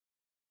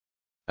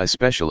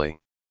 especially,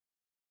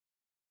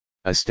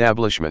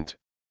 establishment,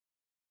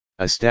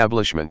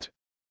 establishment,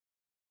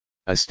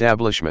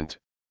 establishment,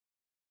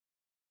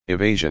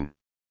 evasion,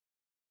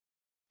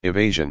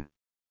 evasion,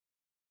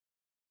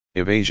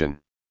 evasion,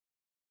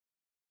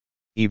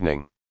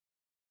 evening,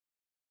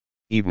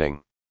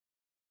 evening,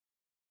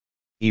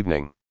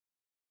 evening,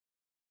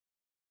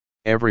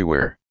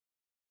 everywhere,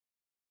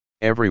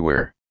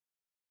 everywhere,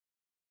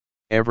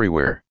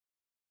 everywhere,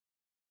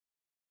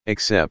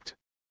 except,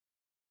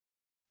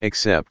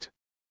 except,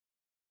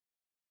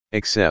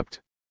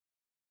 except,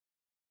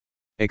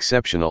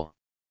 exceptional,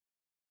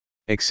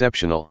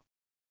 exceptional,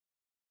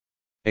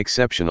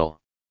 exceptional,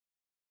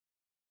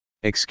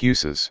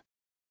 excuses,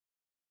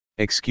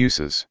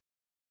 excuses,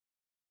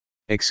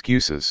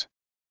 excuses,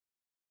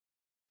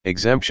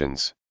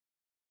 exemptions,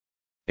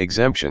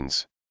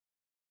 exemptions,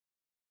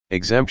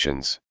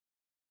 exemptions,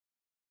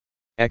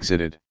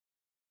 exited,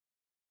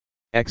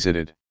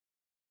 exited,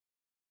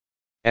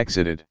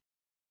 exited,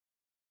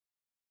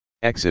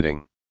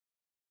 exiting,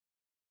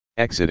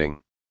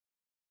 exiting,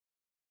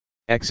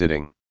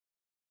 exiting,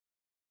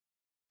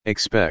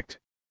 expect,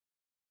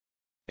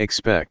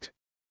 expect,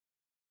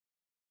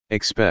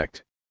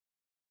 expect,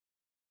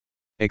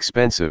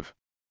 expensive,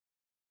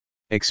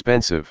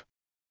 expensive,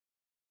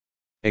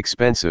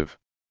 expensive,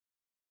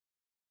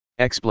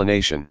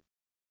 explanation,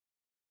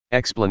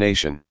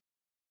 explanation,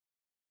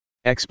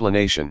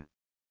 explanation,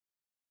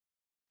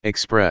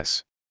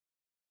 express,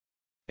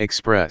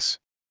 express,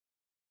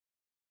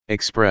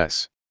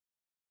 express,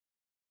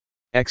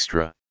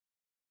 extra,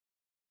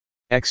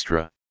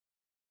 extra,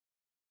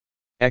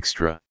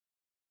 extra,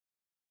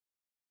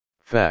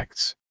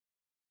 facts,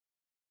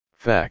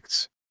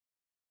 facts,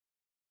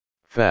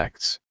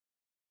 facts,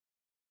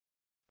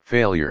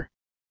 failure,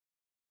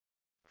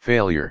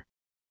 failure,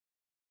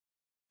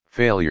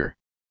 failure,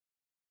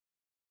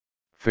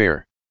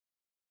 fair,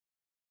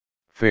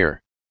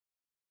 fair,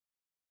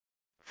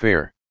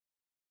 fair,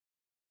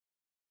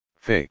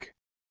 fake,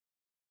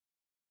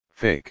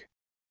 fake,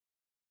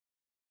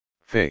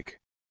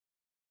 fake,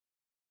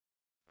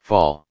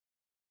 fall,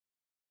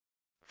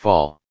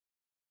 fall,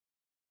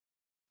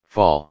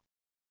 fall,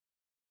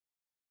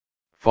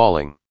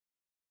 falling,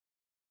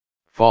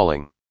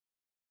 falling,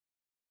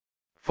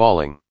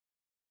 falling,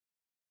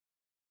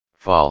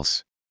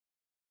 false,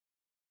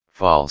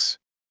 false,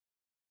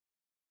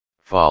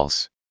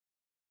 false,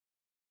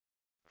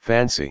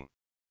 fancy,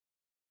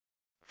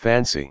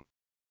 fancy,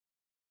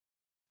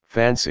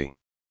 fancy,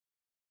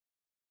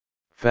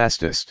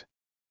 fastest,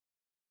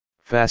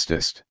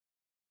 fastest,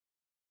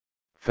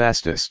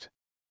 fastest,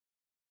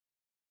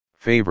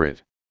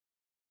 favorite,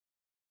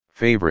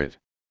 favorite,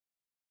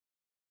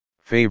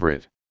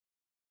 favorite,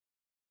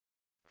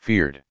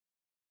 feared,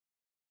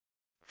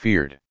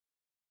 feared,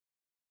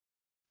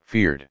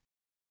 feared,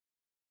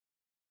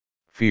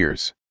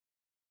 fears,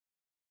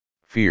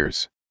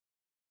 fears,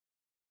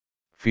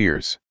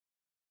 fears,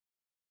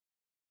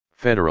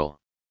 federal,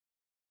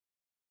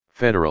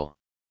 federal,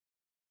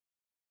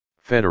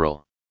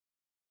 federal,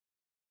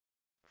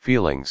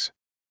 feelings,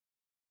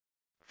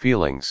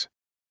 feelings,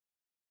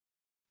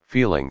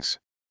 feelings,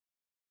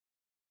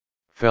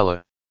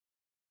 fella,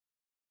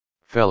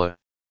 fella,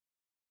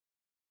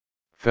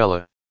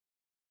 fella,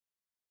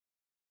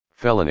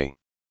 felony,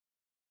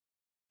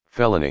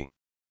 felony,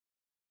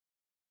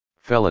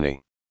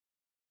 felony,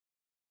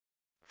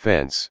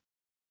 fence,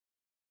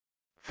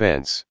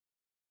 fence,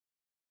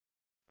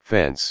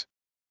 fence,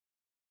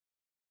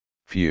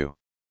 few,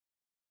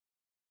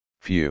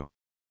 few,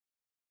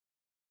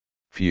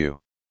 few,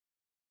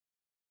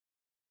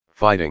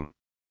 fighting,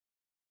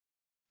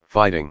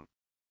 fighting,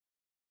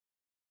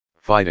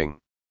 fighting,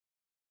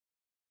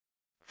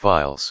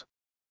 files,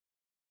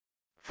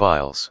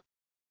 files,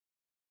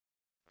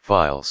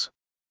 files,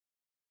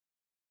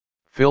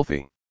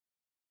 filthy,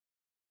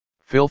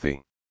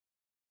 filthy,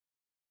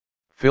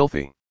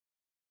 filthy,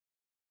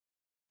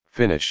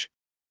 finish,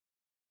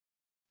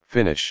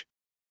 finish,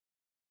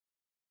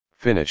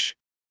 finish,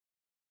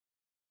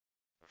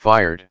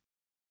 fired,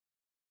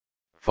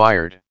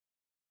 fired,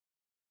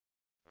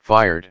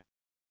 fired,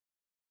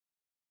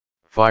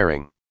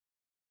 firing,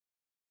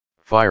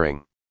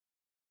 firing,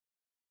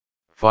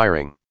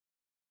 firing,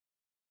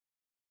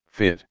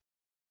 fit,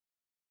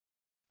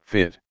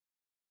 fit,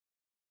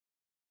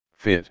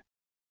 fit,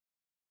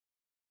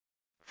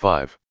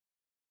 five,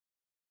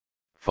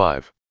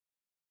 five,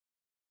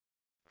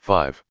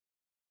 five,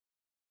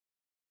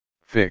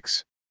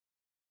 fix,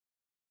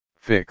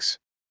 fix,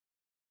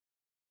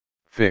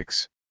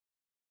 fix,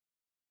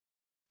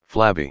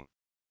 flabby,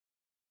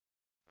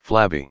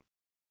 flabby,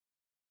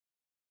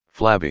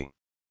 flabby,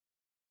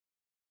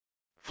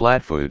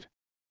 flatfoot,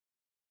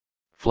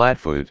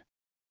 flatfoot,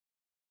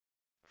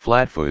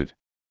 flatfoot,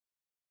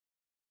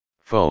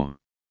 foam,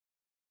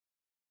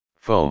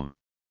 foam,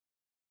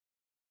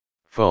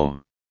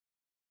 foam,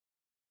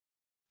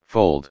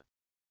 fold,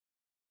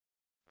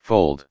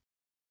 fold,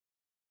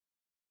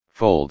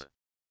 fold,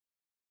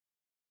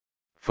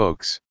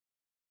 folks,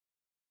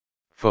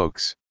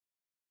 folks,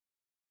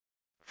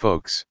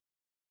 folks,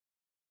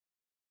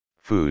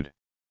 food,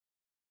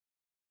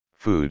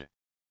 food,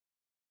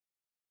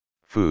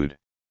 food,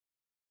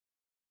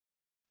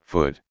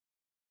 foot,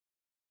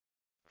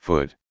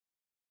 foot,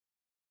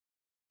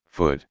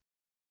 foot,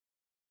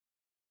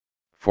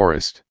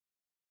 forest,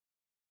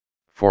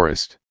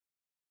 forest,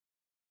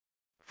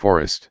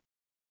 forest,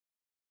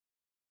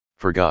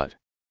 forgot,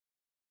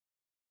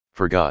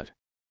 forgot,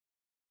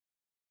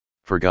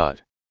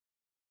 forgot,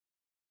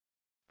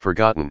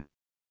 forgotten,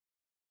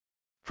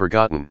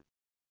 forgotten,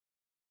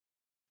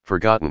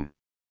 forgotten,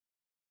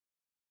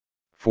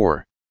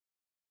 for,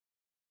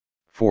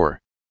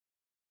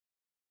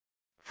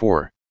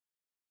 for,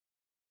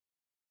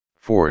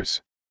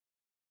 force,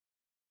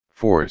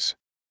 force,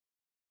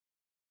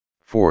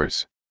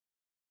 force,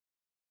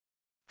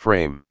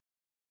 frame,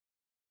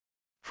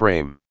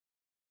 frame,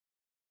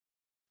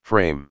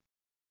 frame,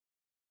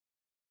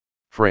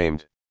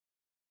 framed,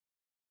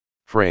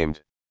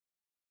 framed,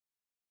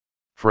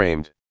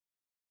 framed,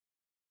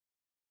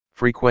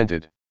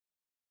 frequented,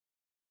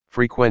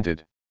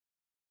 frequented,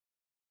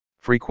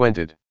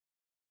 frequented,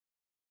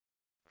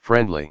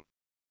 friendly,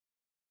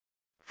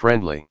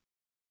 friendly,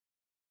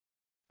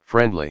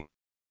 friendly,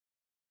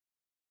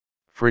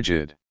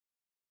 frigid,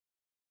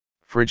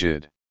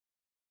 frigid,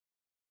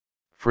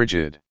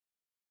 frigid,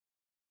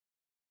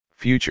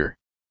 future,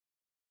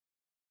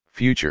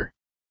 future,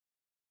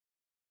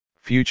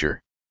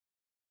 future,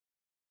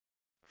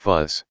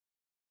 fuzz,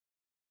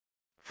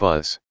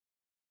 fuzz,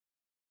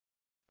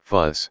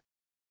 fuzz,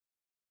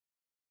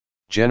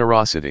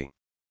 generosity,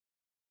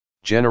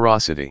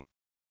 generosity,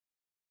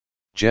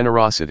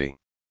 generosity,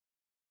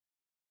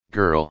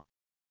 girl,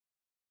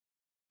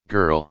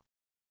 girl,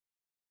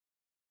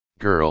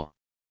 girl,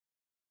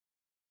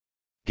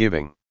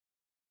 giving,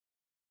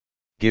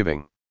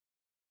 giving,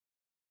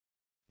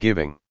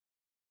 giving,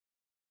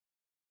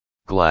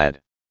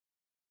 glad,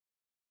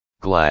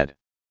 glad,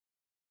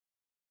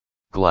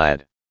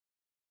 glad,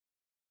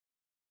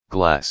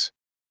 glass,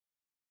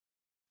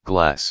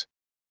 glass,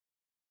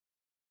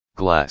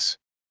 glass,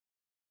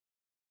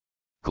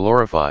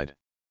 glorified,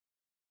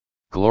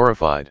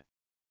 glorified,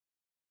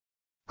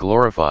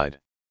 glorified,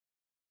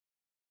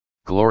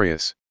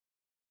 glorious,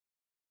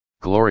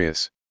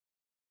 glorious,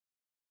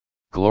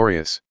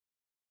 glorious,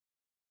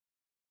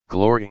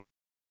 glory,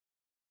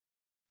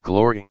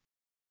 glory,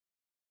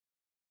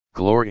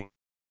 glory,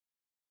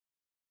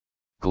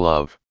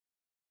 glove,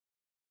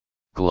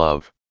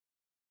 glove,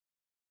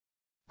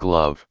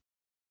 glove,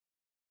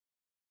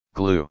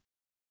 glue,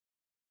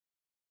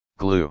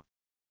 glue,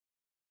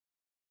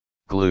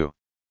 glue,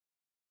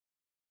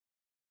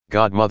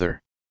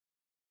 godmother,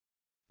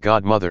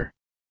 godmother,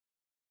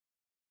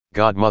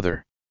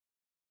 godmother,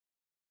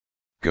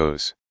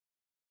 goes,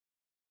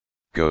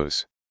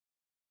 goes,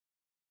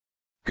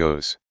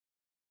 goes,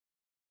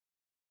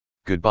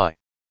 goodbye,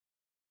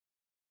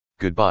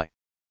 goodbye,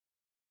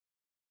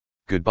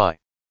 goodbye,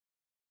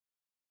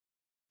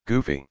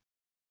 goofy,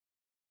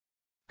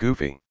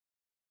 goofy,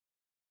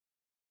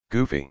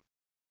 goofy,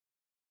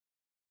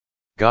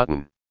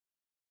 gotten,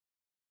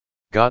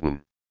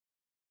 gotten,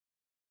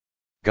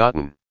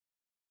 gotten,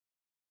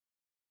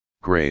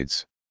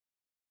 grades,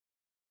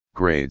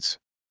 grades,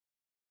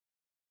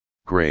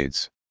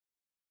 grades,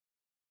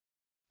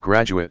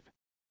 graduate,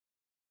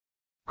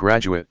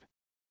 graduate,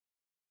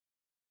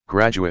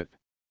 graduate,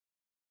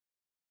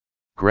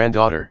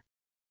 granddaughter,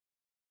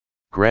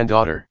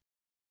 granddaughter,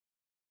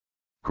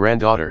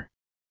 granddaughter,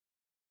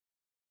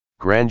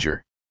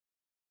 grandeur,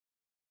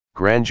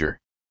 grandeur,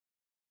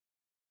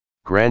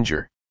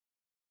 grandeur,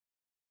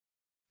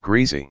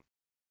 greasy,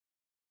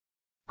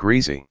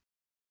 greasy,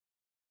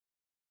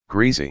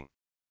 greasy,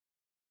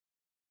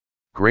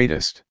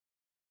 greatest,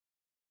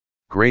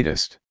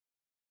 greatest,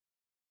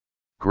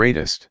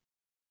 greatest,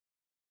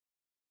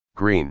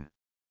 green,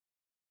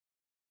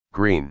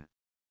 green,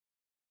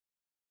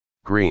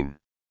 green,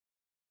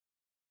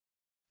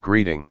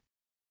 greeting,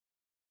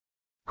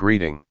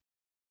 greeting,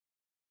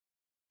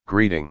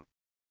 greeting,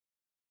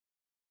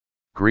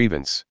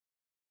 grievance,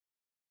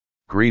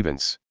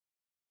 grievance,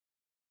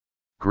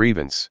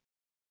 grievance,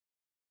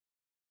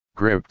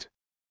 gripped,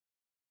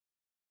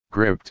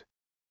 gripped,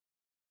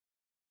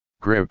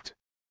 gripped,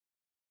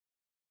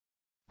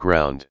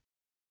 ground,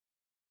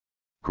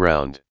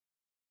 ground,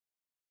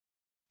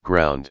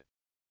 ground,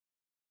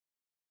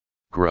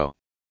 grow,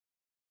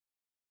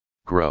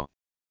 grow,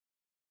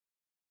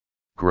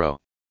 grow,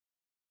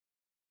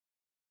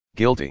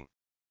 guilty,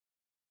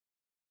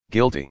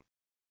 guilty,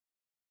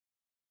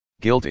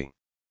 guilty,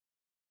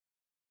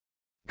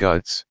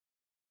 guts,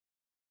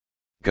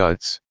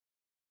 guts,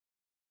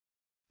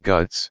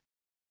 guts,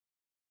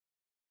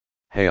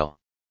 hail,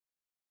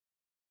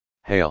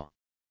 hail,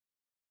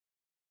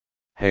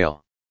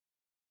 hail,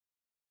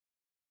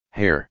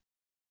 hair,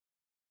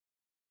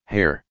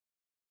 hair,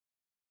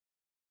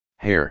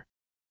 hair,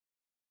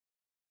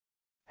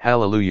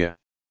 hallelujah,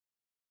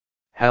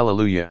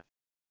 hallelujah,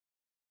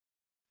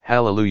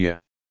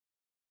 hallelujah,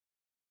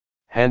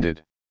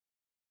 handed,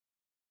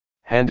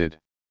 handed,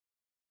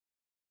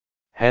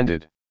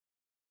 handed,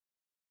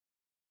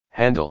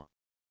 handle,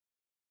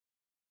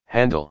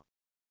 handle,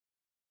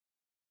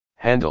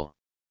 handle,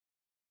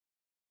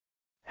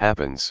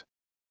 happens,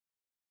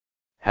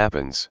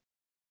 happens,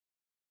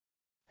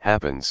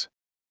 happens,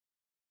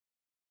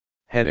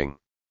 heading,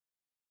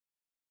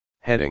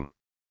 heading,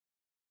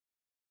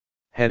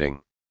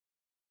 heading,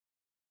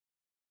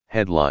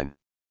 headline,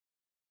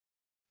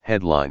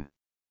 headline,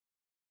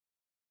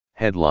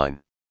 headline,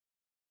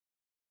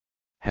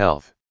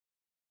 health,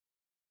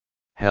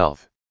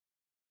 health,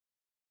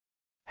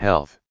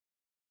 health,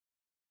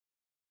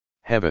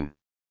 heaven,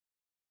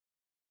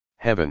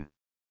 heaven,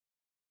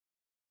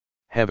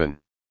 heaven,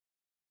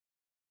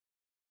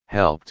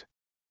 helped,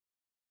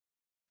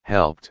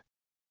 helped,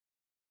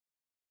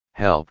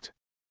 helped,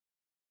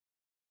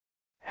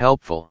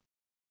 helpful,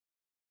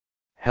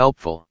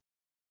 helpful,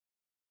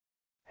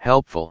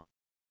 helpful,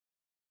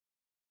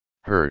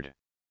 heard,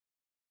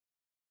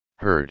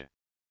 heard,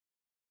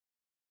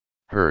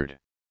 heard,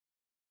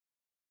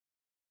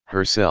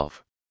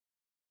 herself,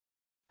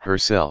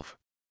 herself,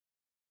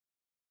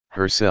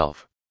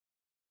 herself,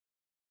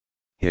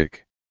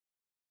 hick,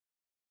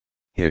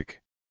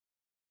 hick,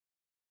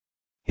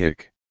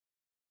 hick,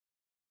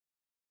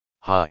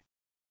 high,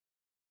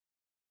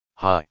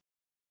 high,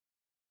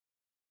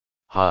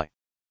 high,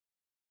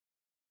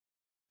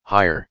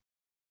 higher,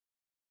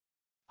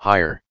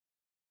 higher,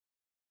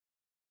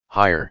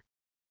 higher,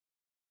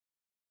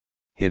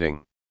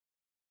 hitting,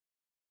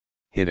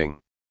 hitting,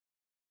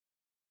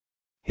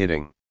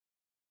 hitting,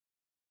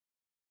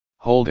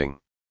 holding,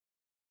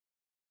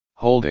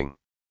 holding,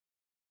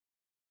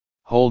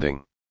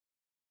 holding,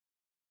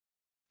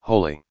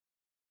 holy,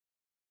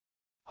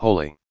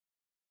 holy,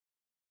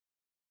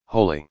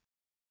 holy,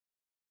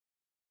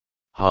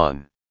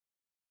 Han,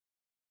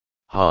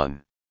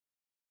 Han,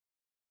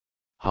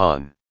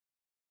 Han,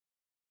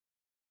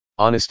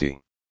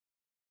 honesty,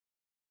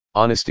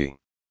 honesty,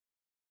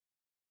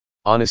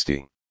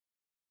 honesty,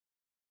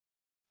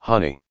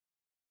 honey,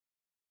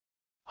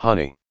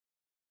 honey,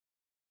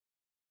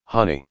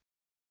 honey,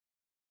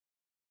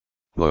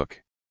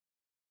 look,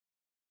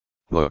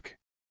 look,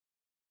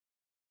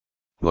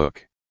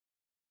 look,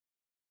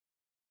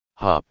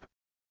 hop,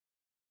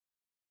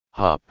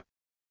 hop,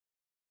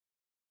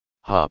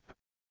 hop,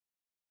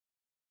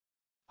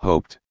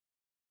 hoped,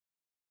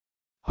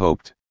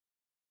 hoped,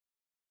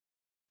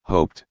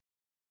 hoped,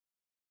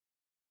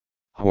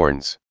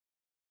 horns,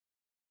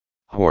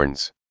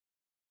 horns,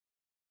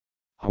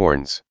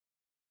 horns,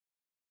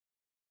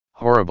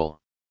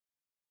 horrible,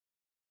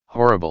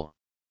 horrible,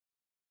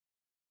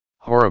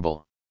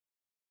 horrible,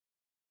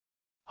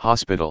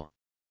 hospital,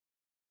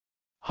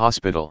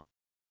 hospital,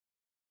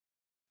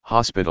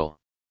 hospital,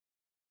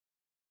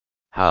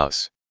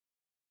 house,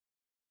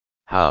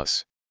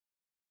 house,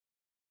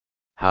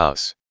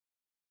 house,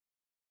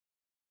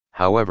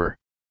 however,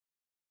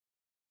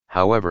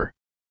 however,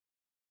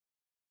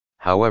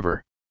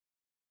 however,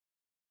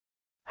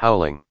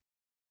 howling,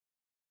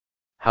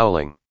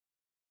 howling,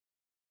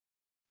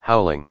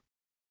 howling,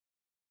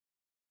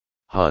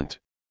 hunt,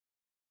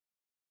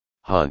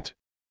 hunt,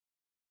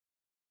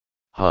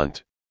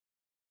 hunt,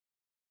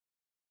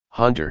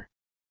 hunter,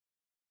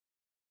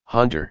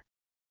 hunter,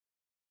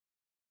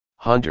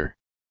 hunter,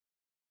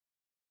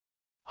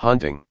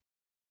 hunting,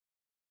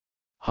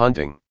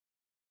 hunting,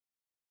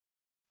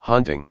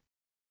 hunting,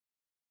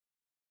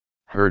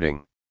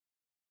 herding,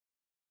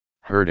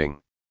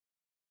 herding,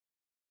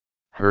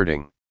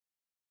 herding,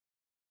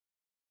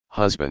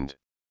 husband,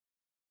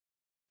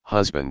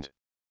 husband,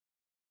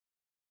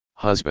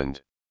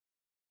 husband,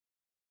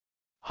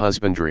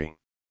 husbandry,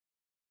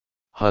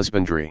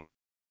 husbandry,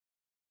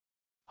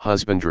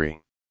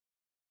 husbandry,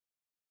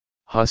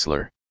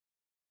 hustler,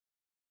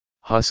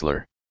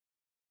 hustler,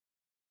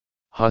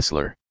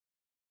 hustler,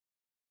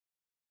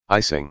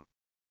 icing,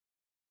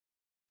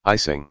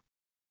 icing,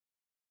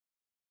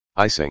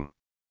 icing,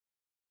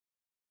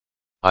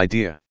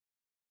 idea,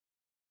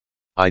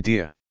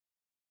 idea,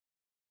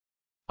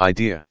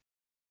 idea,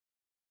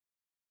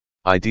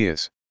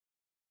 ideas,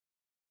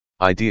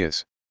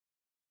 ideas,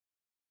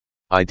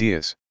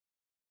 ideas,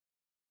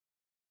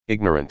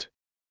 ignorant,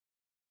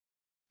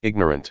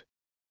 ignorant,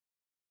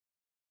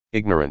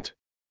 ignorant,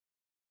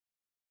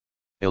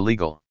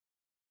 illegal,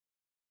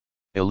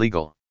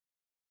 illegal,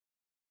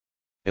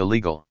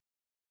 illegal,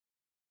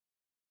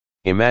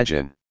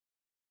 imagine,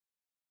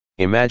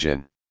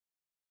 imagine,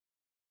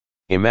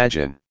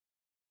 imagine,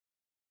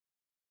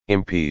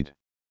 impede,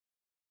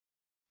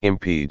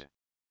 impede,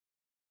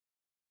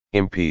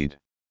 impede,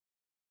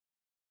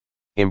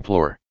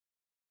 implore,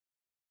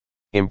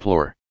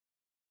 implore,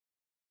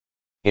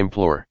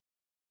 implore,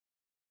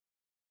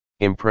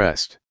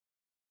 impressed,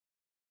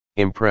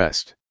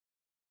 impressed,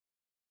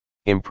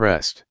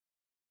 impressed,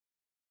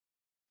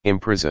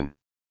 imprison,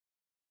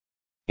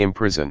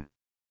 imprison,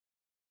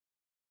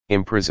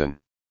 imprison,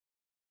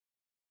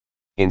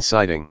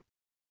 inciting,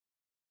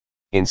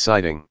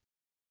 inciting,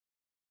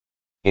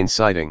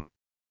 inciting,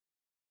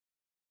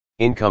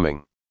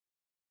 incoming,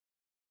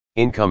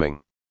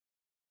 incoming,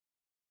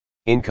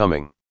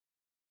 incoming,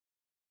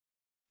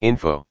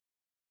 info,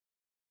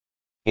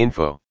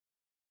 info,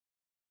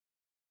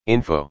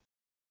 info,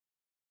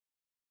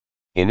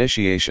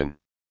 initiation,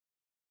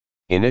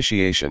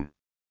 initiation,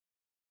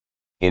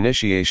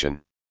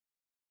 initiation,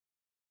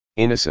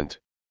 innocent,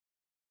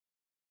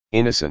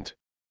 innocent,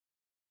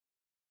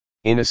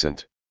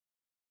 innocent,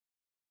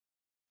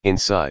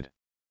 inside,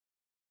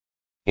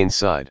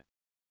 inside,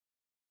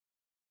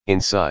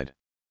 inside,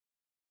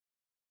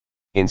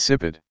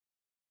 insipid,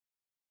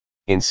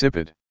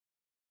 insipid,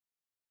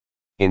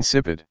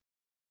 insipid,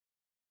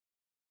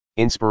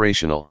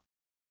 inspirational,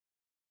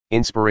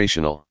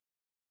 inspirational,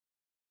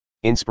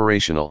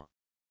 inspirational,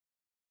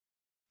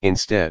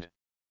 instead,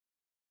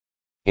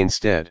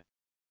 instead,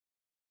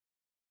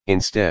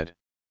 instead,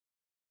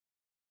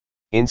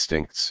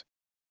 instincts,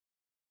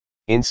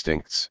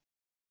 instincts,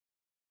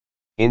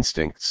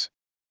 instincts,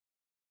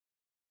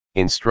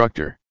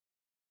 instructor,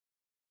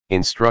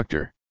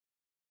 instructor,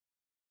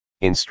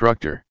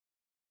 instructor,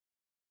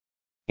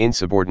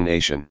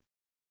 insubordination,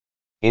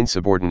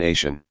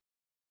 insubordination,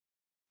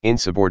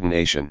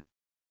 insubordination,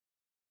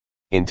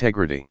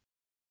 integrity,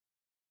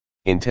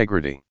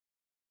 integrity,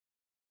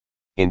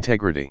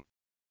 integrity,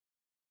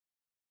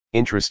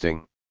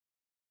 interesting,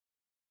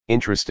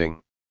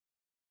 interesting,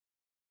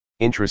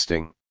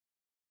 interesting,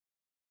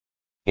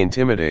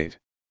 intimidate,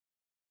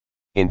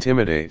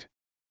 intimidate,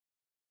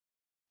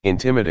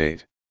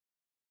 intimidate,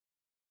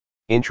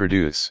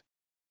 introduce,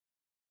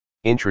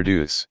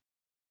 introduce,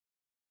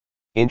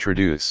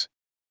 introduce,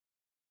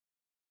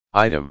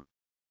 item,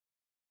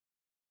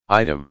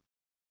 item,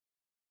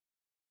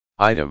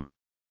 item,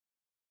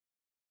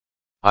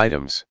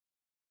 items,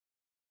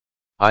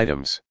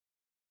 items,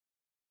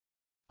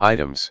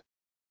 items,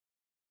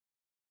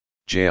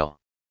 jail,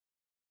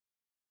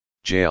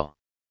 jail,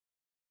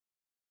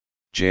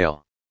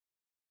 jail,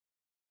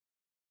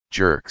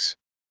 jerks,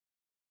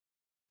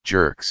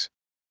 jerks,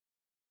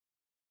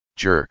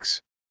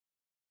 jerks,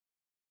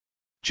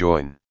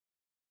 join,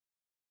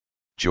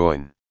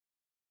 join,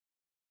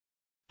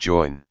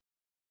 join,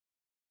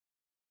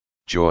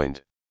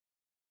 joined,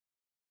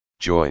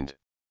 joined,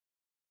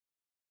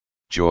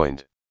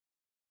 joined,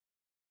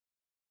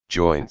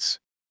 joints,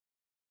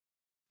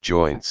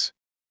 joints,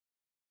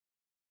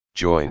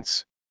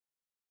 joints,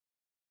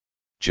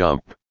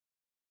 jump,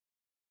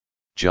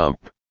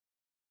 jump,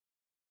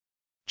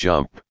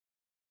 jump,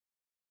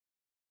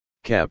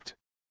 kept,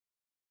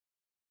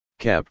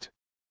 kept,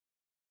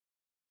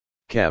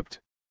 kept,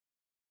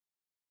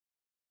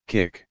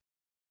 kick,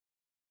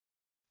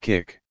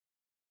 kick,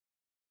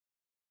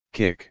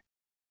 kick,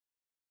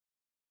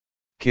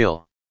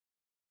 kill,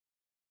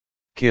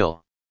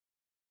 kill,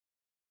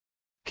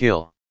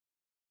 kill,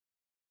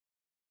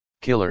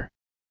 killer,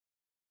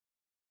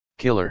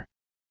 killer,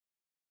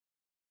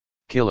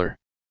 killer,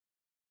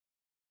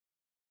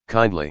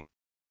 kindly,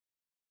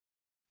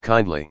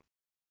 kindly,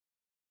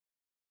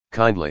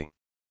 kindly,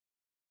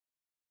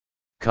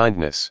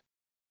 kindness,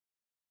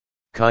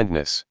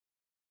 kindness,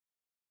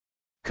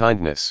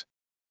 kindness,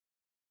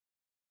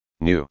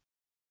 new,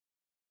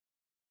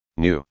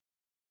 new,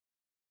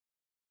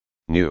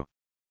 new,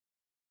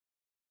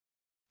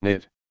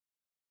 knit,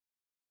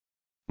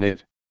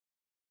 knit,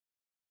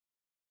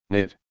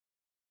 knit,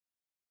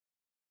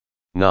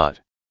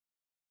 not,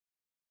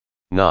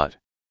 not,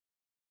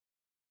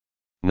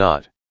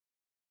 not,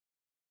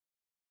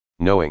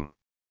 knowing,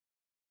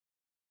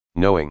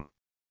 knowing,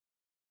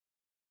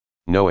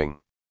 knowing,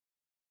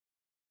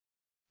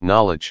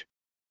 knowledge,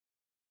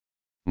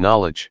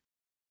 knowledge,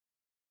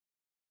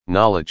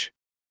 knowledge,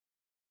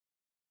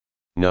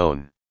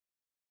 known,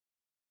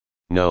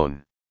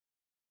 known,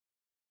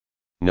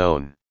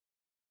 known,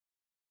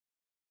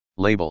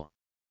 label,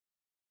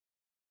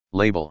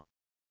 label,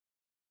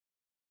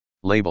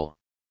 label,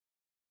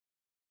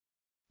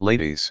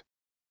 ladies,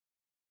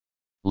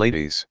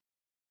 ladies,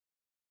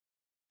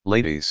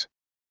 ladies,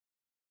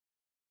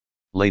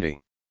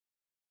 lady,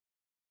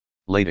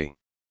 lady,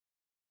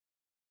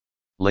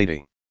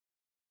 lady,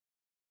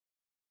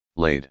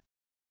 laid,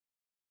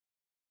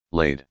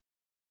 laid,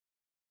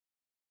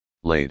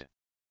 laid,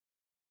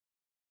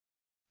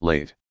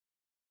 laid,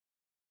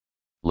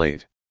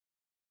 laid,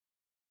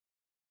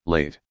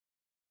 laid,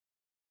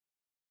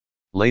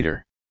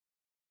 later,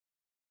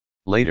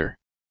 later,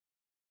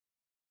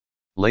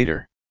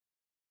 later,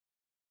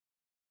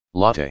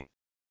 latte,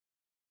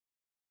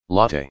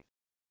 latte,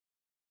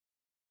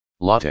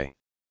 latte,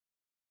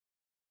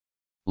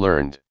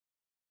 learned,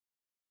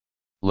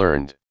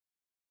 learned,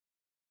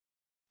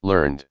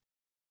 learned,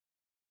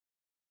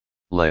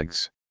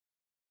 legs,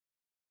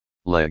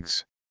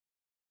 legs,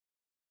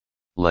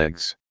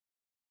 legs,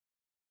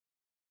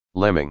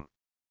 lemming,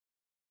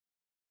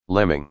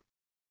 lemming,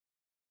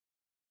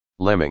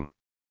 lemming,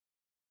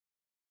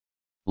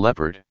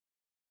 leopard,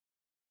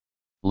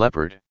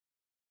 leopard,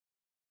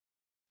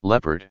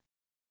 leopard,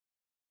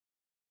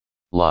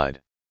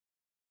 lied,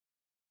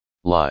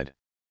 lied,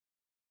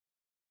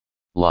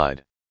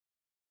 lied,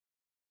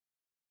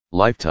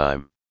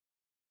 lifetime,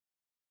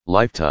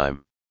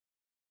 lifetime,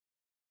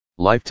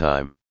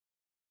 lifetime,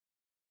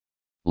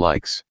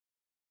 likes,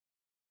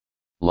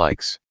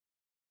 likes,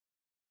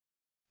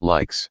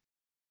 likes,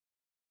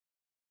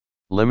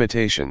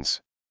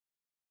 limitations,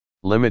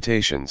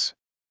 limitations,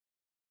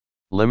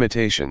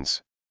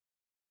 limitations,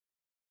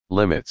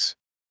 limits,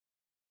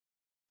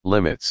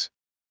 limits,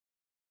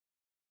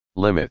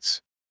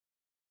 limits,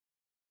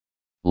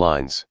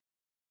 lines,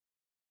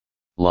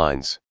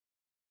 lines,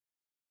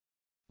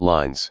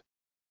 lines,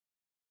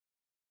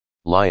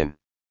 lion,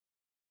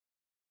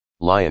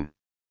 lion,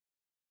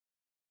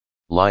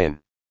 lion,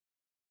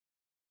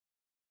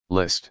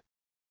 list,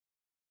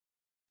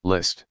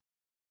 list,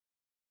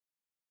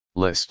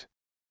 list,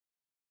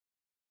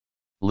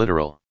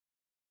 literal,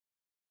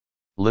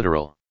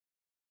 literal,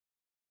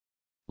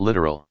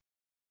 literal,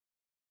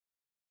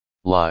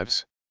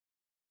 lives,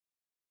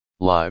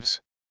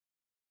 lives,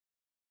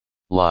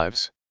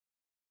 lives,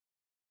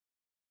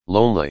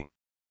 lonely,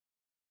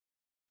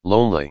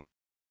 lonely,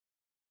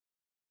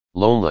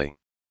 lonely,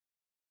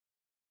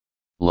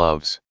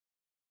 loves,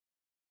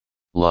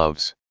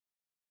 loves,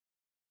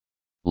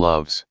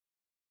 loves,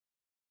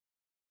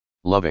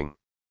 loving,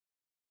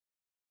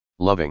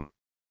 loving,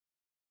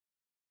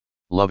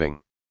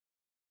 loving,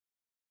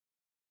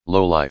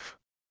 low life,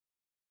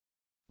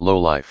 low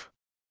life,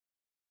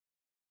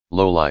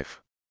 low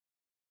life,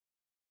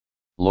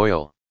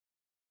 loyal,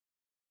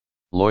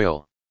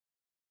 loyal,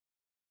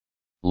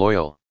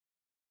 loyal,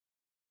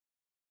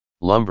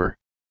 lumber,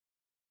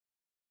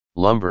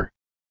 lumber,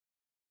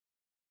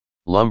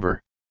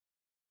 lumber,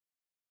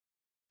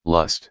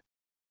 lust,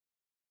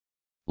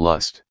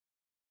 lust,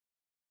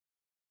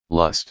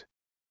 lust,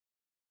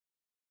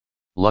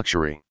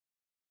 luxury,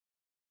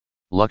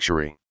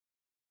 luxury,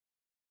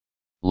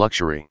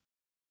 luxury,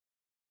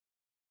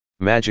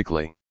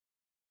 magically,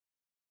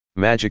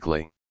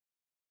 magically,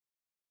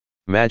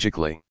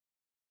 magically,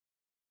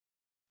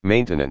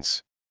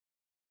 maintenance,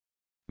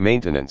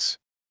 maintenance,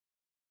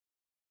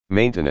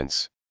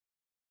 maintenance,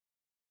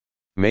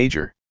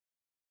 major,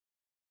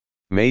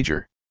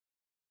 major,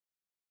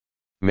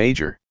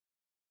 major,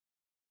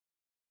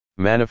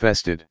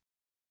 manifested,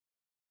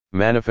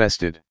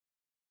 manifested,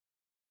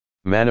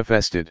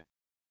 manifested,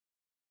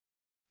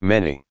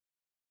 many,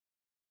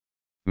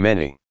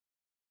 many,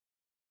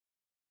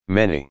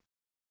 many,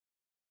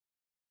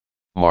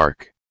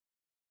 mark,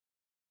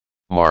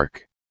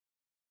 mark,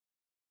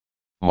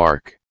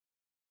 mark,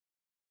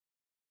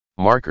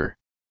 marker,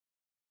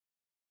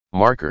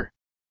 marker,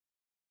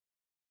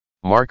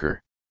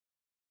 marker,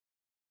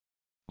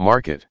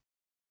 market,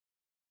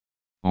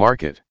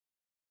 market,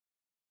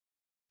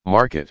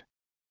 market,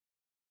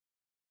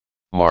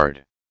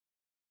 marred,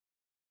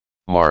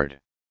 marred,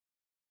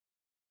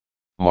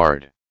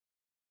 marred,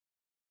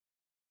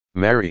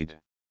 married,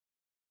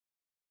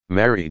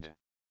 married,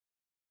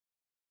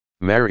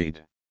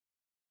 married,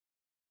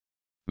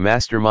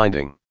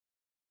 masterminding,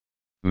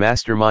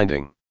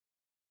 masterminding,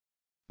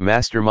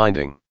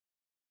 masterminding,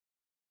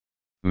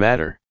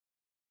 matter,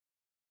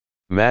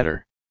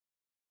 matter,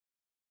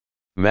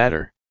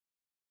 matter,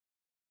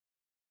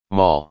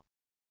 mall,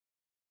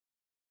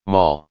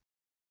 mall,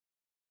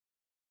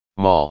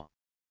 mall,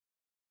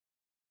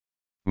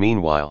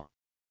 meanwhile,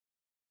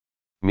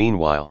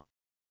 meanwhile,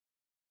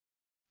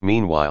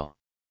 meanwhile,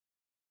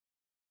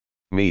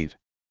 mead,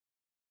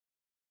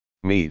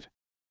 mead,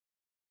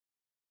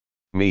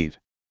 mead,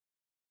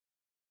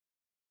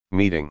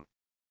 meeting,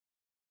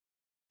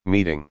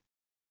 meeting,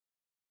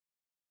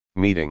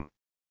 meeting,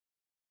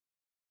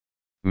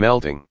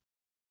 melting,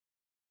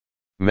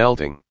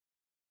 melting,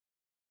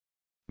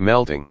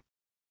 melting,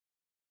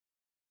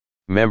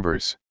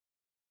 members,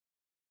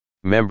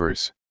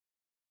 members,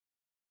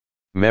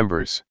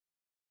 members,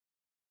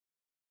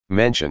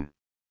 mention,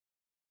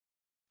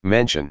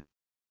 mention,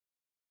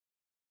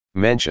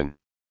 mention,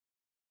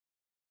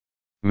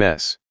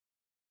 mess,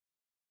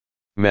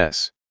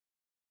 mess,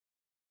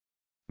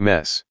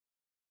 mess,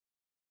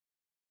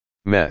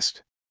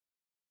 messed,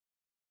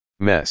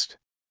 messed,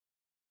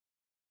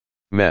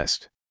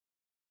 messed,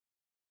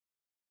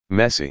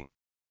 messy,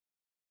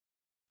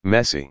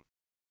 messy,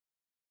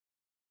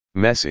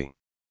 messy,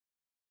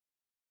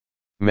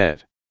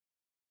 met,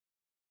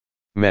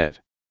 met,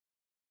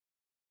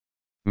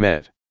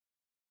 met,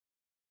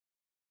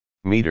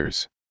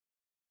 meters,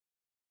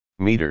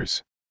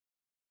 meters,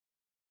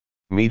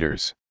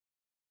 meters,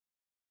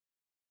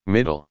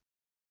 middle,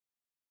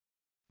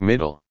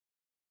 middle,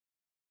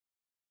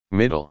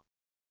 middle,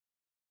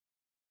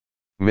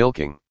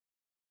 milking,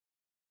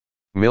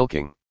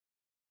 milking,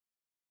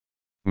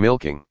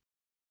 milking,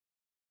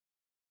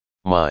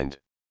 mind,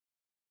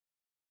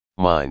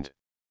 mind,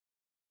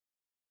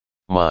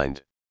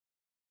 mind,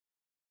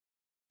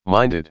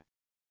 minded,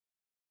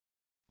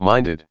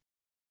 minded,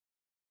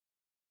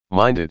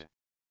 minded,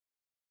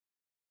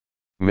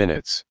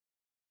 minutes,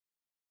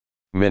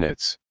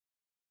 minutes,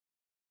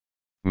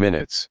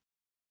 minutes,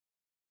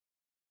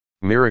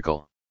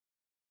 miracle,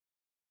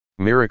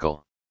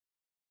 miracle,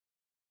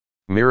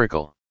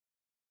 miracle,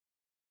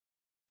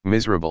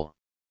 miserable,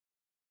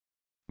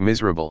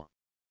 miserable,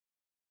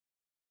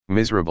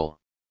 miserable,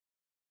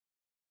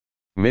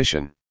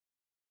 mission,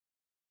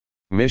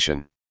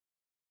 mission,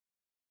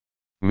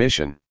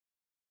 mission,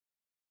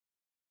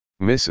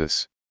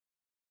 Mrs.,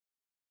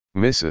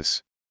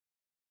 Mrs.,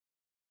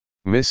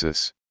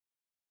 Mrs.,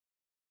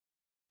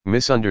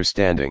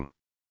 misunderstanding,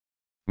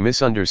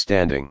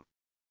 misunderstanding,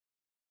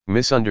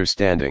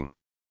 misunderstanding,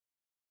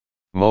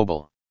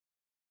 mobile,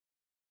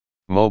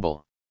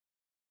 mobile,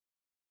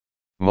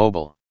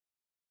 mobile,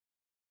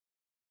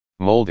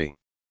 moldy,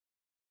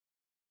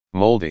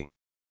 moldy,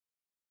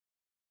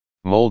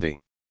 moldy,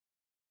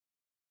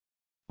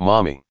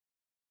 mommy,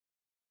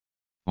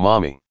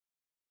 mommy,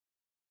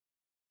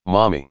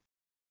 mommy,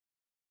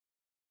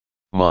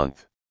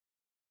 month,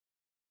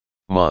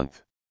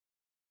 month,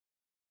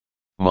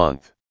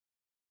 month,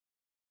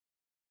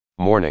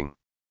 morning,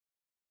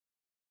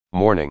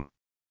 morning,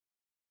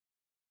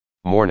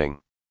 morning,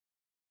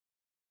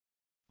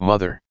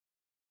 mother,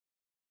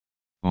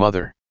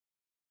 mother,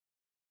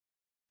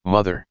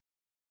 mother,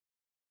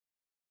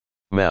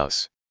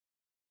 mouse,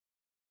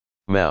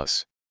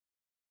 mouse,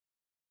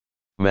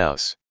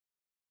 mouse,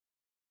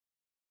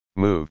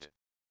 moved,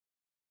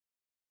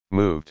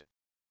 moved,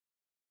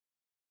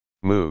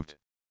 moved,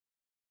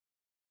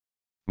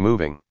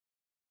 moving,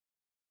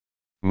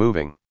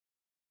 moving,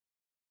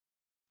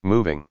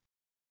 moving,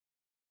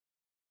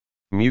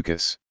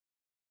 mucus,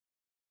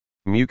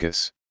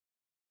 mucus,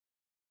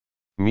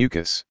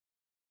 mucus,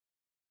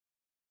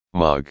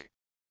 mug,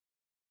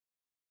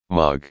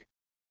 mug,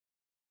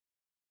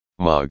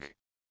 mug,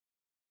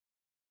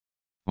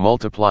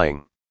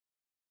 multiplying,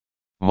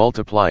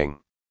 multiplying,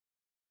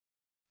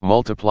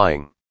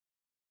 multiplying,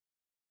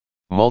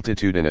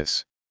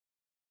 multitudinous,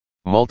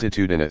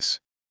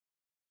 multitudinous,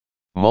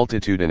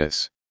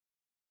 multitudinous,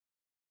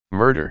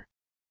 murder,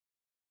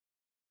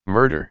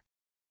 murder,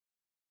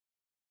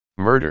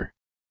 murder,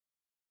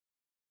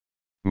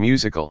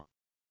 musical,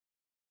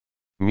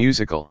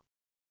 musical,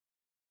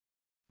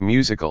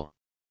 musical,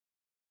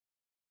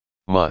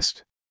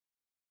 must,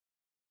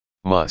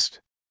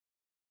 must,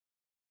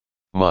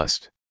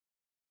 must,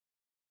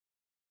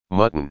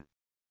 mutton,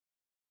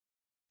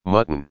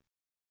 mutton,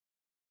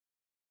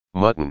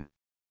 mutton,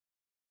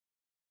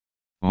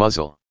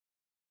 muzzle,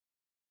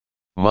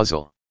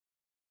 muzzle,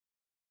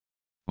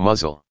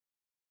 muzzle,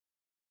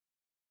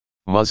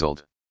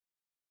 muzzled,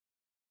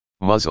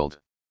 muzzled,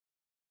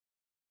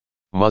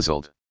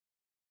 muzzled,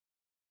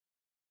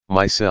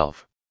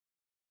 myself,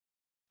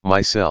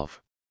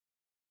 myself,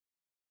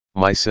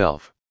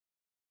 myself,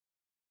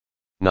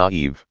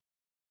 naive,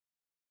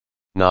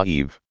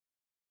 naive,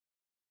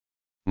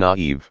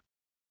 naive,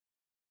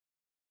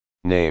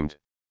 named,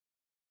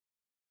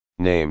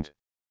 named,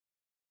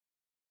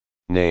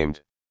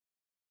 named,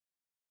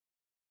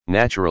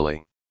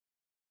 naturally,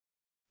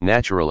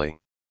 naturally,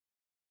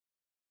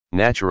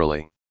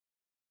 naturally,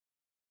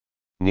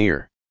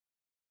 near,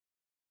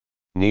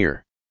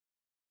 near,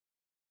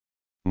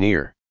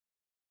 near,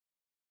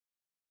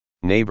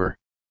 neighbor,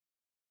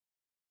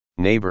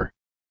 neighbor,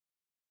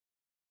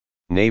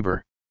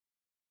 neighbor,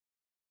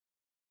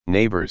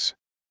 neighbors,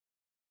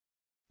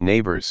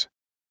 neighbors,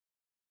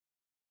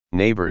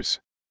 neighbors,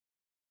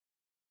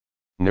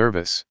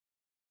 nervous,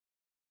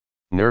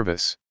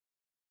 nervous,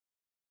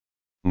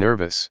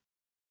 nervous,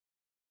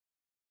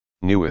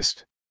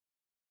 newest,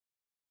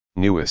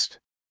 newest,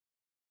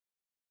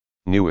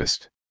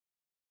 newest,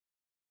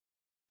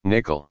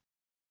 nickel,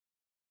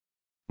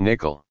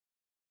 nickel,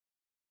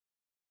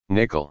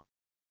 nickel,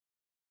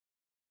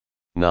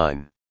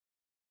 nine,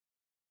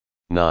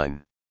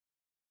 nine,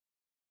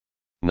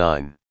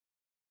 nine,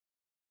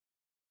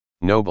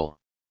 noble,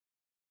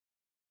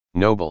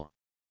 noble,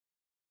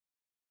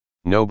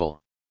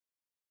 noble,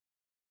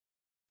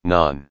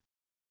 non,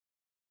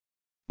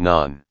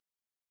 non,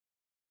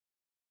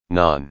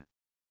 non,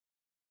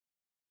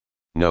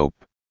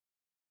 nope,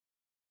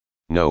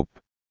 nope,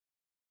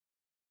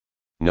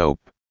 nope,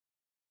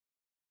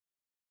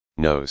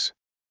 nose,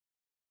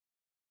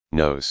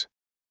 nose,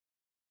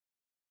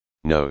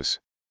 nose,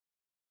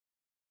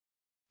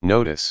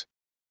 notice,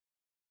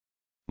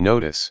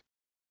 notice,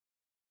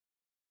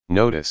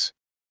 notice,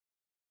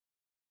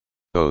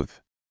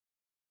 oath,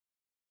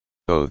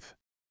 oath,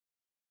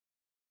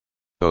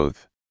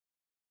 oath,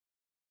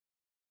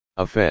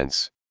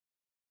 offense,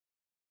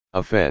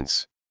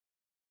 offense,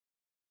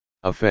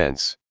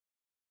 offense,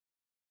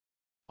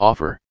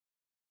 offer,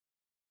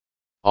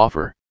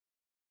 offer,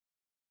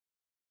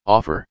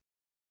 offer,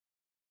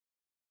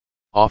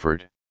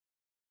 offered,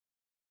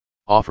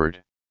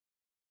 offered,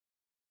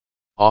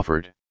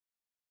 offered,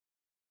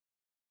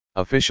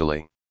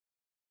 officially,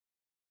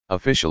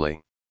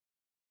 officially,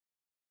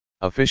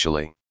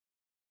 officially,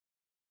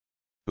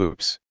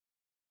 oops,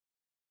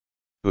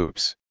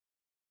 oops,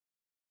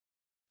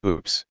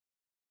 oops,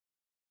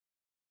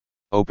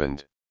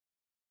 opened,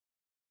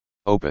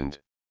 opened,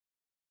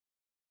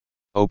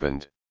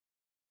 opened,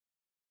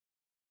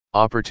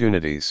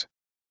 opportunities,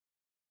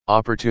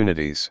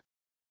 opportunities,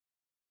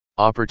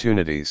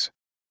 opportunities,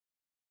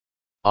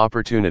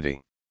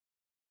 opportunity,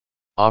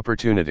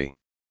 opportunity,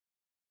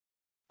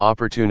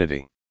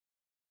 opportunity,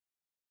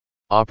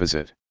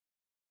 opposite,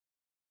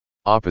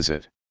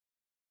 opposite,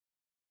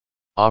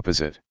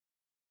 opposite,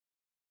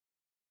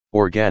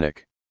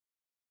 organic,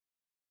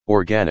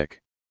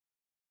 organic,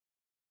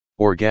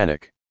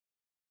 organic,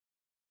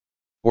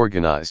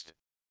 organized,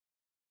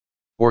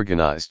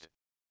 organized,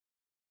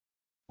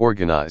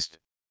 organized,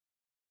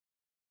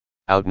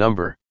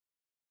 outnumber,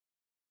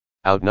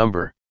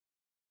 outnumber,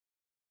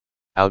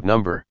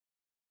 outnumber,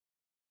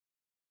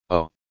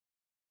 oh,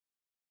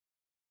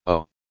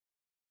 oh,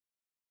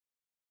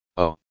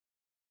 oh,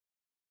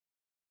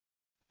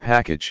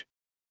 package,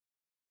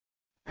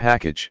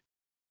 package,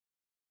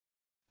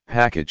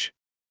 package,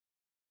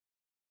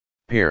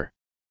 peer,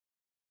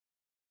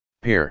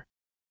 peer,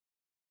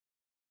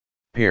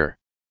 peer,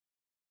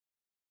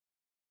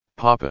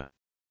 papa,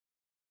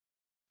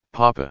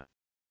 papa,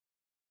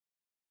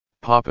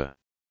 Papa.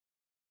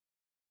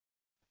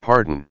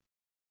 Pardon.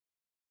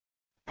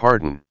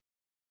 Pardon.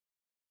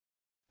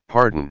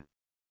 Pardon.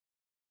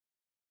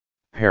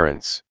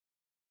 Parents.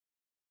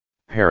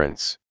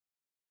 Parents.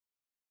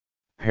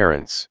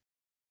 Parents.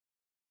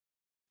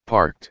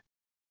 Parked.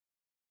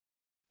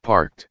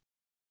 Parked.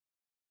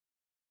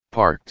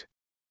 Parked.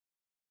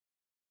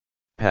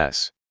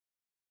 Pass.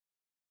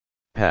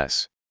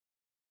 Pass.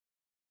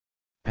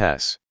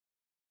 Pass.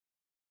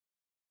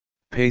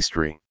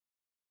 Pastry.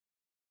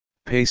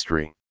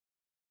 Pastry.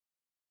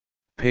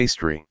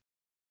 Pastry.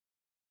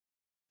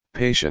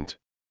 Patient.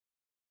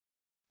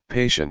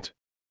 Patient.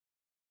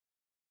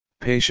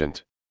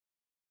 Patient.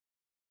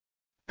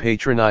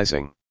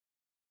 Patronizing.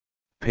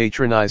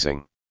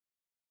 Patronizing.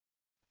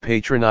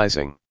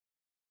 Patronizing.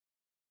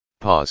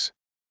 Pause.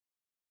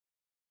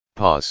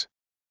 Pause.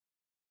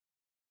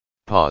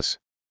 Pause.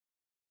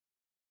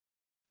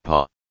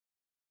 Pa.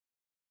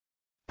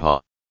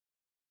 Pa.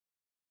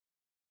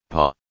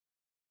 Pa.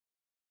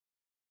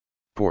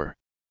 Poor.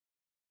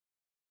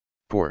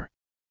 Poor.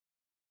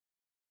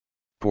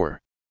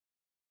 Poor.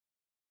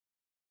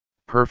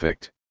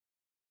 Perfect.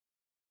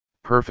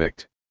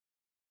 Perfect.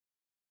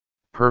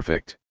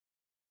 Perfect.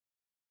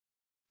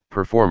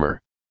 Performer.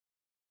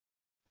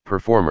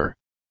 Performer.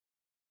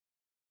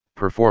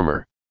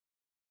 Performer.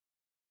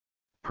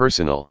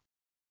 Personal.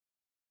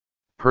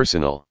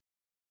 Personal.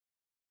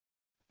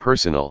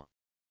 Personal.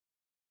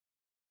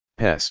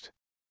 Pest.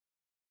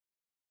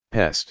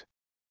 Pest.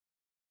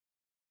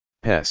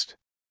 Pest.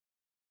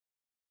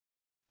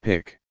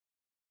 Pick.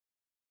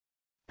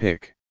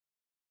 Pick.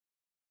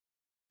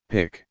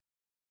 Pick.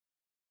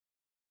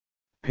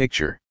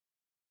 Picture.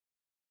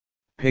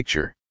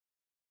 Picture.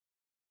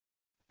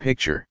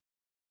 Picture.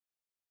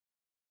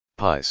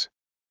 Pies.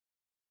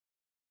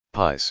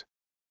 Pies.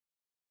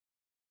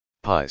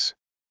 Pies.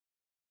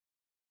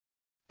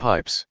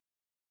 Pipes.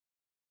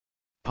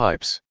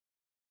 Pipes.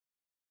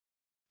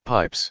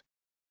 Pipes.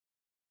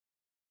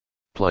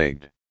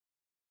 Plagued.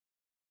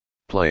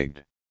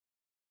 Plagued.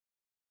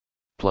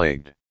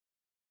 Plagued.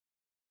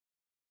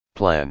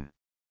 Plan.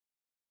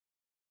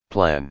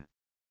 Plan.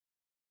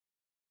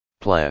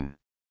 Plan.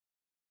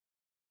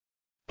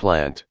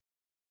 Plant.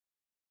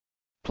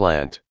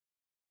 Plant.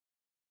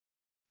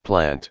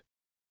 Plant.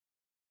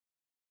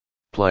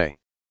 Play.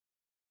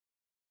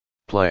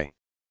 Play.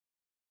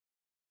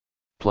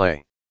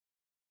 Play.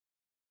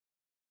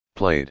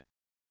 Played.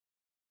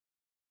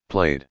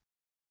 Played.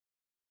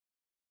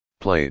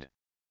 Played.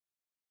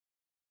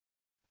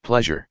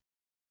 Pleasure.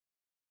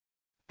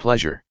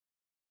 Pleasure.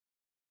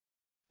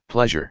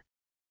 Pleasure.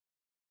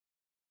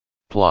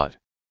 Plot.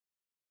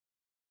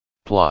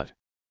 Plot.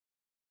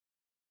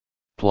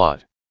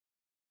 Plot.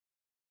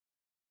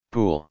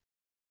 Pool.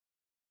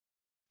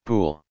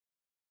 Pool.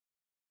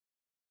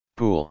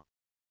 Pool.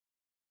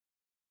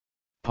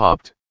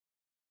 Popped.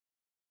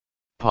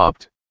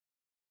 Popped.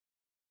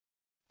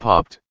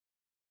 Popped.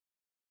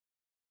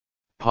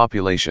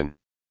 Population.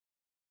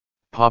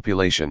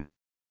 Population.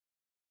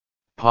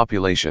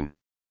 Population.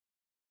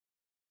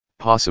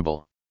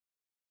 Possible.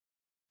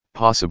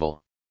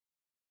 Possible.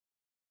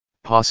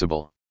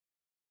 Possible.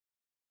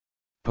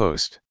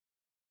 Post.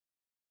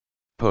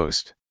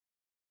 Post.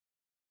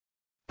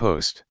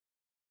 Post.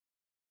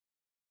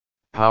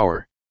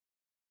 Power.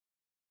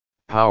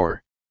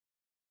 Power.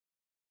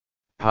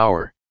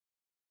 Power.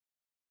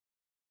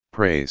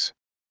 Praise.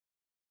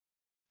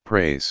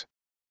 Praise.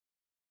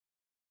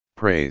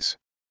 Praise.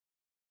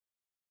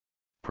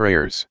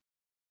 Prayers.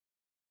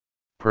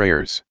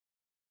 Prayers.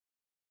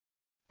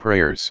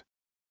 Prayers.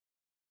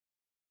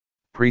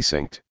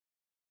 Precinct.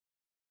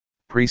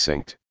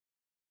 Precinct.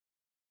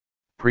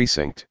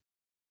 Precinct.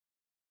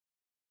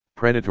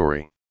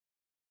 Predatory.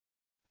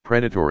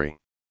 Predatory.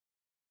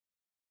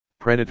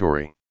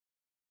 Predatory.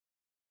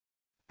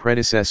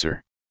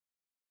 Predecessor.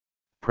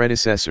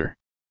 Predecessor.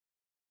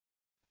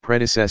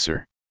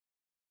 Predecessor.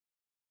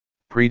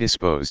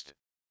 Predisposed.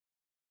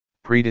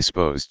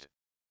 Predisposed.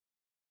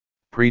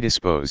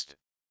 Predisposed.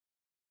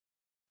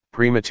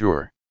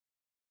 Premature.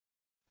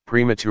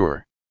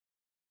 Premature.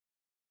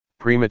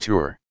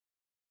 Premature.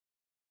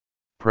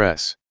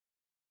 Press.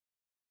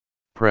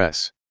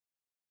 Press.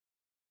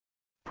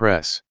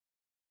 Press.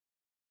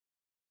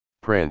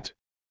 Print.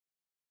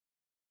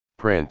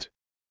 Print.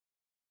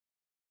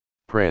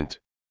 Print.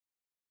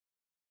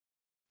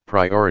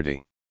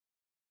 Priority.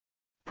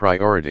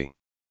 Priority.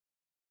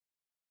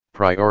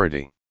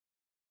 Priority.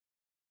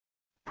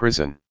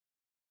 Prison.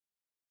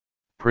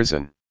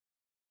 Prison.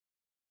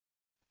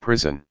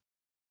 Prison.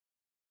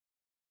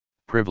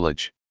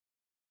 Privilege.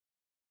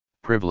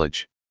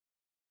 Privilege.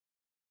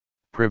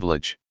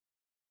 Privilege.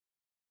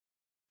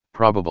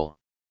 Probable.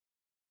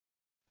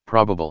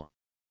 Probable.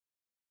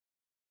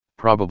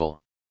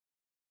 Probable.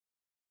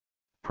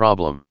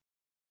 Problem.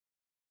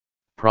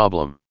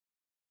 Problem.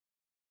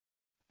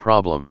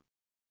 Problem.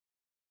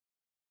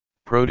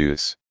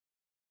 Produce.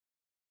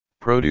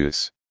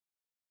 Produce.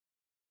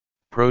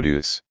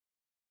 Produce.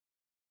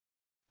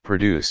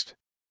 Produced.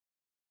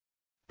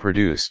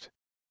 Produced.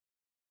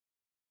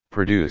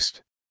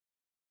 Produced.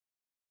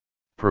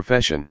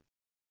 profession,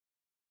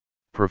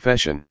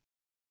 profession,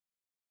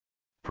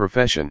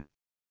 profession,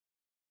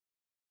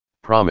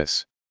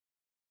 promise,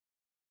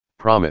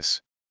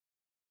 promise,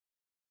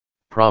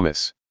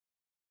 promise,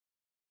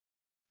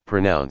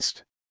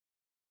 pronounced,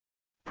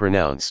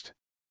 pronounced,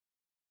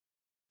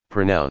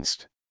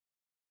 pronounced,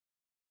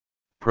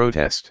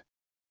 protest,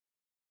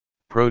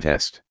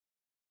 protest,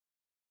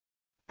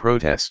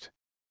 protest,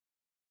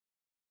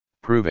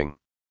 proving,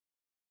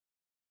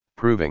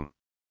 proving,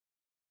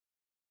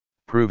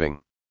 proving,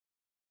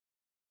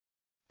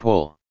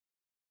 pull,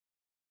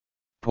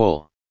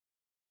 pull,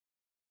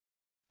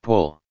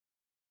 pull,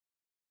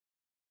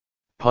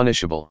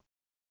 punishable,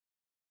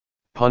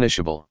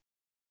 punishable,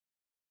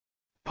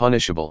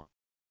 punishable,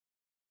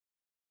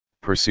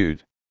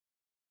 pursued,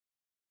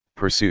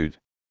 pursued,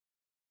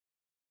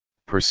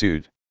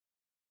 pursued,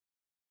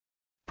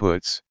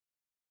 puts,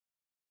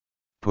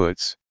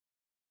 puts,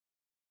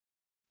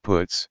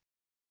 puts,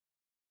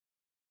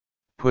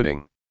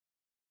 pudding,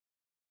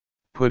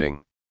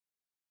 pudding,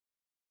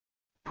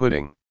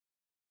 pudding,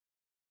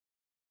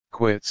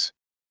 quits,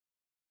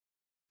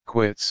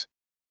 quits,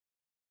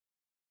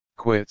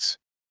 quits,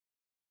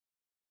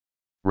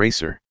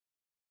 racer,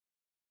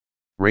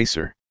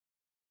 racer,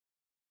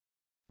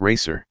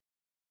 racer,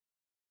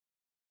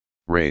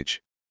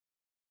 rage,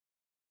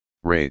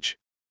 rage,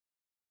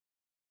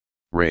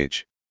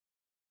 rage,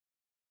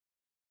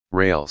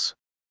 rails,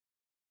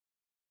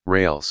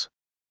 rails,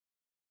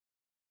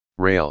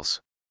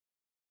 rails,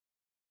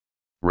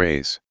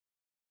 raise,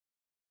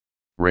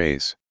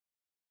 raise,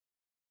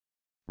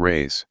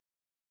 raise,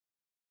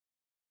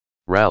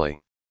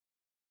 rally,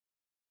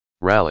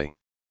 rally,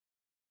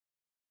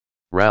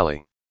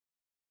 rally,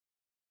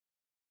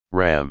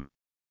 ram,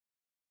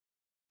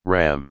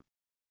 ram,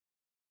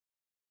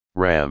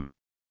 ram,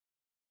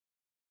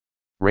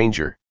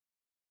 ranger,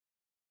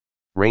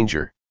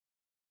 ranger,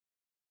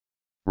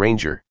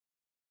 ranger,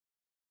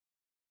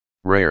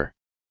 rare,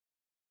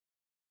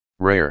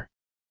 rare,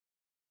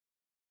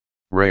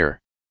 rare,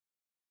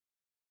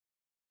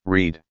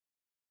 read,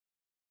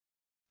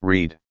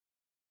 read,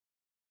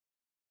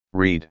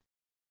 read,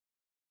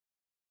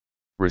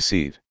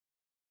 recede,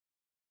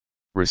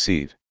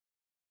 recede,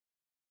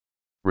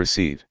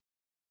 recede,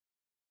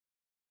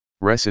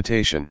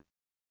 recitation,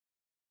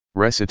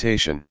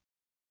 recitation,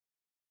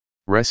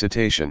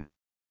 recitation,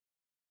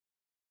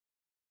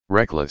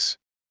 reckless,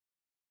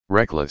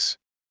 reckless,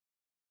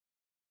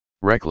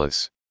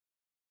 reckless,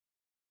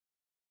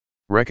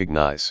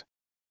 recognize,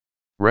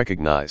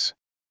 recognize,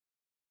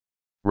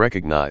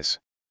 recognize,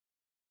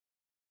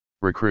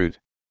 recruit,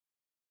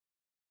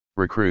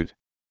 recruit,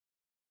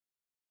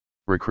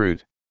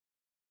 recruit,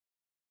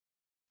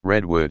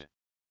 redwood,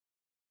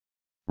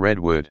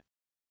 redwood,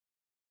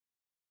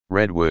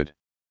 redwood,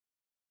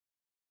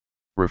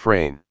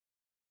 refrain,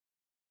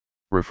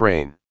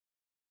 refrain,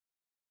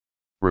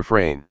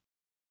 refrain,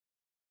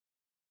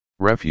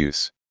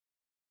 refuse,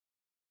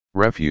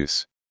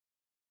 refuse,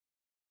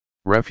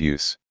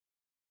 refuse,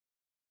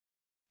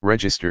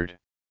 registered,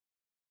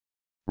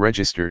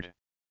 registered,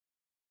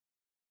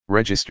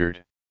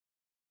 registered,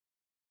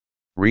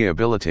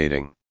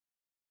 rehabilitating,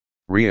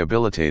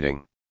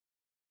 rehabilitating,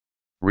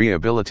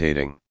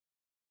 rehabilitating,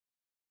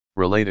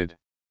 related,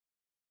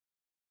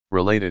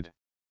 related,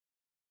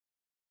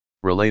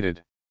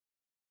 related,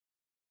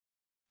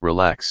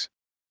 relax,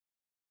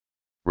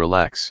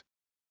 relax,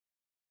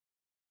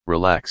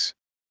 relax,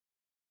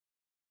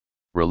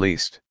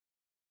 released,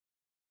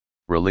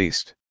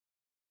 released,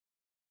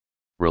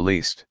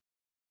 released,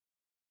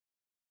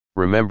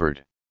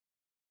 remembered,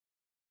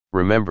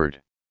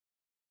 remembered,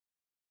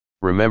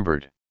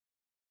 remembered,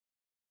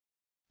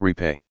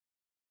 repay,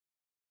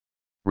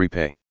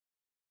 repay,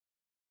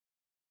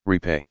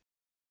 repay,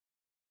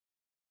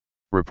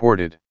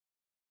 reported,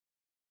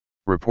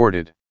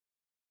 reported,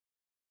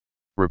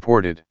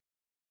 reported,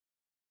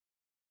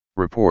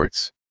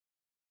 reports,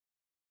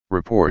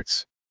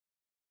 reports,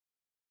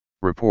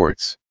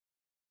 reports,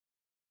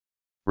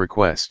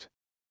 request,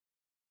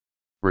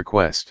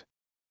 request,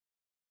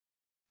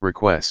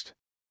 request,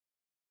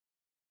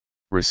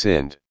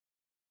 rescind,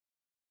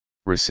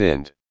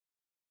 rescind,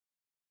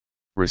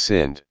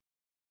 rescind,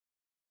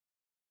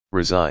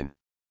 resign,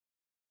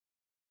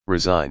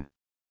 resign,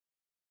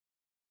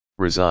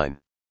 resign,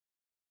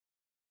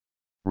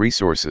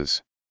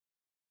 resources,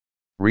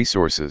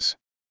 resources,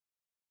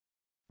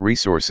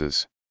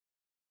 resources,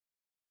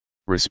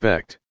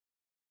 respect,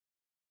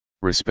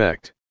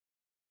 respect,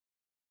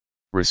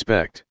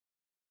 respect,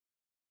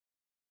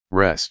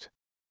 rest,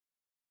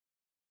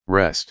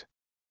 rest,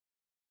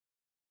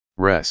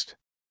 rest,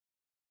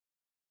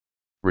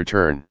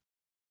 return,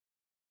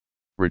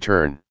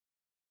 return,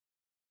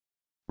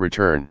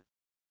 return,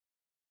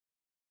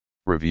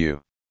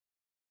 review,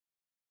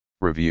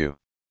 review,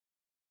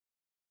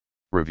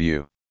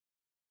 review,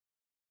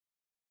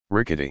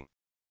 rickety,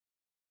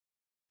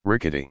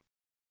 rickety,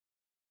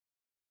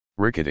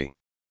 rickety,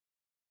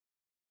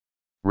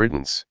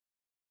 riddance,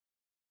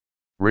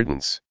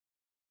 riddance,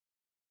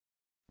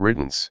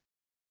 riddance,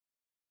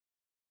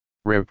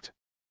 ripped,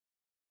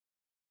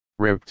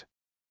 ripped,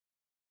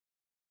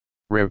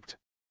 ripped,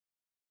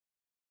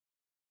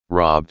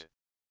 robbed,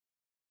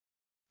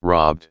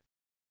 robbed,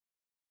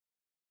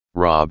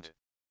 robbed,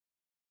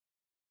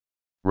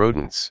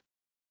 rodents,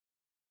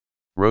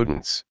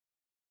 rodents,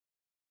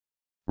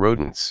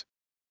 rodents,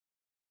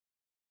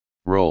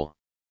 roll,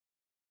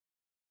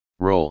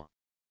 roll,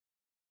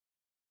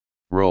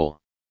 roll,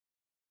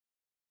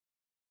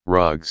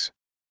 rugs,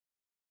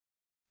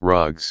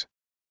 rugs,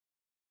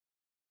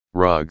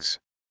 rugs,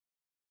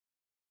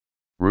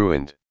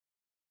 ruined,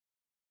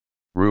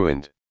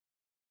 ruined,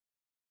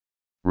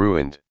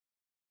 ruined,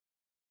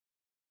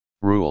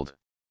 ruled,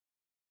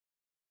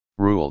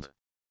 ruled,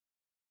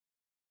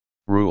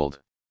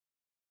 ruled,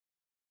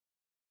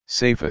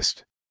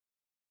 safest,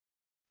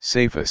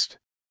 safest,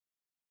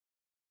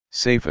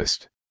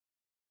 safest,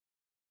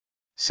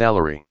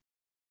 salary,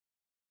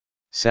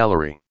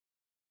 salary,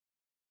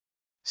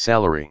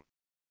 salary,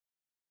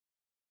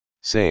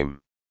 same,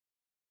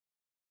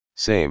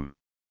 same,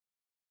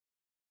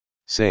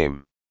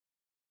 same,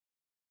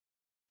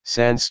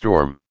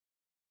 sandstorm,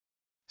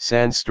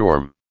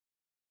 sandstorm,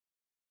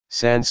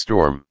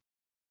 sandstorm,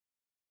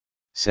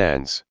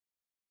 sands,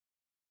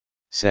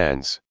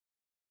 sands,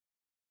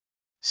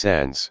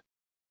 sands,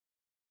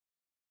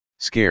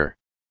 scare,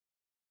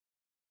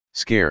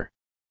 scare,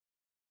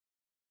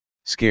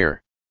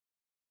 scare,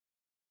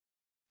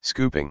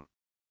 scooping,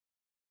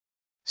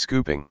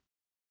 scooping,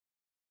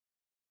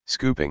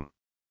 scooping,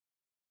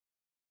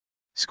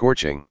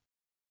 scorching,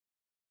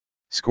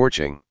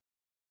 scorching,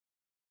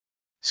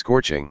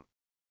 scorching,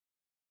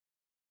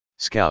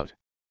 scout,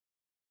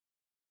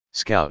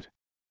 scout,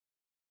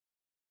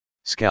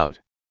 scout,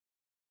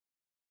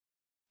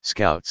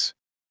 scouts,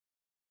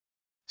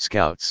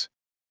 scouts,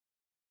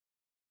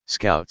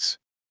 scouts,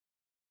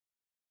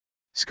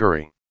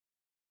 scurry,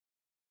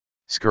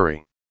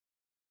 scurry,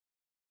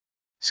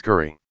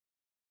 scurry,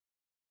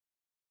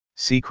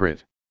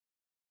 secret,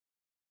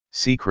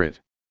 secret,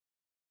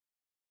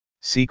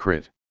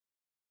 secret,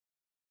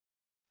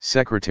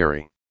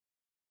 secretary,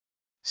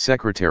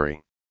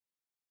 secretary,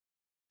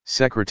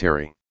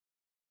 secretary,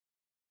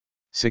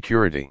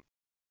 security,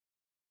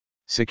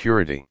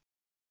 security,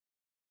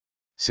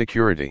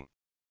 security,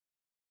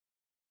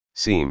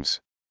 seems,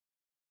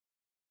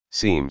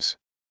 seems,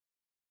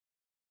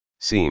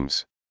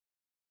 seems,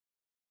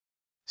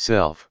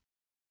 self,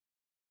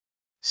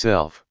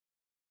 self,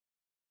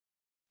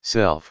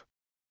 self,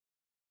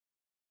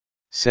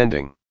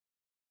 sending,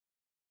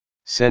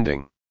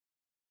 sending,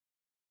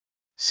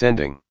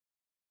 sending,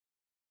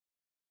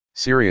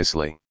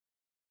 seriously,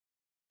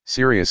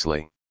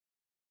 seriously,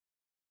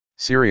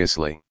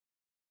 seriously,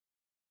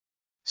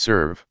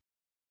 serve,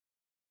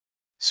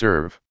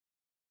 serve,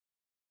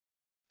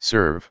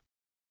 serve,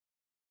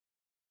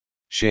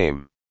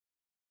 shame,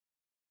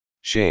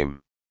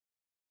 shame,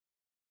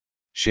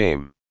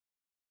 shame,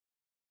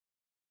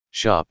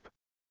 shop,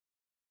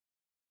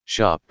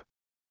 shop,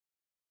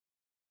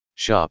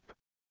 shop,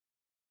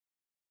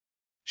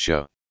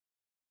 show,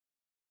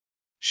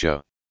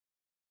 show,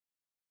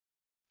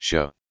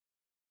 show,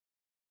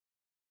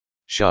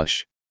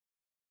 shush,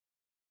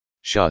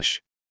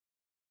 shush,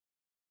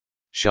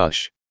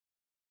 shush,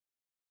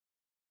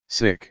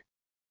 sick,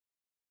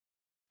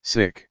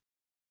 sick,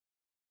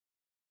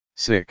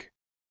 sick,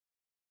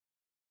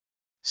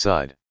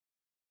 side,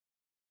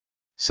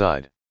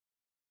 side,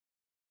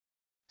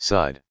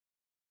 side,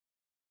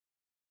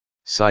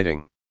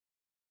 siding,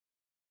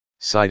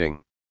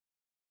 siding,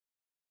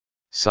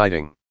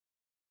 siding,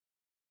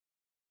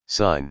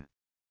 sign,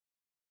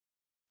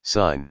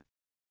 sign,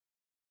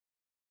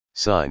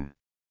 sign,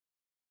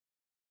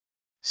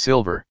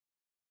 silver,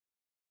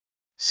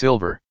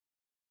 silver,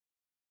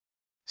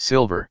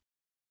 silver,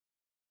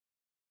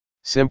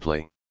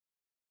 simply,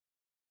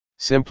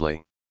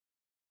 simply,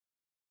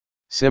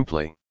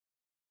 simply,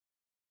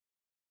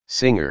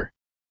 singer,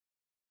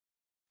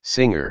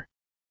 singer,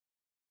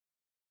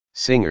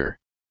 singer,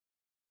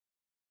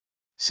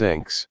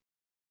 sinks,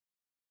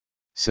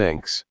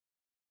 sinks,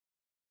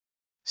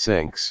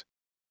 sinks,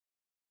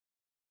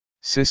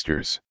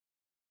 sisters,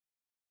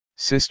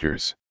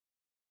 sisters,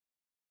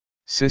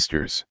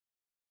 sisters,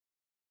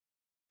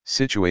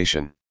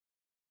 situation,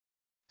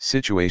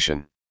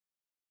 situation,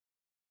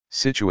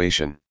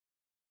 situation,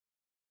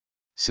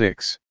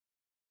 six,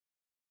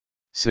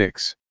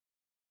 six,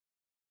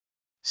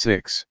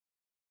 six,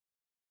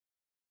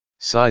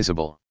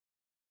 sizable,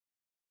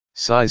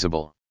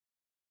 sizable,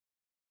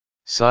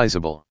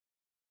 sizable,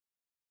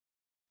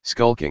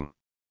 skulking,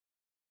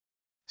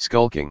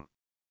 skulking,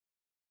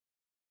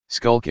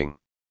 skulking,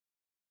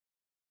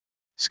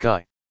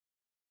 sky,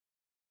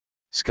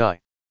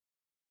 sky,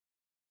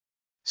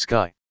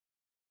 sky,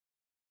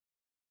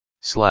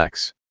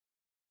 slacks,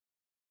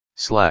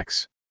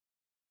 slacks,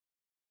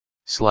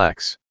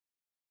 slacks,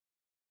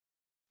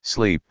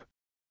 sleep,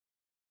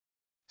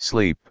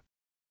 sleep,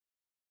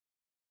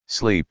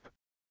 sleep,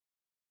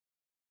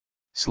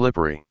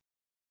 slippery,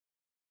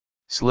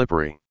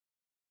 slippery,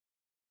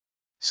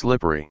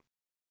 slippery,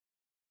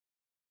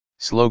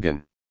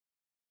 slogan,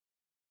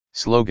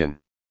 slogan,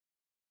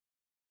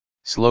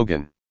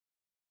 slogan,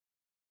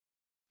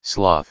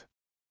 sloth,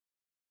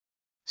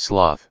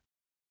 sloth,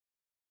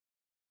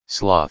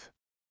 sloth,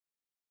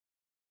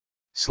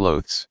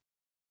 sloths,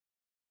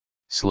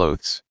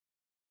 sloths,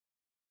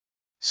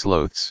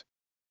 sloths,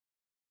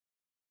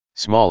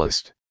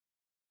 smallest,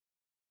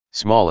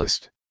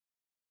 smallest,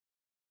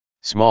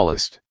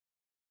 smallest,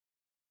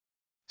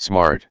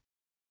 smart,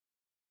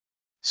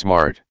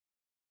 smart,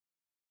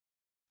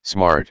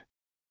 smart,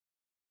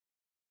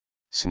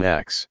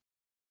 snacks,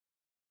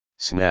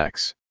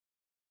 snacks,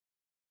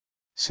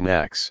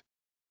 snacks,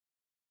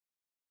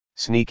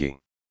 sneaking,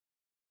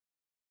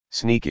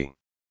 sneaking,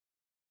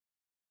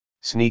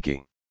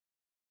 sneaking,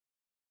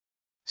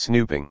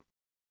 snooping,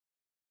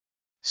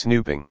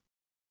 snooping,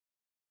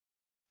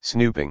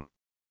 snooping,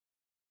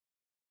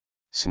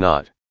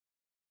 snot,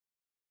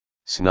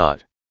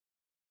 snot,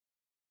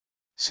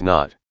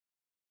 snot,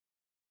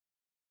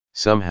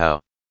 somehow,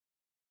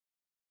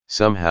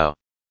 somehow,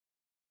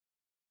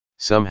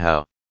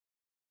 somehow,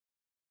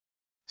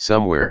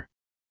 somewhere,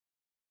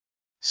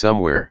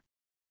 somewhere,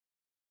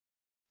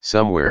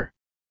 somewhere,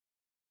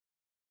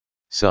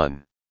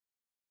 sun,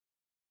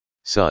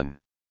 sun,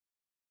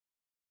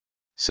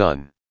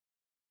 sun,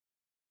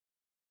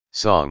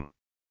 song,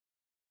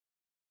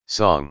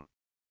 song,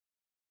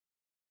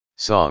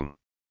 song,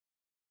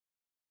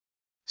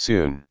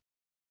 soon,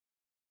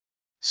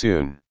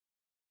 soon,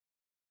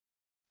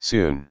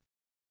 soon,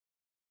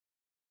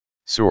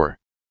 sore,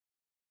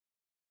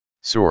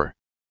 sore,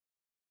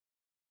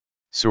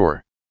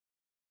 sore,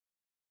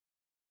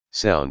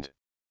 sound,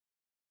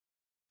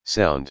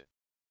 sound,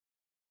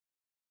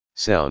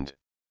 sound,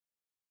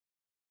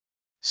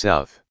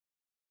 south,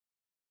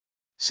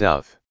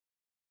 south,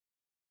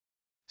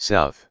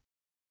 south,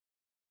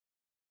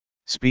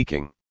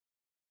 speaking,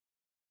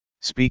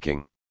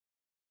 speaking,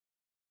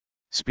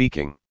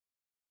 speaking,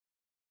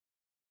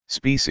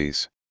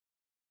 species,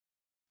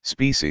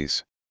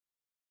 species,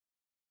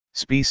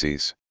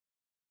 species,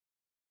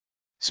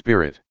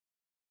 spirit,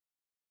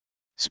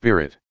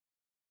 spirit,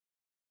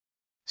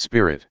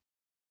 spirit,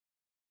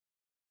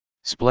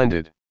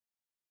 splendid,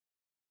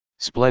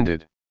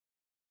 splendid,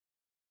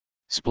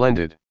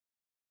 splendid,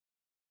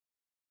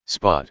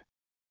 spot,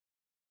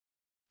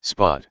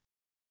 spot,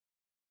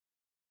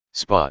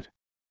 spot,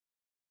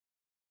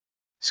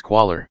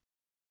 squalor,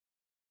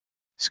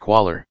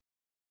 squalor,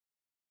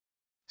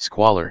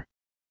 squalor,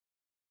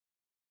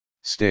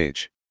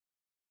 stage,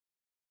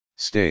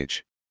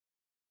 stage,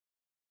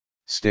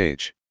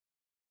 stage,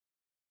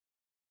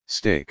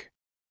 steak,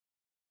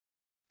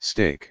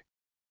 steak,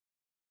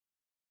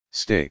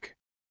 steak,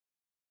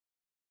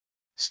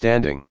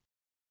 standing,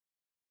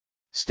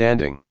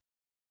 standing,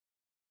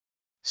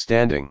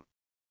 standing,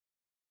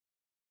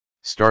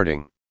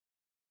 starting,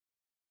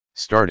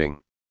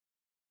 starting,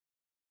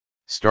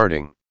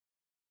 starting,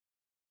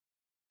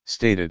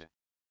 stated,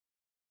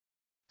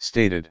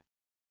 stated,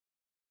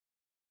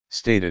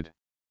 stated,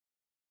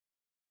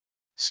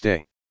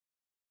 stay,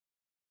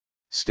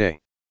 stay,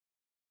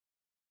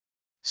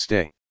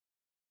 stay,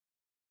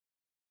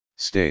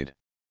 stayed,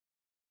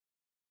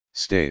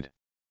 stayed,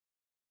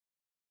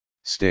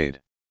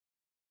 stayed,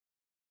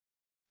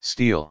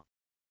 steal,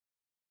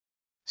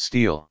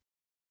 steal,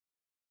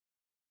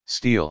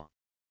 steal,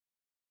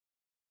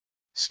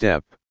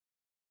 step,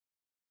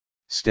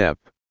 step,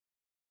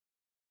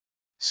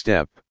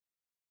 step,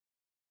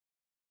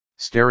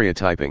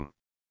 stereotyping,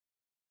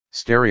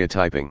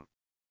 stereotyping,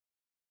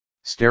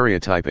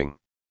 stereotyping,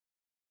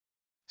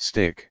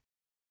 stick,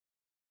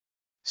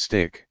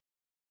 stick,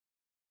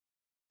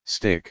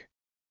 stick,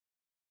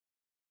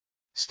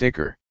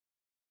 sticker,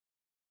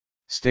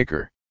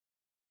 sticker,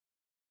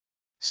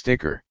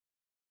 sticker,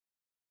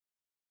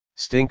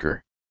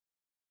 stinker,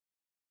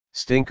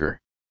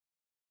 stinker,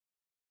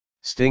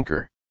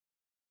 stinker,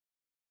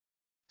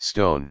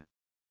 stone,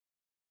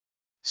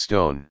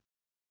 stone,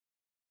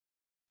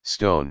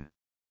 stone,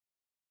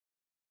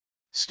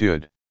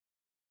 stood,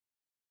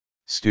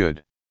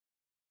 stood,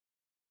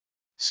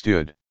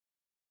 stood,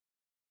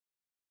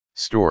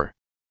 store,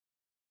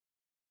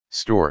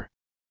 store,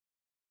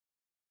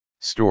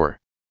 store,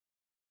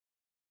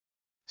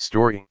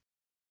 story,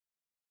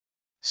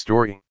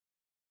 story,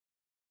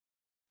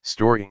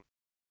 story,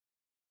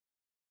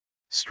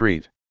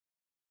 street,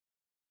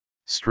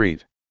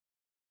 street,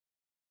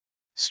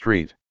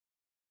 street,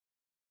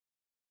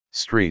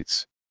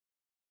 streets,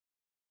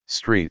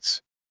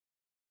 streets,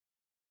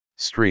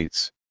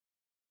 streets,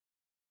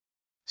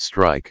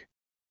 strike,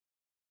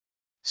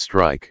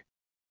 strike,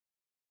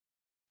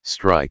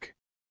 strike,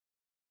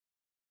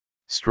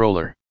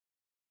 stroller,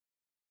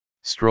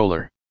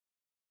 stroller,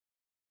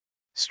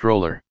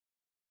 stroller,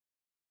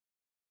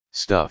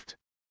 stuffed,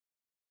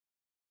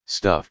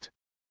 stuffed,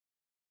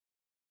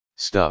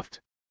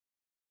 stuffed,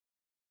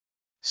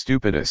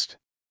 stupidest,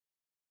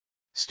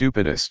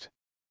 stupidest,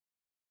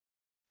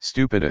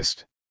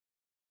 stupidest,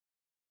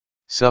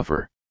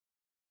 suffer,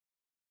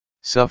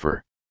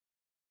 suffer,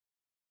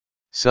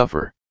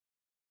 suffer,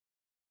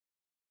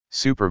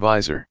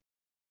 supervisor,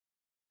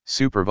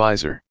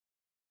 supervisor,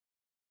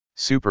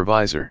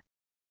 supervisor,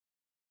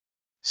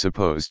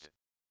 supposed,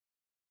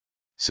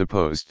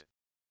 supposed,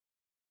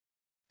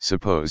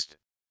 supposed,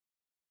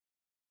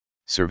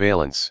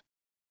 surveillance,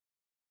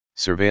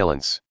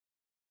 surveillance,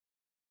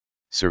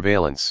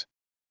 surveillance,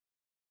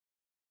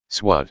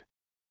 swat,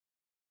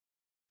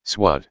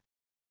 swat,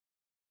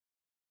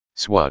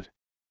 swat,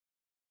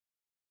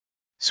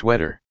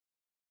 sweater,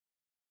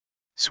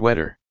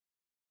 sweater,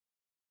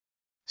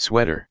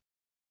 sweater,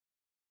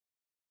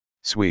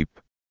 sweep,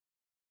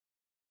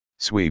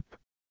 sweep,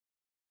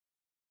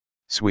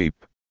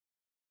 sweep,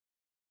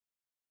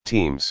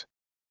 teams,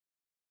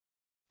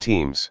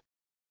 teams,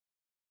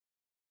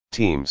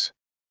 teams,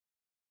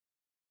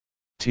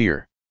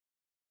 tier,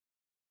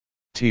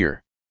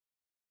 tier,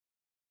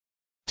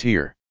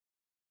 tier,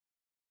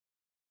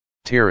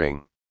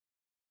 tearing,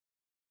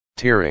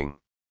 tearing,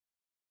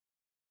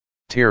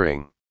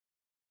 tearing,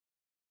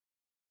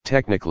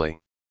 technically,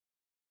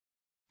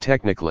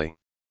 technically,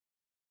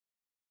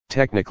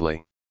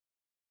 technically,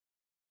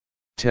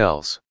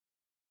 tells,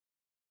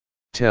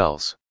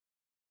 tells,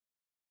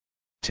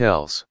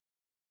 tells,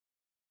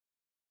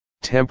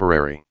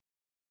 temporary,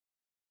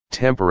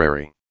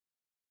 temporary,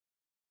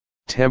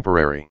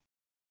 temporary,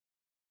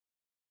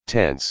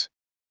 tense,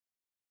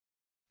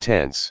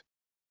 tense,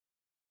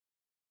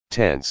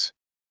 tense,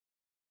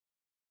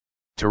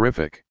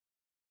 terrific,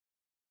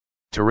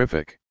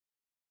 terrific,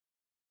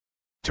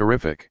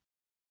 terrific,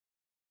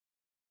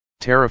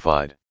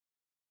 terrified,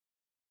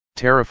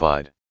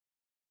 terrified,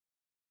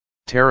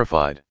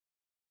 terrified,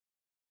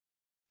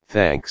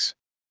 thanks,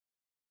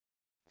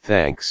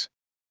 thanks,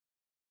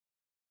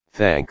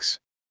 thanks,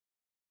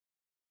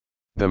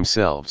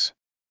 themselves,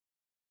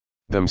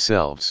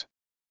 themselves,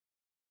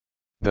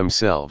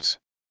 themselves,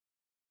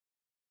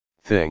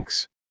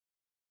 thinks,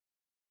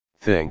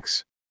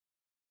 thinks,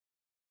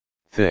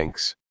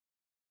 thinks,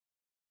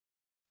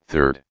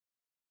 third,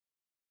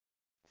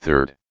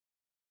 third,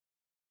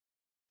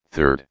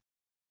 third,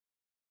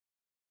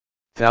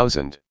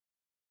 thousand,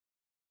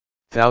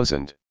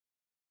 thousand,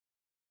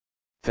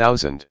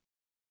 thousand,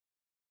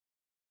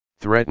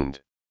 threatened,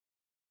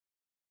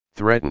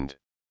 threatened,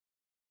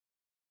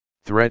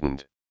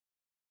 threatened,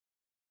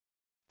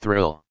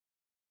 thrill,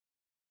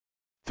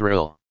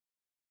 thrill,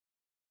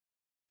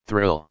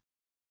 thrill,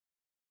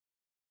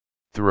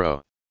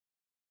 throw,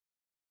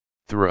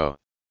 throw,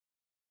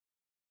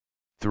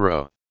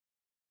 throw,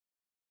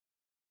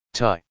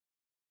 tie,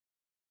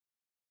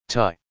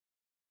 tie,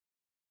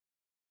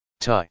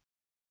 tie,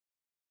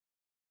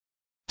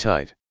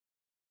 tight,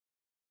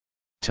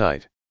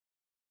 tight,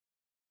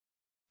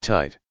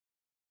 tight,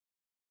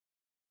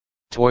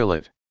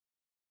 toilet,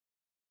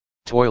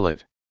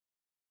 toilet,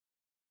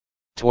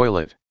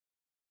 toilet,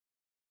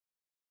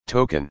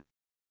 token,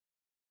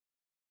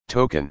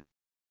 token,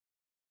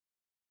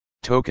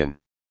 token,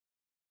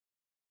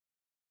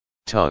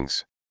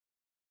 tongues,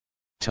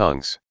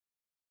 tongues,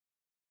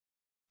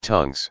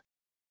 tongues,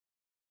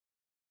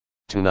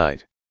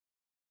 tonight,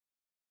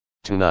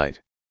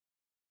 tonight,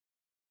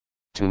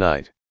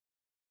 tonight,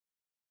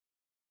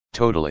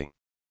 totally,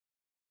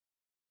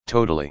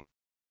 totally,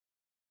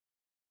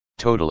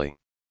 totally,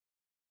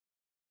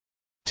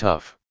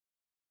 tough,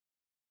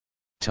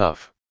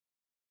 tough,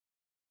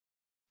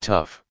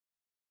 tough,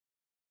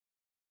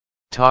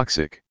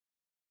 toxic,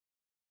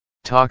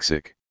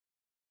 toxic,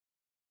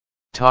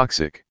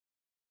 toxic,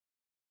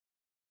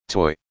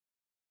 toy,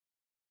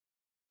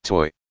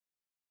 toy,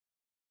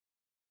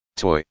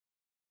 toy,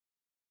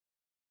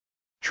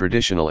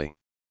 traditionally,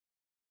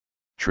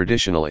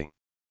 traditionally,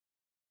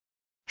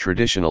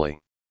 traditionally,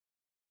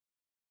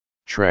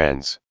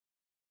 trans,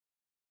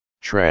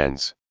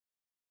 trans,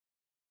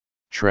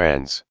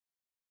 trans,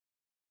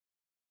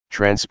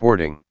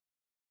 transporting,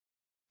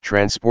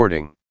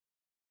 transporting,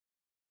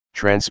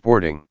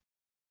 transporting,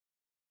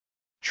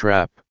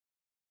 trap,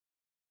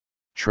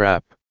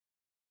 trap,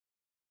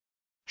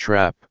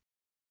 trap,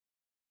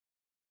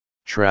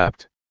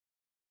 trapped,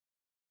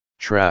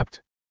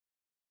 trapped,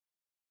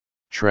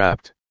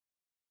 trapped,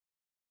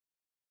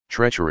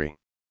 treachery,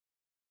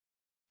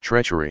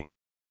 treachery,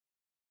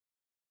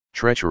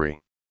 treachery,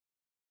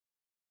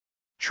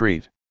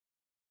 treat,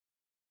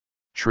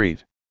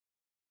 treat,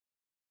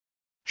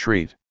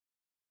 treat,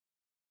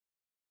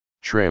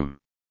 trim,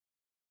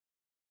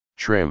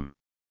 trim,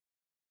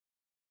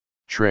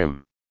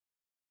 trim,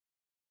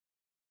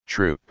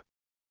 troop,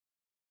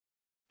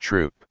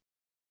 troop,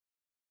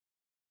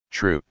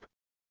 troop,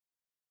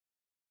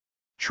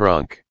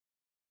 trunk,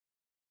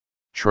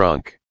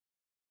 trunk,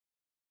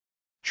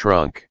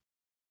 trunk,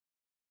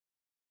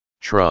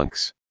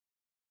 trunks,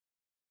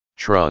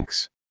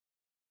 trunks,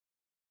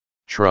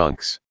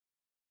 trunks,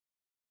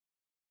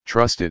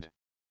 trusted,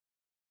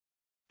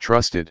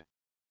 trusted,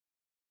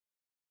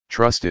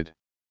 trusted,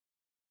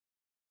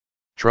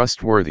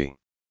 trustworthy,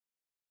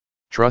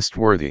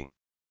 trustworthy,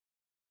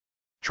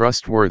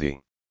 trustworthy,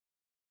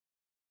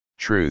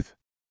 truth,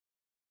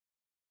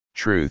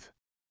 truth,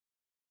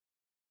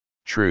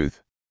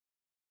 truth,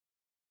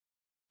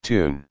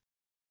 tune,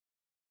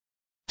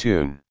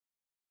 tune,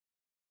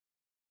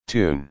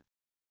 tune,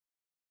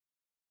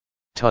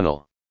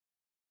 tunnel,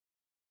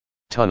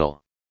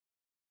 tunnel,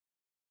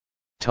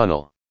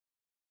 tunnel,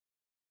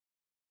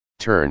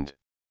 turned,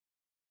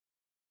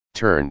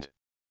 turned,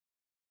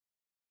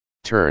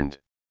 turned,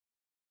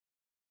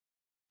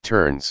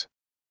 turns,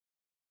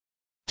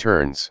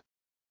 turns,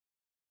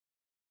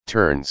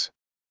 turns,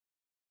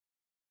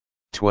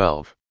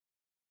 12,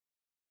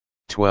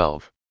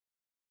 12,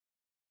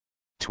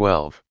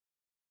 12,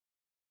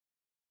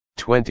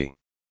 20,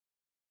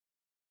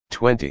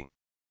 20,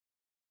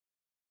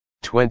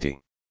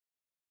 20,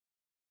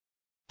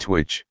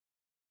 twitch,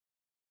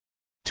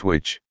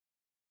 twitch,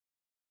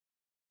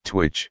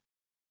 twitch,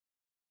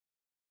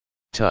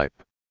 type,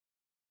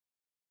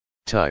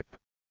 type,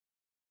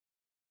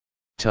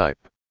 type,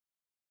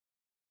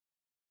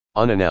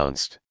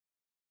 unannounced,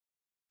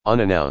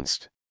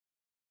 unannounced,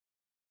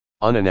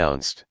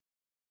 unannounced,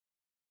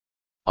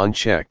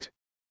 unchecked,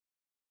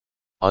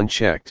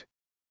 unchecked,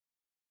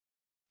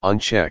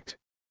 unchecked,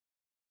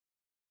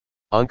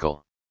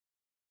 uncle,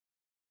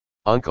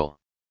 uncle,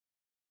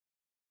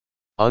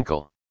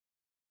 uncle,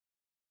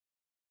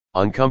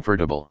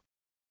 uncomfortable,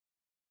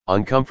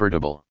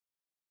 uncomfortable,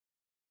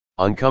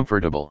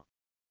 uncomfortable,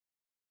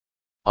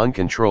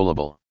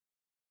 uncontrollable,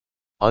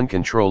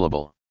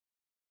 uncontrollable,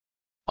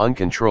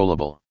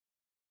 uncontrollable,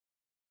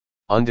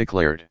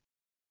 undeclared,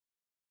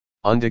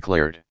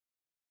 undeclared,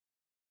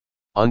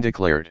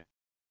 undeclared,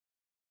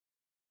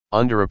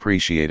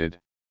 underappreciated,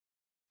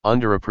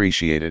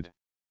 underappreciated,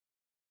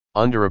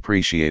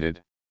 underappreciated,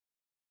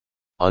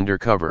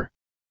 undercover,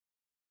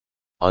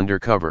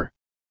 undercover,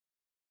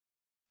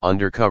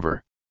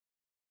 undercover,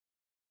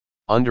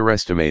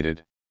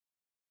 underestimated,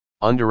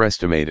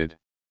 underestimated,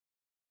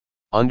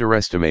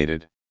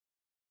 underestimated,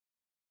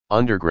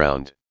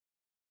 underground,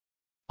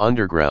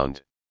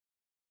 underground,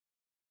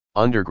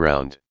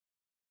 underground,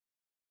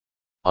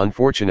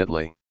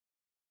 unfortunately,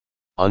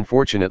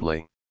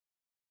 unfortunately,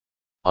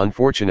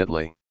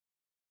 unfortunately,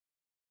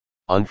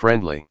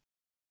 unfriendly,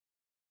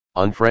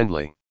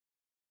 unfriendly,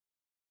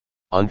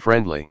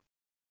 unfriendly,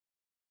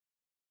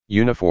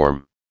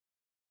 uniform,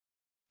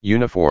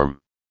 uniform,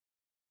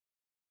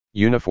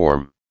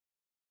 uniform,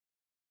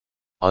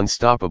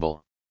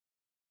 unstoppable,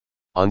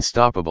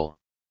 unstoppable,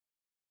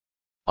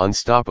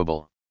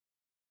 unstoppable,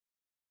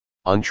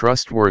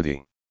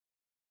 untrustworthy,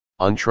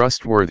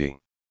 untrustworthy,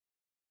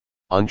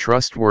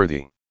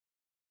 untrustworthy,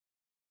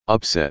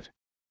 upset,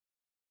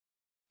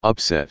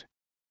 upset,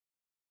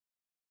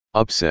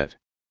 upset,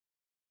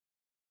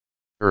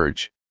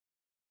 urge,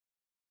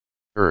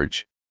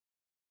 urge,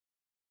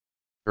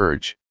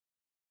 urge,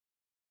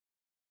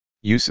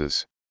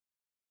 uses,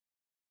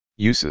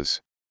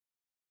 uses,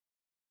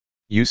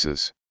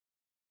 uses,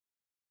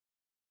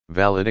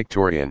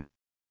 valedictorian,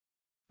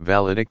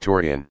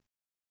 valedictorian,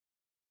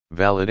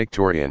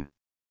 valedictorian,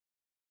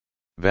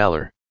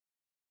 valor,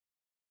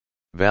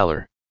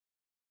 valor,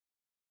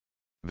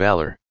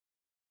 valor,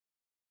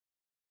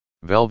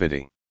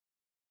 velvety,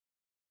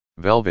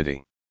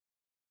 velvety,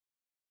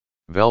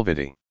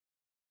 velvety,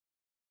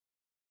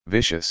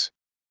 vicious,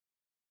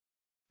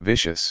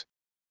 vicious,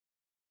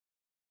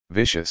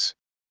 vicious,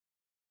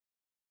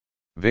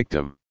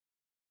 victim,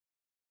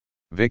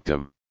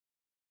 victim,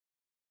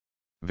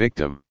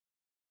 victim,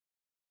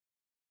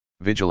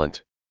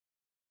 vigilant,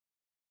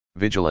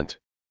 vigilant,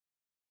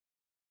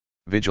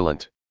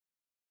 vigilant,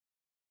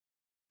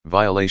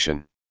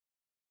 violation,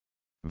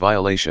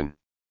 violation,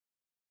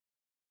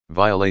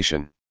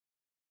 violation,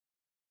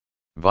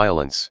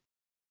 violence,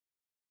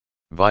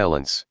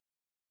 violence,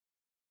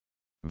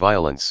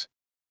 violence,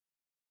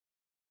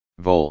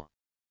 vole,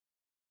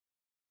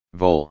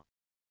 vole,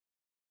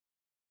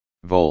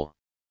 vole,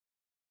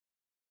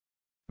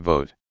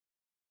 vote,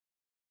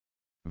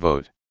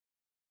 vote,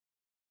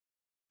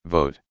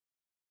 vote,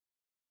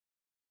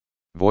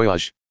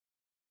 voyage,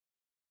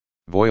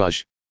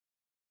 voyage,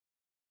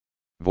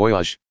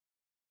 voyage,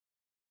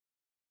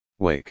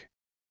 wake,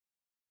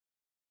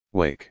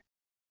 wake,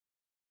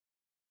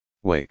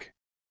 wake,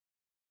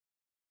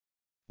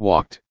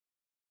 walked,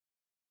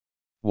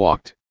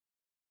 walked,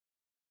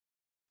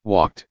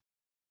 walked,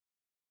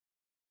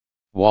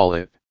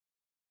 wallet,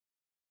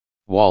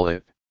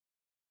 wallet,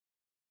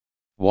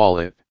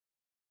 wallet,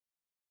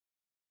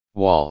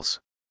 walls,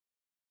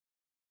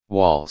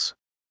 walls,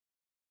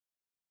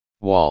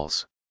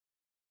 walls,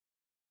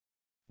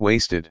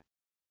 wasted,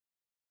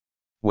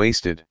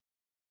 wasted,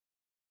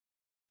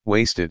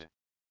 wasted,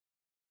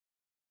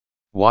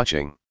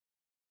 watching,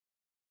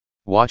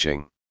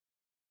 watching,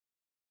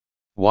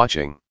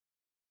 watching,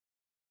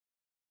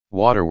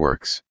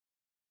 waterworks,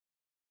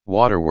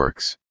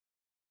 waterworks,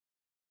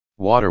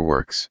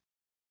 waterworks,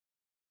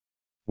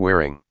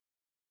 wearing,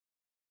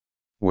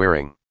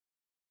 wearing,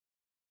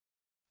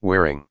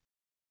 wearing,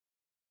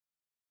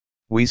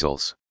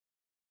 weasels,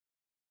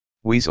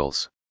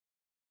 weasels,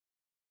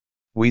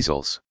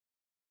 weasels,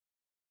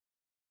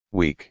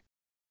 weak,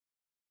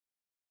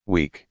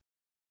 weak,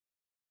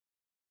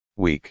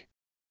 weak,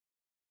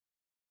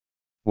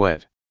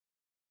 wet,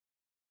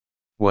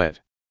 wet,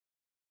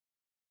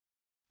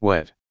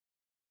 wet,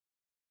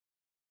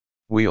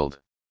 wield,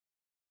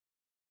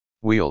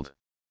 wield,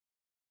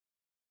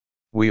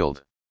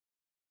 wield,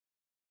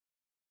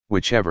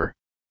 whichever,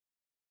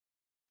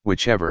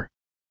 whichever,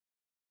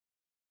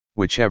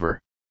 whichever,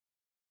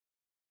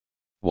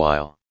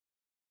 while,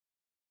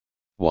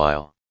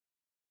 while,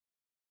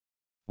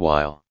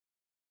 while,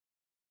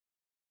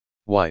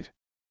 white,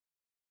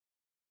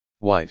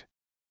 white,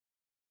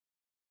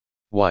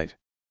 white,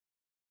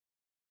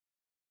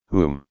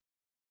 whom,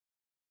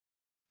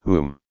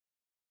 whom,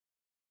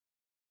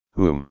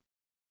 whom,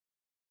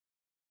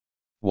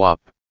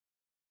 wop,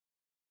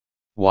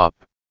 wop,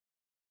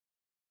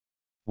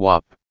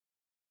 wop,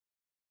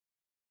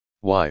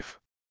 wife,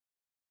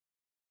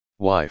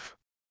 wife,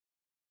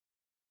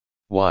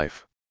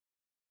 wife,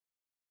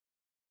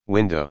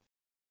 window,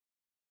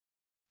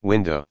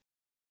 window,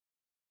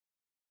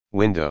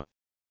 window,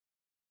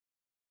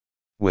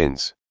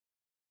 winds,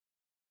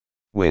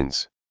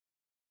 winds,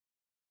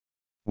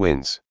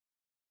 winds,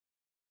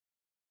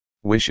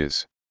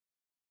 wishes,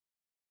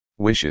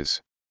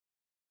 wishes,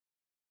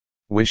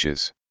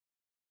 wishes,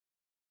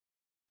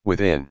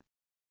 within,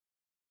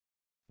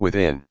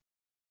 within,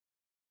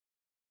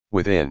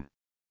 within,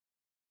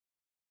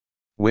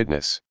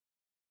 witness,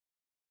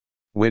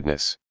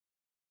 witness,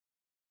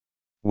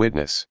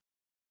 witness,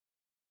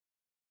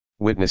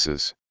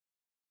 witnesses,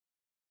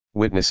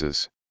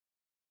 witnesses,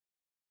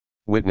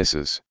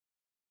 witnesses,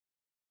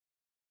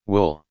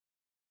 wool,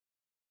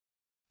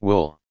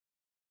 wool,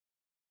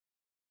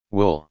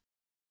 wool,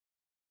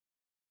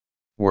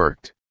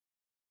 worked,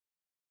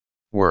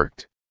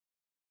 worked,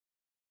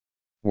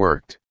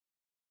 worked,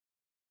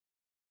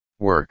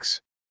 works,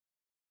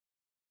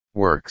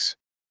 works,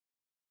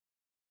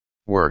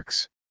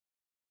 works,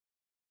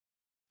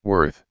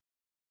 worth,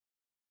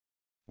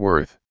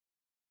 worth,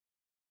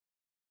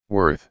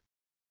 worth,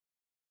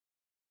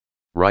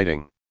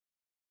 writing,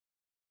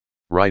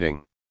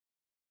 writing,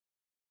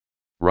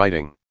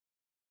 writing,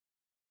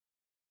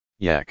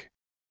 yak,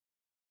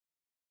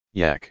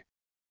 yak,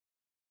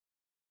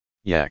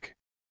 yak,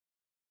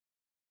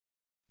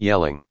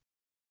 yelling,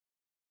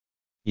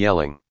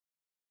 yelling,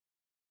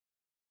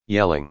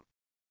 yelling,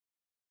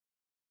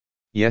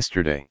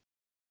 yesterday,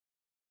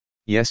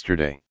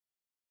 yesterday,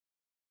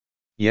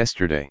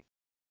 yesterday,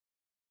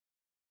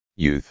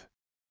 youth,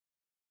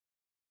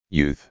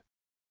 youth,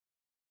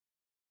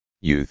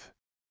 youth,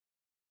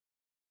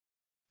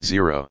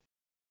 zero,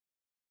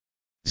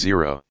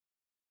 zero,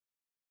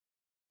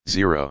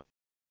 zero,